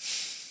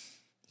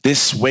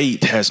 This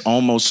wait has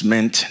almost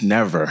meant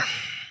never.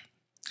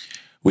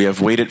 We have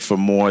waited for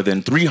more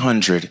than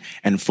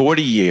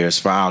 340 years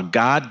for our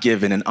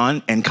God-given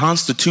and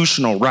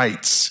constitutional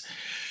rights.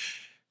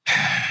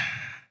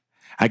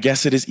 I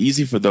guess it is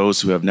easy for those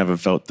who have never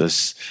felt the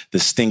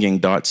stinging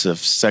darts of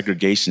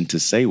segregation to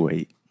say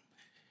wait.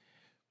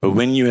 But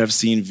when you have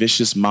seen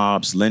vicious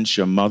mobs lynch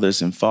your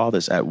mothers and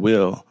fathers at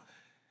will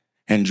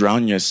and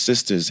drown your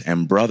sisters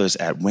and brothers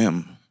at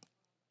whim,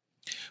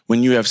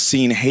 when you have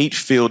seen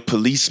hate-filled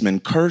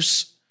policemen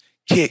curse,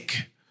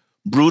 kick,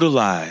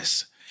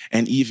 brutalize,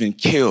 and even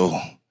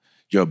kill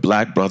your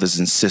Black brothers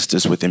and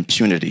sisters with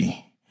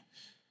impunity,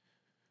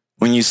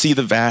 when you see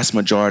the vast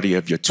majority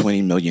of your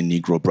 20 million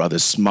Negro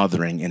brothers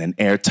smothering in an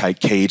airtight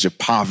cage of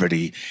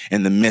poverty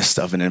in the midst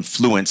of an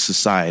affluent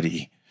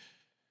society,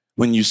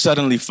 when you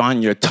suddenly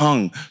find your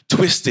tongue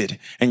twisted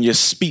and your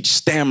speech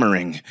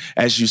stammering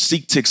as you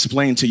seek to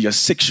explain to your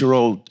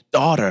 6-year-old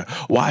daughter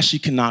why she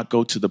cannot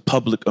go to the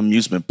public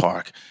amusement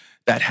park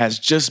that has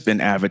just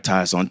been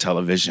advertised on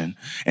television,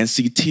 and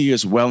see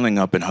tears welling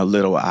up in her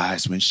little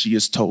eyes when she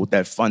is told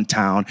that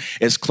Funtown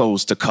is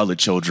closed to colored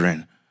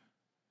children,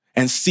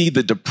 and see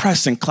the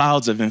depressing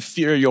clouds of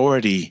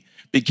inferiority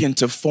begin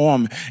to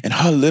form in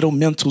her little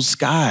mental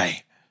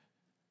sky,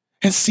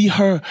 and see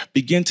her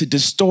begin to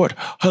distort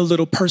her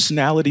little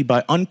personality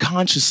by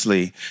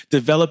unconsciously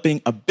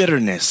developing a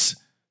bitterness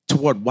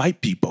toward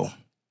white people.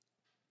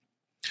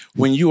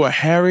 When you are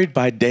harried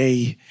by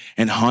day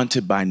and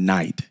haunted by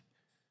night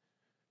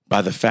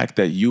by the fact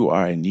that you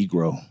are a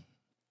Negro,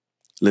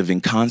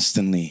 living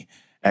constantly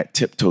at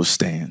tiptoe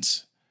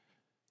stands,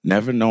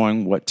 never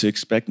knowing what to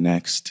expect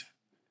next,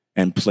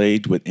 and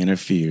plagued with inner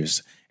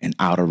fears and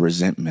outer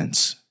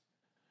resentments,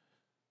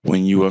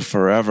 when you are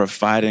forever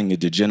fighting a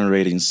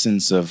degenerating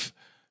sense of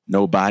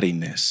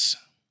nobodiness,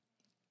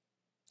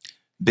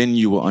 then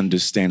you will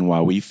understand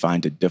why we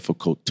find it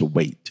difficult to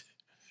wait.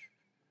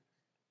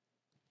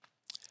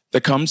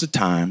 There comes a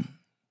time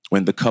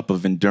when the cup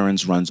of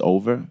endurance runs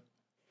over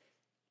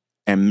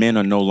and men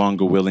are no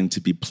longer willing to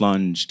be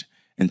plunged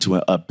into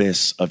an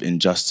abyss of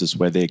injustice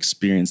where they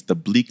experience the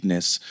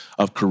bleakness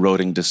of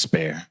corroding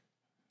despair.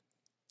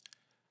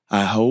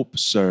 I hope,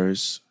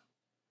 sirs,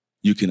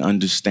 you can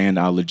understand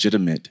our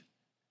legitimate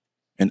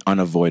and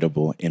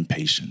unavoidable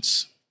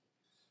impatience.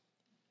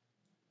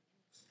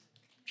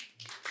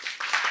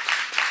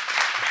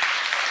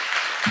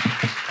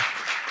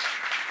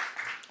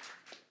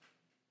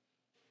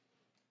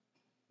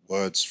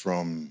 Words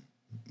from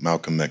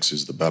Malcolm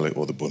X's The Ballot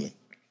or the Bullet.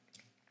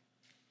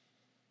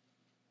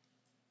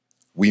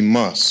 We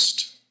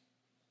must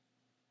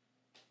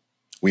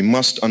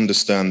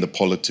understand the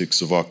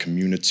politics of our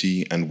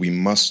community, and we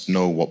must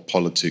know what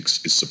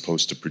politics is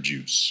supposed to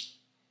produce.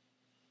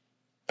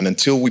 And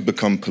until we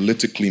become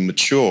politically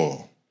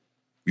mature,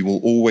 we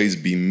will always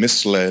be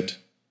misled,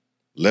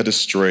 led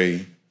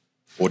astray,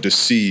 or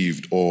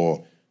deceived,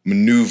 or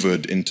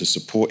maneuvered into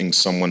supporting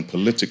someone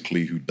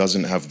politically who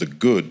doesn't have the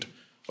good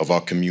of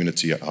our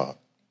community at heart.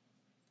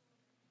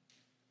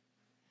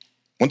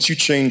 Once you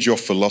change your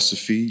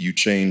philosophy, you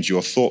change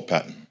your thought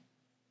pattern.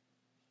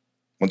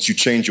 Once you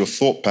change your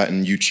thought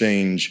pattern, you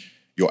change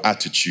your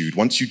attitude.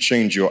 Once you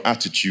change your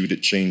attitude,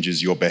 it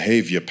changes your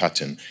behavior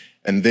pattern,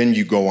 and then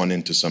you go on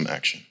into some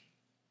action.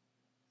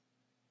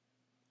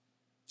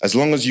 As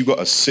long as you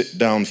got a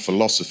sit-down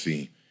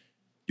philosophy,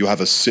 you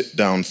have a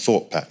sit-down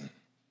thought pattern.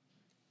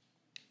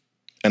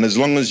 And as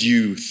long as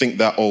you think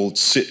that old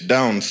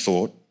sit-down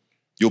thought,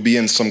 you'll be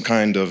in some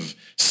kind of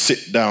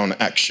sit-down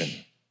action.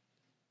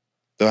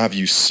 They'll have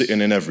you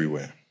sitting in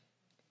everywhere.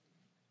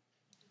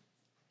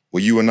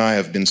 Well, you and I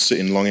have been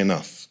sitting long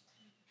enough.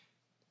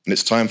 And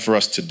it's time for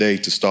us today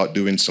to start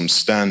doing some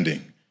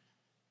standing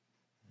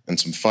and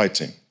some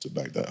fighting to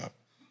back that up.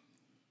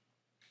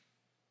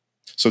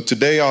 So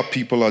today our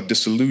people are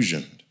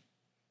disillusioned.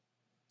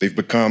 They've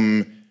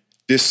become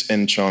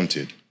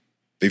disenchanted.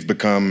 They've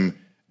become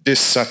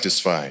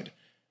dissatisfied.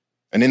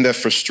 And in their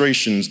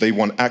frustrations, they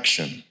want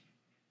action.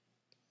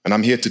 And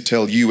I'm here to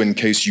tell you, in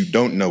case you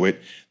don't know it,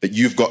 that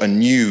you've got a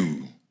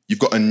new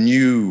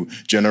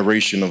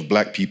generation of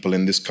Black people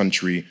in this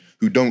country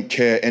who don't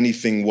care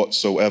anything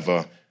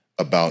whatsoever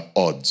about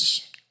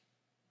odds.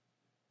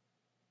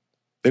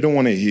 They don't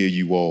want to hear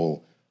you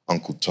all,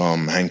 Uncle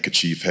Tom,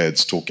 handkerchief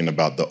heads, talking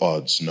about the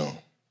odds, no.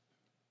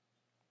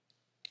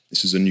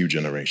 This is a new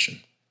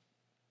generation.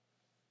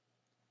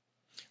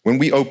 When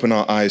we open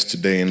our eyes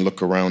today and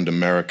look around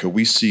America,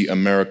 we see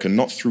America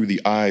not through the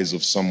eyes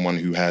of someone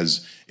who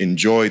has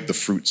enjoyed the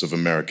fruits of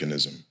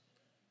Americanism.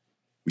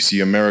 We see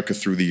America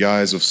through the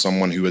eyes of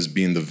someone who has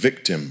been the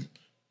victim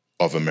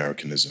of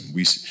Americanism.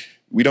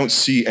 We don't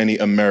see any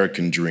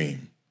American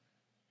dream.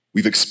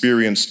 We've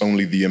experienced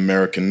only the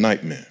American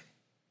nightmare.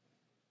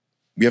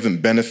 We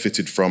haven't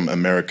benefited from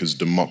America's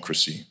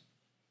democracy.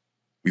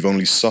 We've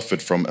only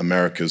suffered from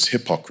America's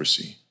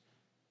hypocrisy.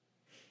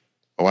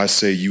 Oh, I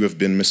say you have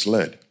been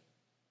misled.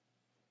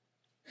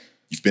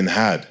 You've been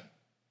had.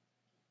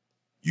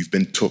 You've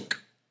been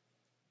took.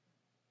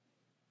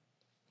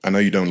 I know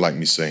you don't like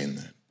me saying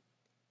that.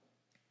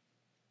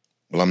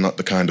 Well, I'm not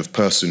the kind of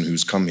person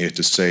who's come here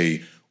to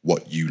say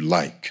what you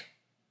like.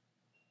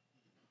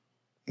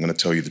 I'm going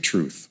to tell you the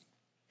truth.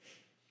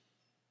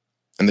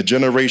 And the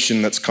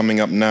generation that's coming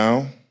up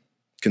now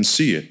can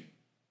see it.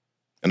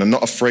 And I'm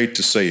not afraid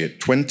to say it.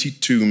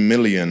 22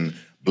 million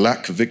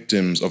Black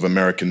victims of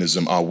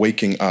Americanism are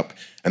waking up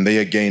and they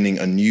are gaining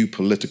a new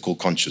political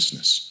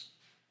consciousness,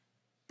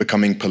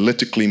 becoming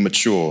politically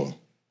mature.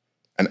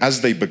 And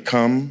as they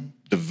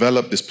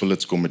develop this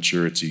political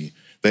maturity,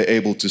 they're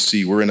able to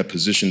see we're in a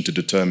position to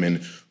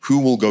determine who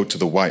will go to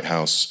the White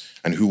House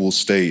and who will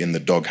stay in the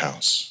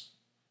doghouse.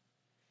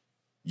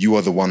 You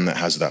are the one that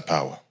has that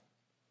power.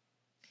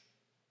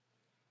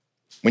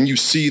 When you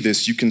see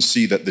this, you can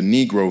see that the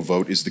Negro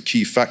vote is the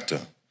key factor.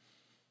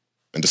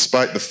 And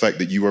despite the fact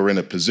that you are in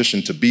a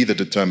position to be the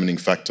determining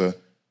factor,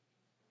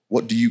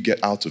 what do you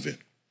get out of it?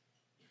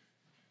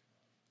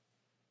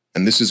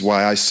 And this is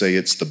why I say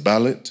it's the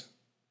ballot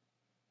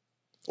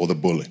or the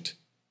bullet.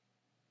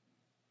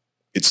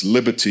 It's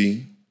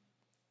liberty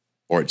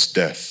or it's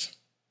death.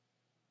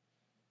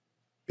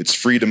 It's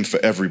freedom for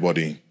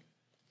everybody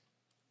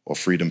or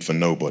freedom for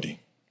nobody.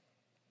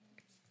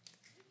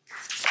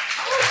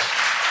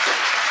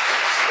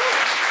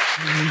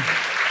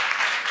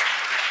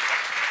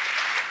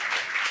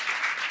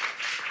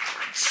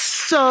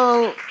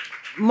 So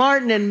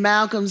Martin and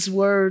Malcolm's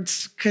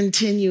words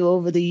continue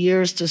over the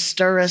years to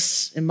stir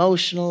us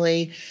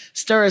emotionally,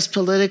 stir us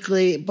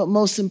politically, but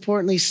most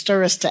importantly,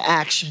 stir us to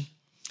action.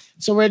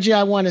 So Reggie,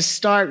 I want to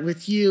start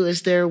with you.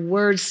 Is their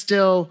words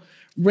still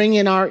ring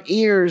in our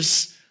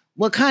ears?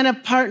 What kind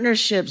of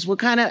partnerships, what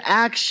kind of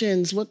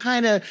actions, what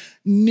kind of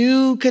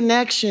new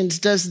connections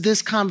does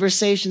this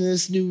conversation,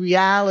 this new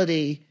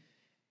reality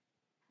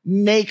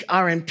make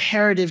our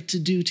imperative to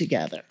do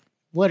together?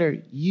 What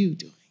are you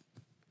doing?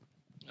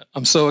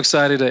 I'm so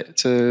excited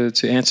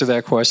to answer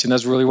that question.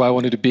 That's really why I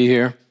wanted to be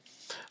here.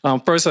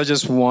 First, I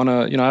just want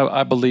to,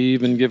 I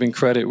believe in giving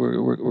credit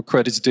where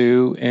credit's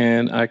due,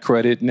 and I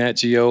credit Nat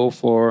Geo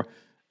for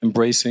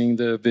embracing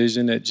the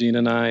vision that Gina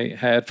and I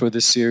had for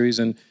this series,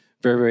 and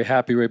very, very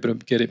happy we're able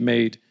to get it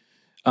made.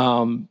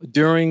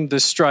 During the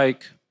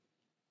strike,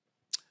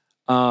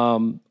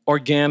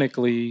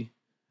 organically,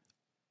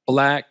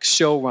 Black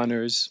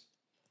showrunners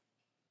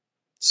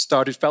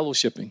started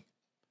fellowshipping.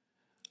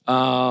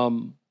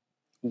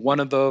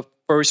 One of the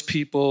first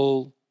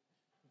people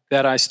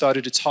that I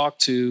started to talk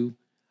to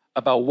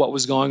about what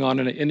was going on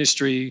in the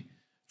industry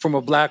from a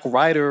Black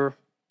writer,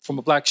 from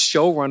a Black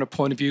showrunner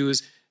point of view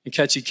is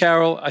Nkechi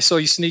Carroll. I saw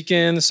you sneak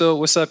in, so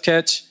what's up,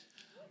 Ketch?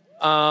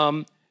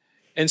 And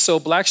so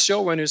Black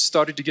showrunners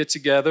started to get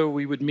together.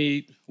 We would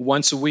meet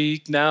once a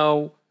week.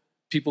 Now,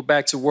 people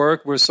back to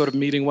work, we're sort of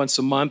meeting once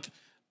a month.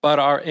 But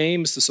our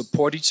aim is to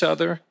support each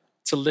other,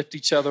 to lift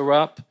each other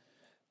up,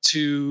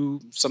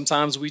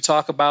 sometimes we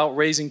talk about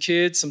raising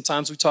kids,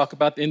 sometimes we talk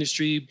about the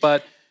industry,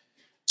 but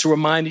to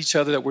remind each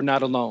other that we're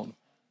not alone.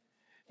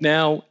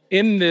 Now,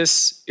 in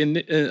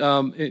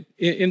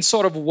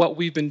sort of what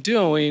we've been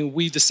doing,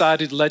 we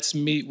decided let's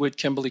meet with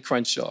Kimberlé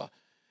Crenshaw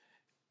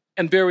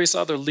and various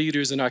other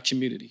leaders in our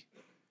community.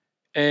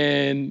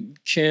 And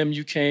Kim,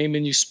 you came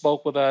and you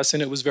spoke with us,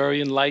 and it was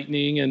very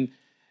enlightening. And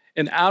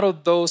out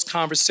of those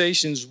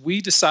conversations, we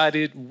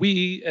decided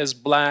we as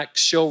Black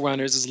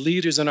showrunners, as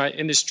leaders in our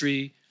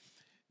industry,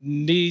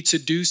 need to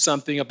do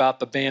something about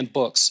the banned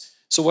books.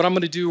 So what I'm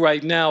going to do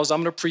right now is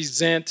I'm going to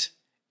present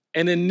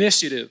an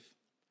initiative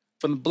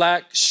from the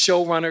Black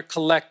Showrunner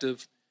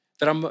Collective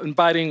that I'm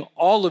inviting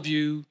all of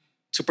you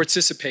to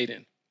participate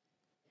in.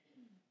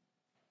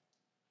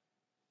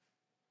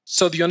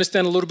 So do you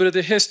understand a little bit of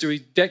the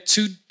history?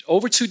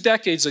 Over 2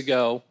 decades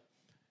ago,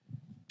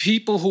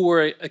 people who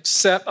were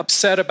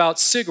upset about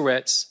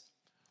cigarettes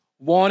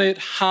wanted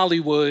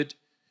Hollywood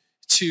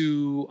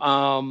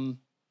to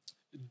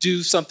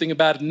do something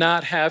about it,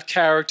 not have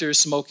characters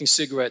smoking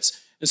cigarettes.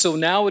 And so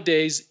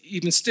nowadays,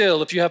 even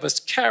still, if you have a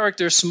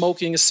character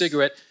smoking a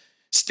cigarette,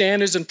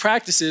 standards and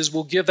practices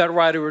will give that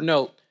writer a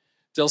note.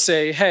 They'll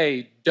say,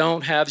 hey,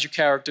 don't have your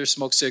character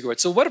smoke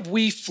cigarettes. So what if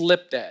we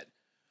flip that?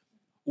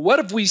 What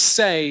if we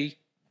say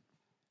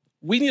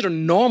we need to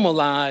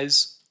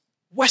normalize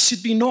what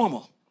should be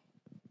normal?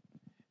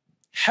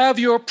 Have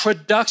your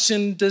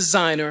production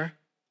designer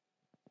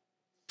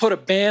put a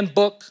banned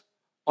book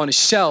on a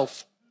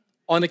shelf,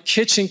 on a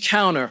kitchen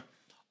counter,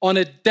 on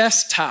a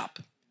desktop.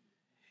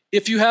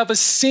 If you have a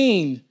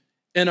scene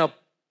in a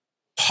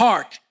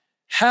park,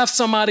 have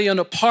somebody on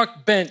a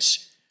park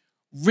bench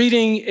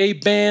reading a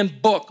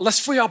banned book. Let's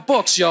free our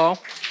books, y'all.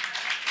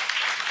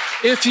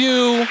 If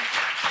you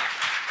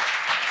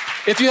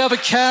have a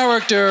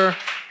character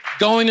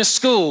going to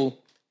school,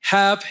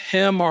 have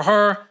him or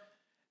her,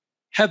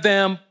 have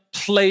them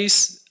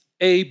place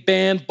a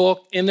banned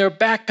book in their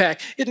backpack.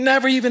 It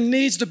never even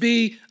needs to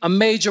be a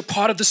major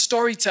part of the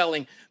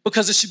storytelling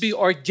because it should be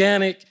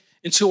organic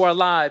into our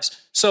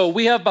lives. So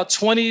we have about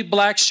 20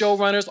 Black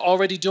showrunners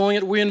already doing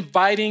it. We're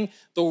inviting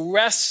the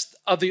rest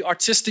of the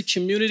artistic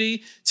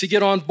community to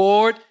get on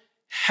board.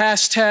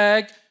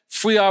 Hashtag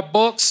free our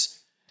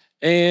books,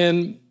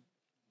 and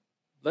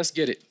let's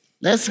get it.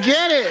 Let's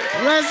get it.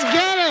 Let's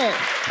get it.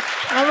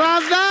 How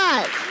about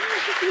that?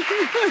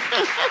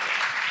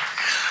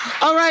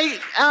 All right,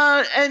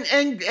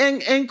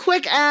 and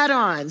quick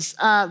add-ons.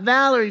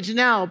 Valerie,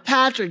 Jeanell,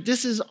 Patrick,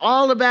 this is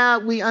all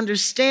about, we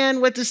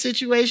understand what the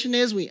situation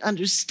is. We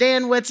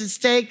understand what's at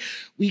stake.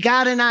 We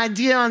got an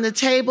idea on the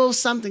table,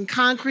 something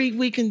concrete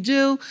we can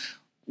do.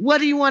 What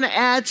do you want to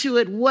add to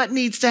it? What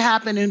needs to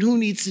happen and who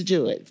needs to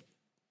do it?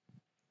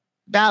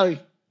 Valerie.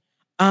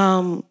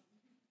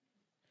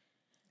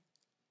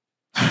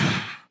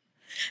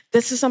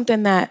 This is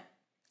something that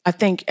I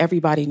think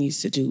everybody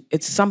needs to do.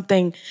 It's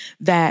something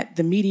that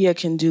the media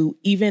can do,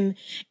 even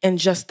in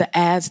just the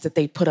ads that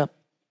they put up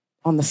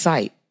on the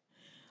site.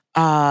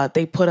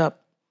 They put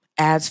up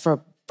ads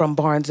from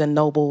Barnes &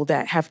 Noble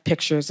that have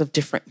pictures of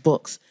different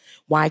books.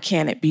 Why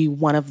can't it be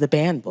one of the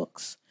banned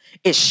books?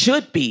 It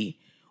should be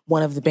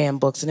one of the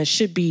banned books, and it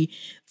should be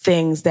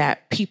things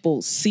that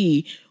people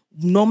see,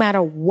 no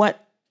matter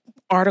what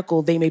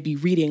article they may be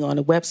reading on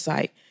a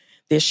website.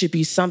 There should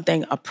be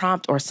something, a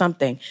prompt or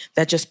something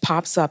that just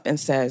pops up and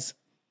says,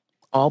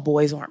 all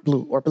boys aren't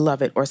blue or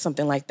beloved or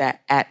something like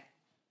that at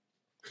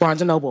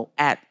Barnes & Noble,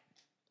 at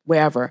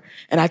wherever.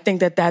 And I think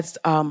that that's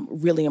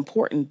really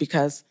important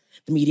because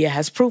the media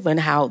has proven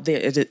how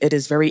it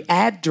is very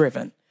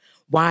ad-driven.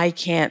 Why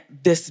can't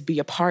this be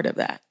a part of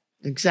that?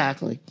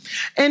 Exactly.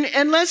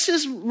 And let's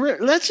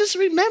just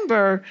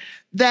remember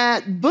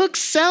that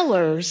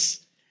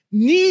booksellers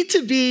need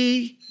to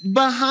be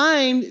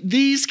behind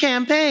these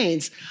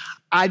campaigns.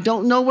 I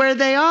don't know where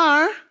they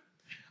are,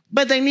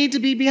 but they need to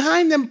be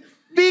behind them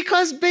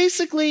because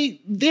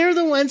basically they're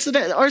the ones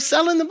that are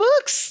selling the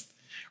books,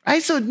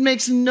 right? So it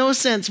makes no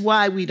sense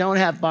why we don't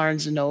have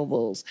Barnes &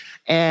 Nobles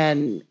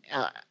and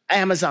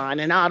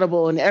Amazon and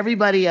Audible and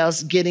everybody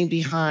else getting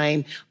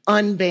behind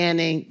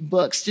unbanning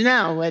books.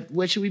 Jeanell,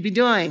 what should we be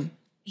doing?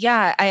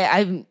 Yeah,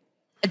 I'm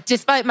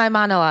despite my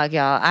monologue,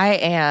 y'all, I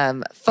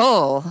am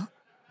full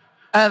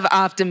of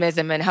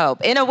optimism and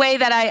hope in a way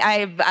that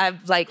I'm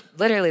like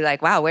literally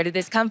like, wow, where did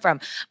this come from?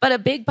 But a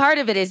big part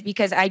of it is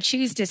because I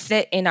choose to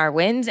sit in our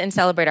wins and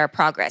celebrate our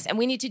progress. And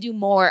we need to do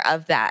more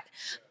of that.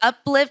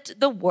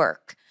 Uplift the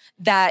work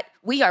that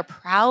we are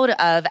proud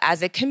of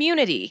as a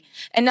community.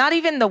 And not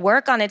even the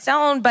work on its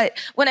own, but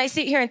when I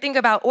sit here and think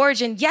about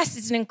Origin, yes,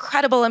 it's an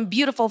incredible and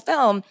beautiful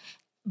film,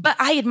 but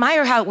I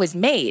admire how it was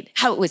made,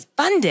 how it was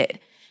funded.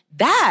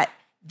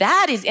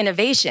 That is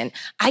innovation.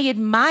 I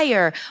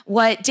admire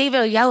what David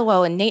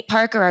Oyelowo and Nate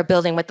Parker are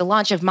building with the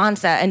launch of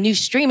Mansa, a new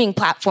streaming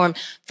platform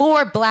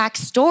for Black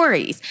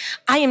stories.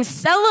 I am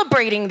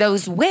celebrating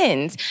those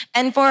wins.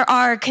 And for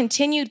our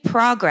continued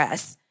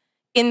progress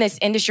in this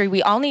industry,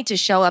 we all need to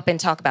show up and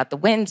talk about the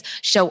wins,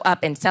 show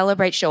up and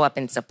celebrate, show up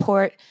and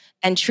support,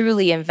 and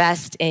truly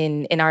invest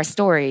in our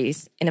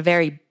stories in a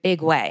very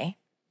big way.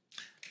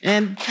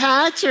 And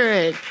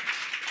Patrick,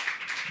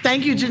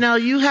 thank you,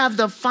 Jeanell. You have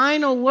the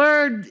final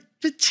word.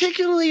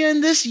 Particularly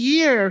in this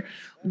year,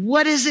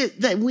 what is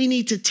it that we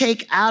need to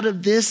take out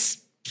of this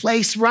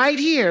place right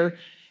here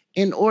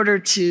in order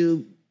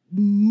to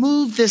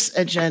move this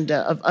agenda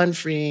of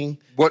freeing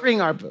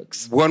our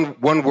books? One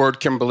word,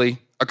 Kimberlé,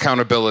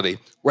 accountability.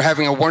 We're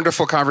having a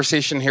wonderful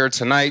conversation here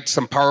tonight.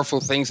 Some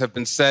powerful things have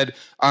been said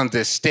on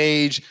this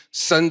stage.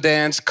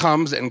 Sundance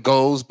comes and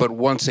goes but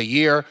once a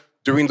year.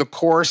 During the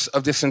course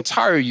of this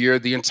entire year,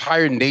 the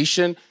entire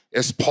nation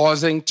is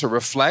pausing to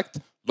reflect,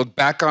 look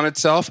back on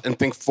itself, and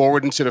think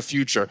forward into the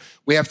future.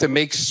 We have to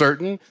make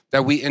certain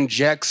that we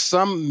inject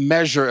some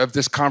measure of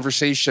this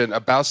conversation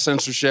about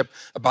censorship,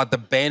 about the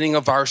banning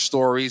of our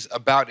stories,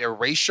 about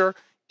erasure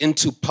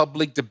into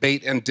public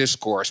debate and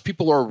discourse.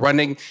 People are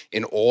running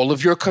in all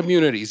of your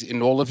communities,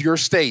 in all of your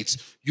states.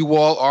 You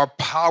all are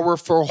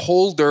powerful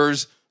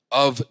holders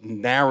of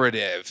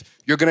narrative.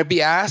 You're going to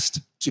be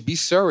asked to be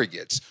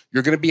surrogates.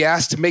 You're going to be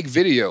asked to make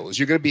videos.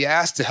 You're going to be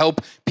asked to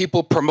help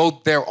people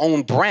promote their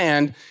own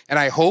brand. And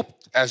I hope,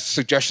 as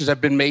suggestions have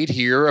been made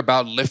here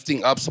about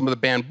lifting up some of the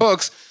banned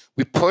books,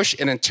 we push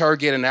and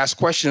interrogate and ask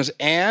questions.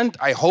 And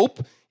I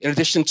hope, in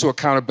addition to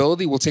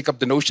accountability, we'll take up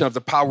the notion of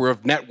the power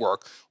of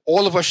network.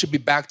 All of us should be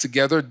back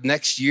together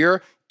next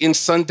year in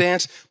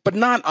Sundance, but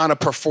not on a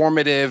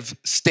performative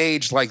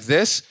stage like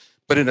this,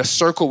 but in a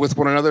circle with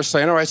one another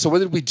saying, all right, so what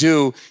did we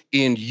do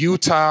in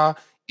Utah,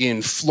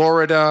 in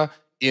Florida,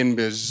 in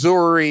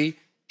Missouri,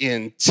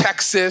 in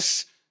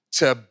Texas,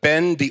 to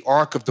bend the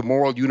arc of the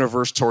moral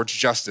universe towards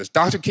justice?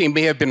 Dr. King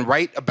may have been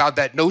right about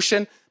that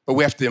notion, but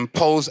we have to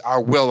impose our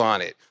will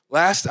on it.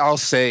 Last I'll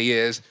say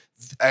is,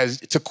 as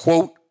to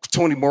quote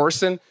Toni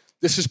Morrison,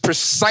 this is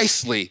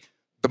precisely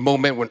the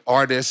moment when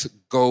artists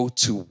go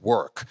to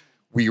work.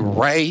 We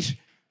write,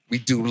 we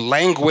do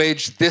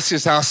language. This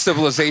is how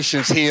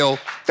civilizations heal.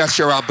 That's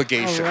your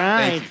obligation. All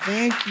right,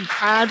 thank you,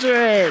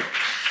 Patrick.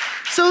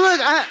 So look,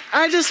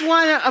 I just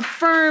want to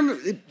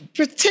affirm,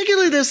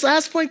 particularly this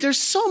last point, there's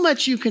so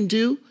much you can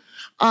do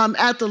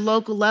at the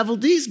local level.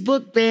 These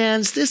book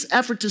bans, this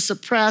effort to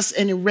suppress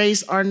and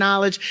erase our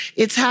knowledge,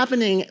 it's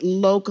happening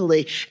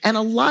locally. And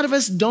a lot of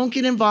us don't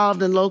get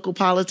involved in local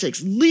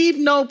politics. Leave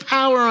no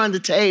power on the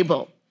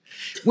table.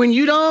 When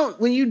you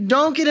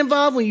don't get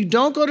involved, when you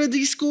don't go to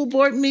these school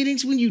board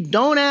meetings, when you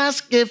don't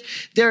ask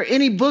if there are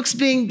any books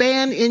being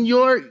banned in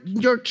your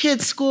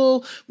kid's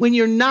school, when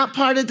you're not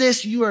part of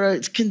this, you are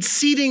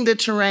conceding the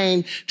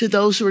terrain to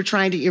those who are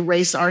trying to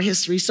erase our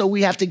history. So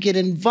we have to get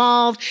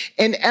involved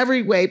in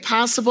every way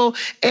possible.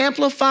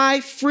 Amplify,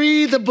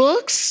 free the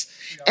books.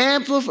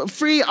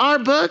 Free our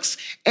books,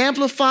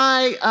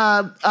 amplify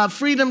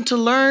freedom to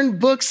learn,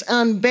 books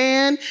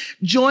unbanned.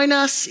 Join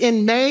us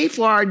in May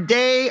for our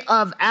day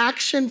of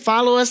action.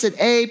 Follow us at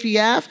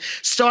AAPF.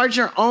 Start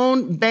your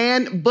own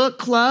banned book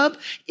club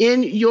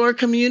in your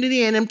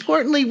community, and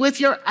importantly,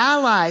 with your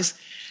allies.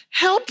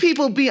 Help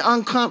people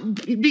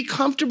be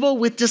comfortable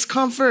with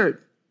discomfort.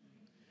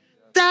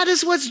 That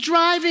is what's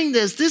driving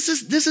this. This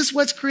is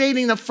what's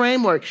creating the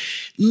framework.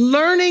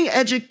 Learning,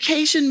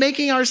 education,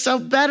 making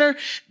ourselves better,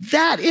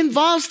 that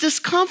involves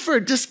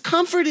discomfort.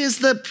 Discomfort is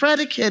the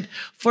predicate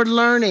for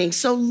learning.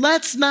 So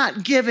let's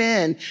not give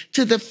in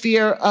to the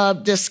fear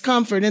of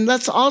discomfort. And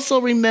let's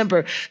also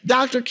remember,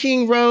 Dr.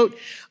 King wrote,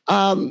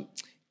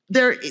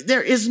 there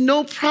is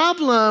no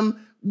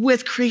problem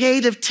with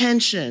creative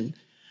tension.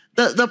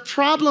 The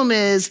problem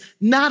is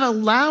not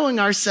allowing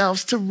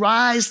ourselves to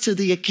rise to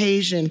the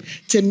occasion,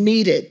 to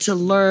meet it, to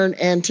learn,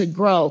 and to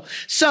grow.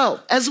 So,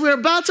 as we're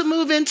about to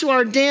move into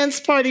our dance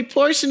party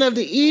portion of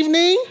the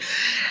evening,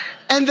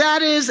 and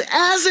that is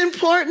as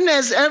important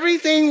as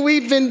everything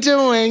we've been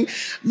doing,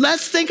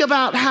 let's think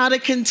about how to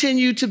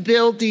continue to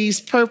build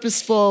these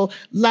purposeful,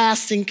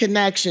 lasting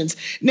connections.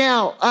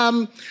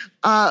 Now,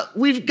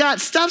 we've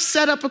got stuff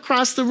set up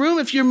across the room.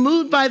 If you're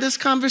moved by this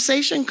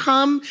conversation,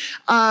 come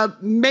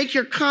make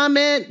your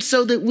comment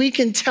so that we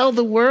can tell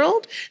the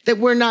world that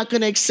we're not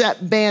going to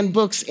accept banned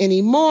books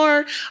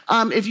anymore.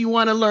 If you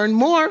want to learn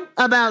more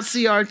about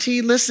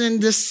CRT,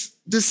 listen this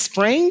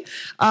spring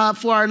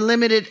for our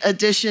limited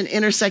edition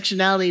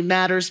Intersectionality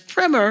Matters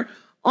primer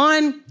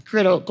on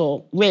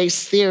critical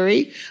race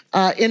theory.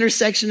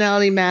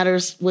 Intersectionality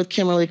Matters with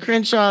Kimberlé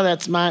Crenshaw.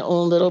 That's my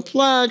own little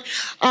plug.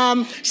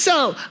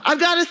 So I've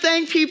got to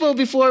thank people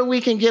before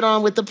we can get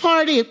on with the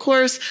party. Of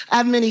course, I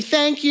have many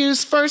thank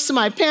yous. First to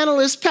my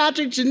panelists,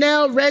 Patrick,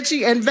 Jeanell,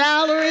 Reggie, and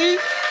Valerie,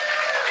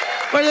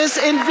 for this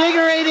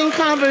invigorating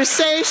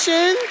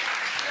conversation.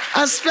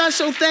 A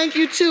special thank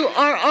you to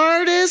our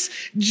artists,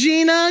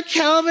 Gina,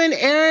 Kelvin,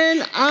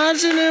 Aaron,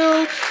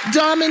 Aunjanue,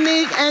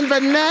 Dominique, and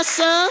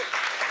Vanessa.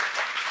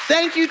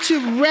 Thank you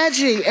to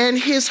Reggie and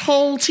his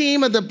whole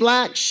team of the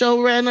Black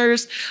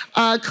Showrunners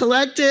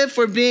Collective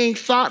for being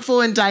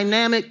thoughtful and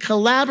dynamic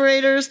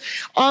collaborators.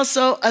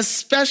 Also, a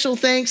special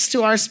thanks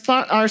to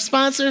our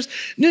sponsors,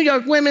 New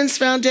York Women's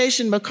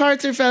Foundation,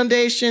 MacArthur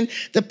Foundation,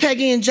 the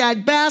Peggy and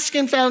Jack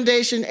Baskin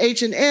Foundation,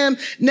 H&M,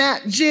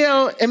 Nat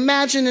Geo,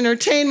 Imagine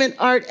Entertainment,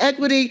 Art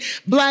Equity,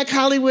 Black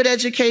Hollywood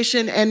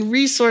Education, and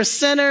Resource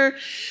Center.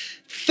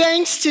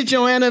 Thanks to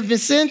Joanna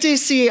Vicente,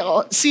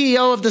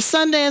 CEO of the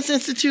Sundance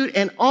Institute,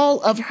 and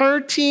all of her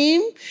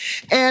team.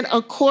 And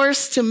of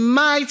course, to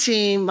my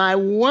team, my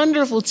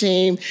wonderful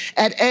team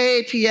at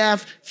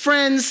AAPF,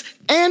 friends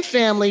and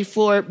family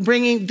for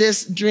bringing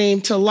this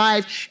dream to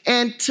life.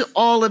 And to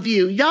all of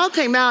you. Y'all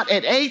came out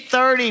at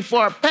 8:30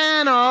 for a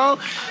panel,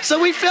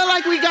 so we feel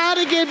like we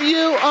gotta give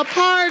you a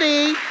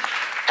party.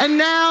 And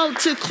now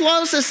to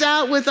close us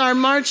out with our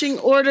marching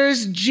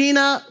orders,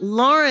 Gina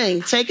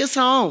Loring, take us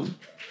home.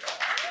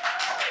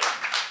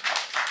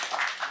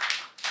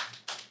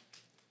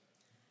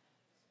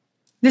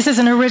 This is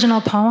an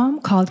original poem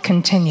called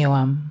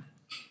Continuum.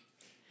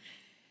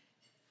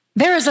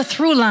 There is a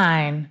through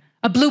line,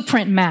 a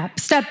blueprint map.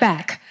 Step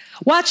back.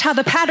 Watch how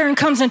the pattern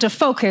comes into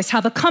focus,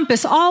 how the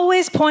compass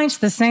always points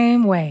the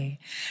same way.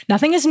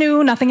 Nothing is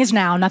new, nothing is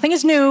now. Nothing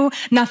is new,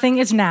 nothing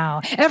is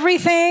now.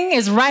 Everything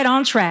is right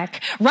on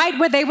track, right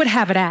where they would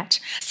have it at.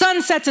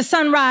 Sunset to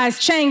sunrise,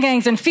 chain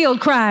gangs and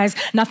field cries.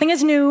 Nothing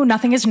is new,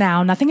 nothing is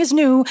now. Nothing is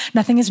new,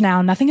 nothing is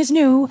now. Nothing is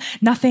new,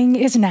 nothing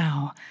is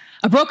now.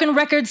 A broken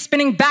record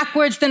spinning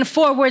backwards, then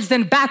forwards,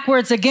 then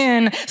backwards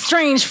again.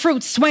 Strange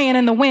fruits swaying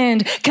in the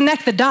wind.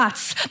 Connect the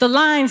dots, the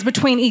lines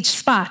between each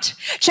spot.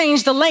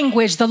 Change the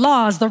language, the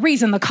laws, the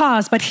reason, the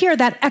cause. But hear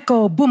that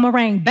echo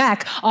boomerang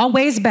back,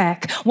 always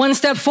back. One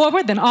step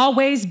forward, then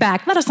always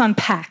back. Let us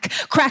unpack,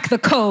 crack the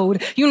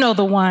code. You know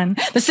the one.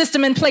 The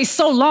system in place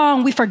so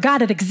long we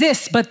forgot it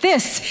exists. But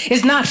this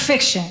is not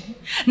fiction,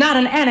 not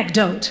an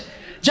anecdote.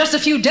 Just a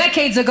few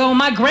decades ago,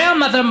 my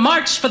grandmother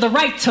marched for the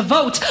right to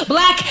vote.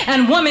 Black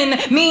and woman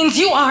means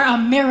you are a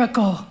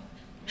miracle.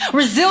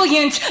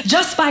 Resilient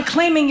just by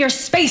claiming your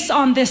space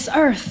on this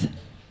earth.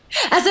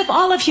 As if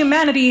all of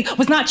humanity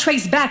was not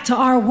traced back to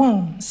our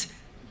wombs.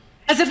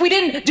 As if we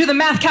didn't do the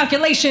math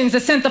calculations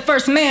that sent the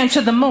first man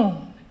to the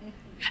moon.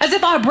 As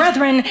if our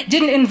brethren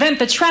didn't invent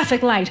the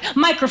traffic light,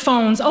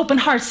 microphones, open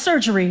heart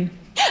surgery.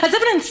 As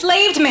if an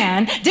enslaved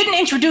man didn't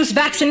introduce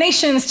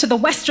vaccinations to the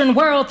Western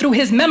world through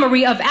his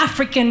memory of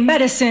African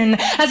medicine.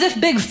 As if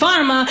Big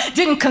Pharma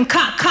didn't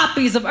concoct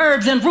copies of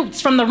herbs and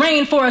roots from the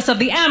rainforests of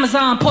the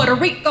Amazon, Puerto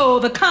Rico,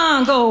 the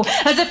Congo.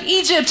 As if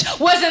Egypt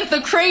wasn't the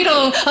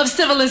cradle of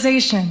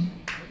civilization.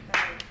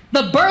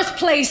 the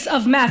birthplace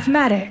of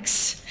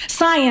mathematics,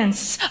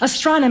 science,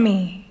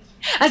 astronomy,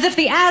 as if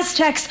the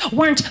Aztecs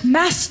weren't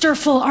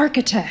masterful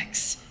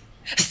architects.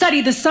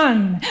 Studied the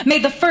sun,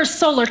 made the first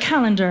solar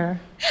calendar,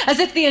 as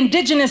if the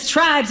indigenous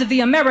tribes of the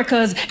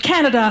Americas,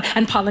 Canada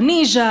and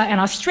Polynesia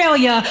and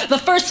Australia, the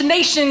first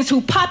nations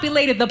who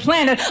populated the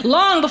planet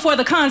long before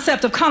the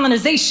concept of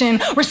colonization,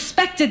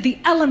 respected the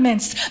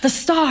elements, the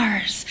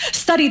stars,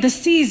 studied the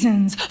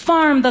seasons,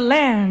 farmed the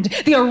land.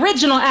 The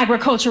original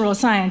agricultural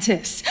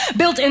scientists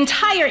built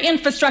entire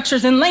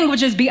infrastructures in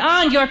languages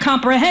beyond your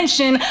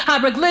comprehension,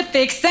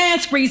 hieroglyphics,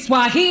 Sanskrit,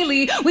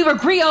 Swahili. We were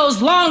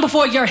griots long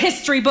before your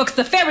history books,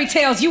 the fairy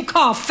tales you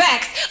call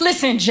facts.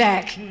 Listen,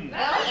 Jack.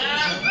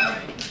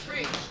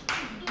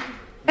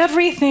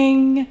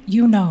 Everything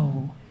you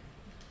know,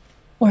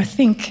 or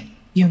think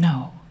you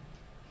know,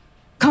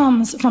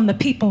 comes from the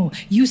people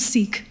you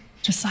seek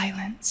to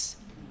silence.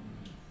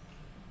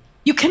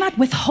 You cannot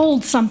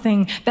withhold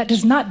something that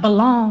does not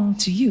belong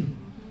to you.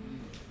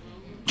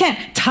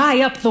 Can't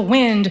tie up the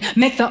wind,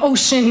 make the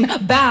ocean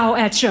bow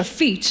at your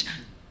feet.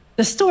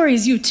 The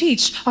stories you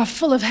teach are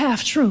full of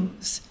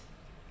half-truths,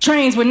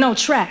 trains with no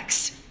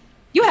tracks.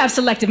 You have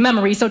selective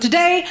memory, so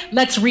today,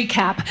 let's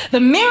recap the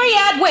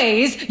myriad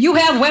ways you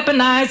have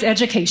weaponized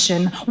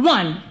education. 1,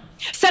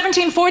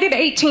 1740 to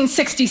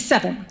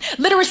 1867.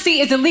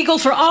 Literacy is illegal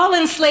for all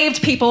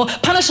enslaved people,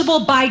 punishable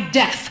by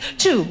death.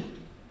 2,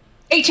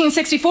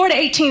 1864 to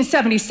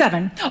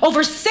 1877.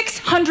 Over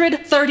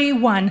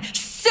 631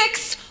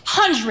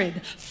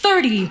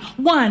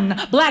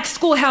 black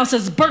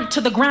schoolhouses burnt to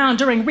the ground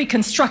during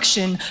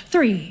Reconstruction.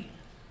 3,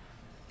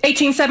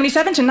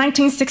 1877 to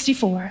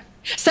 1964.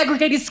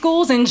 Segregated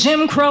schools in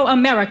Jim Crow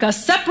America,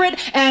 separate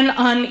and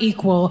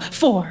unequal.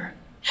 4,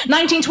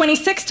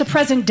 1926 to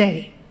present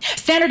day.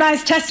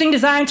 Standardized testing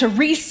designed to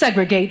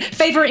resegregate,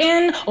 favor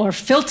in or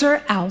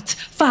filter out.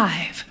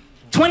 5,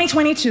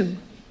 2022.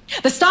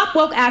 The Stop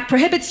Woke Act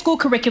prohibits school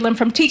curriculum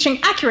from teaching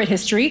accurate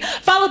history,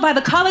 followed by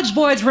the College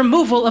Board's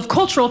removal of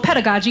cultural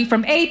pedagogy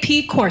from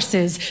AP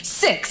courses.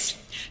 6,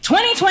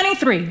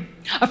 2023.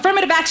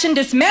 Affirmative action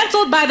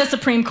dismantled by the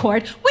Supreme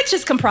Court, which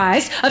is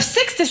comprised of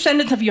 6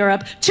 descendants of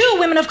Europe, 2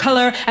 women of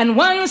color, and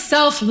 1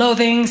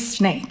 self-loathing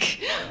snake.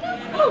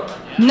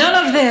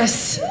 None of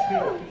this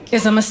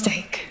is a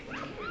mistake.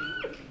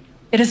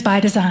 It is by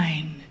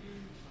design.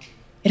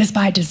 It is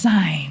by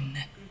design.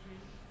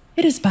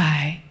 It is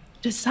by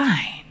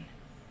design.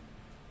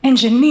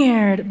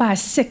 Engineered by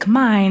sick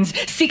minds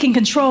seeking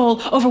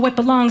control over what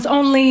belongs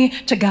only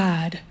to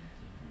God.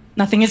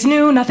 Nothing is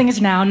new, nothing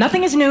is now.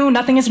 Nothing is new,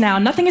 nothing is now.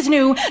 Nothing is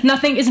new,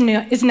 nothing is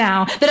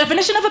now. The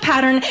definition of a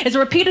pattern is a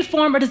repeated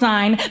form or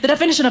design. The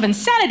definition of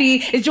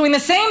insanity is doing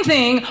the same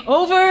thing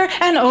over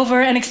and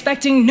over and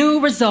expecting new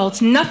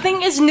results.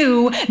 Nothing is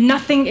new,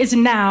 nothing is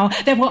now.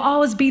 There will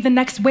always be the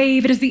next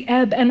wave. It is the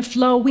ebb and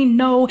flow. We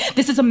know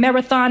this is a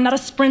marathon, not a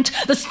sprint.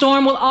 The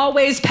storm will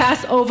always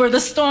pass over. The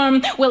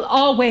storm will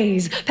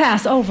always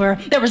pass over.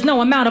 There is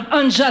no amount of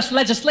unjust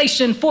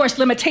legislation, forced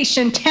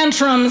limitation,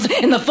 tantrums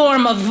in the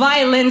form of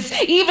violence.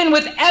 Even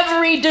with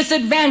every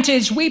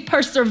disadvantage, we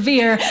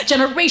persevere.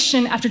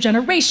 Generation after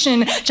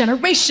generation,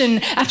 generation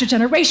after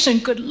generation.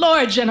 Good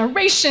Lord,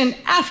 generation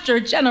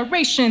after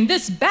generation.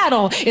 This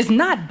battle is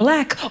not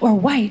black or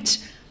white.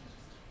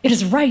 It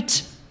is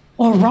right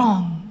or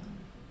wrong.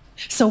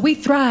 So we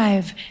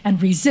thrive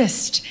and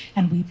resist,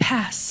 and we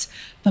pass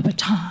the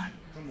baton.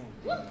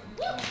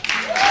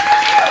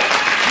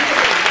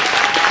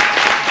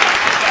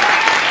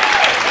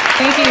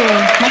 Thank you.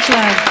 Much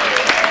love.